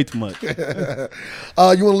was way too much. You want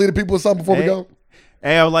to lead the people with something before we go?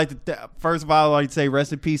 Hey, I would like to first of all, I'd like to say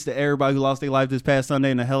rest in peace to everybody who lost their life this past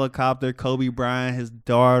Sunday in a helicopter. Kobe Bryant, his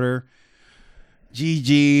daughter,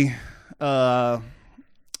 GiGi. I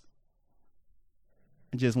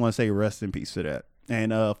just want to say rest in peace for that.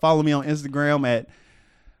 And follow me on Instagram at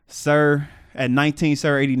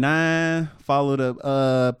 19sir89. Follow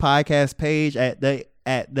the podcast page at the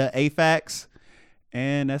AFAX.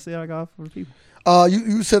 And that's it I got for the people.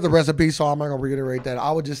 You said the recipe, so I'm not gonna reiterate that. I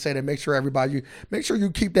would just say that make sure you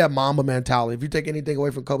keep that Mamba mentality. If you take anything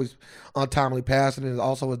away from Kobe's untimely passing, and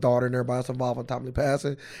also his daughter and everybody else involved in untimely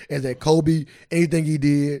passing, is that Kobe, anything he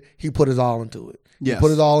did, he put his all into it. Yes. He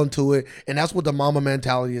put his all into it, and that's what the Mamba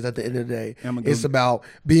mentality is at the end of the day. It's about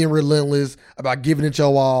being relentless, about giving it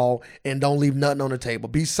your all, and don't leave nothing on the table.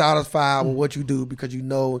 Be satisfied with what you do because you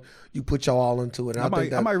know you put your all into it.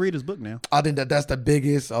 And I might read his book now. I think that's the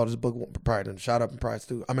biggest. Oh, this book probably shot up in price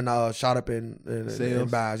too. I mean, shot up in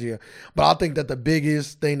buys, yeah. But I think that the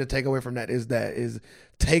biggest thing to take away from that is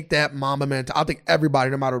take that Mamba mentality. I think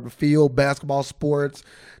everybody, no matter the field, basketball, sports,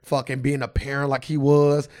 fucking being a parent like he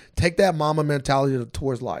was, take that Mamba mentality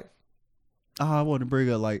towards life. I want to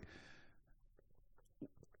bring up, like,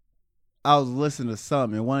 I was listening to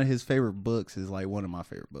something, and one of his favorite books is like one of my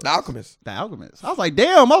favorite books. The Alchemist. I was like,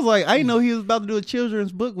 damn. I didn't know he was about to do a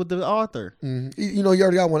children's book with the author. Mm-hmm. You know, you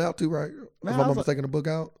already got one out too, right? Man, if I'm not mistaken, a book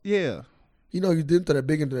out. Yeah. You know, you did that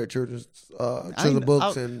big into that children's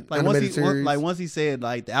books and like animated series. Once he said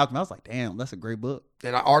like The Alchemist, I was like, damn, that's a great book.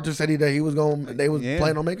 And Arthur said they was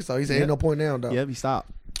planning on making so. He said ain't no point now though. Yep, he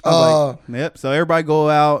stopped. Yep. So everybody go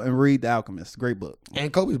out and read The Alchemist. Great book.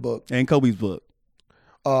 And Kobe's book.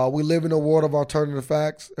 We live in a world of alternative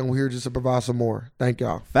facts, and we're here just to provide some more. Thank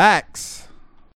y'all. Facts.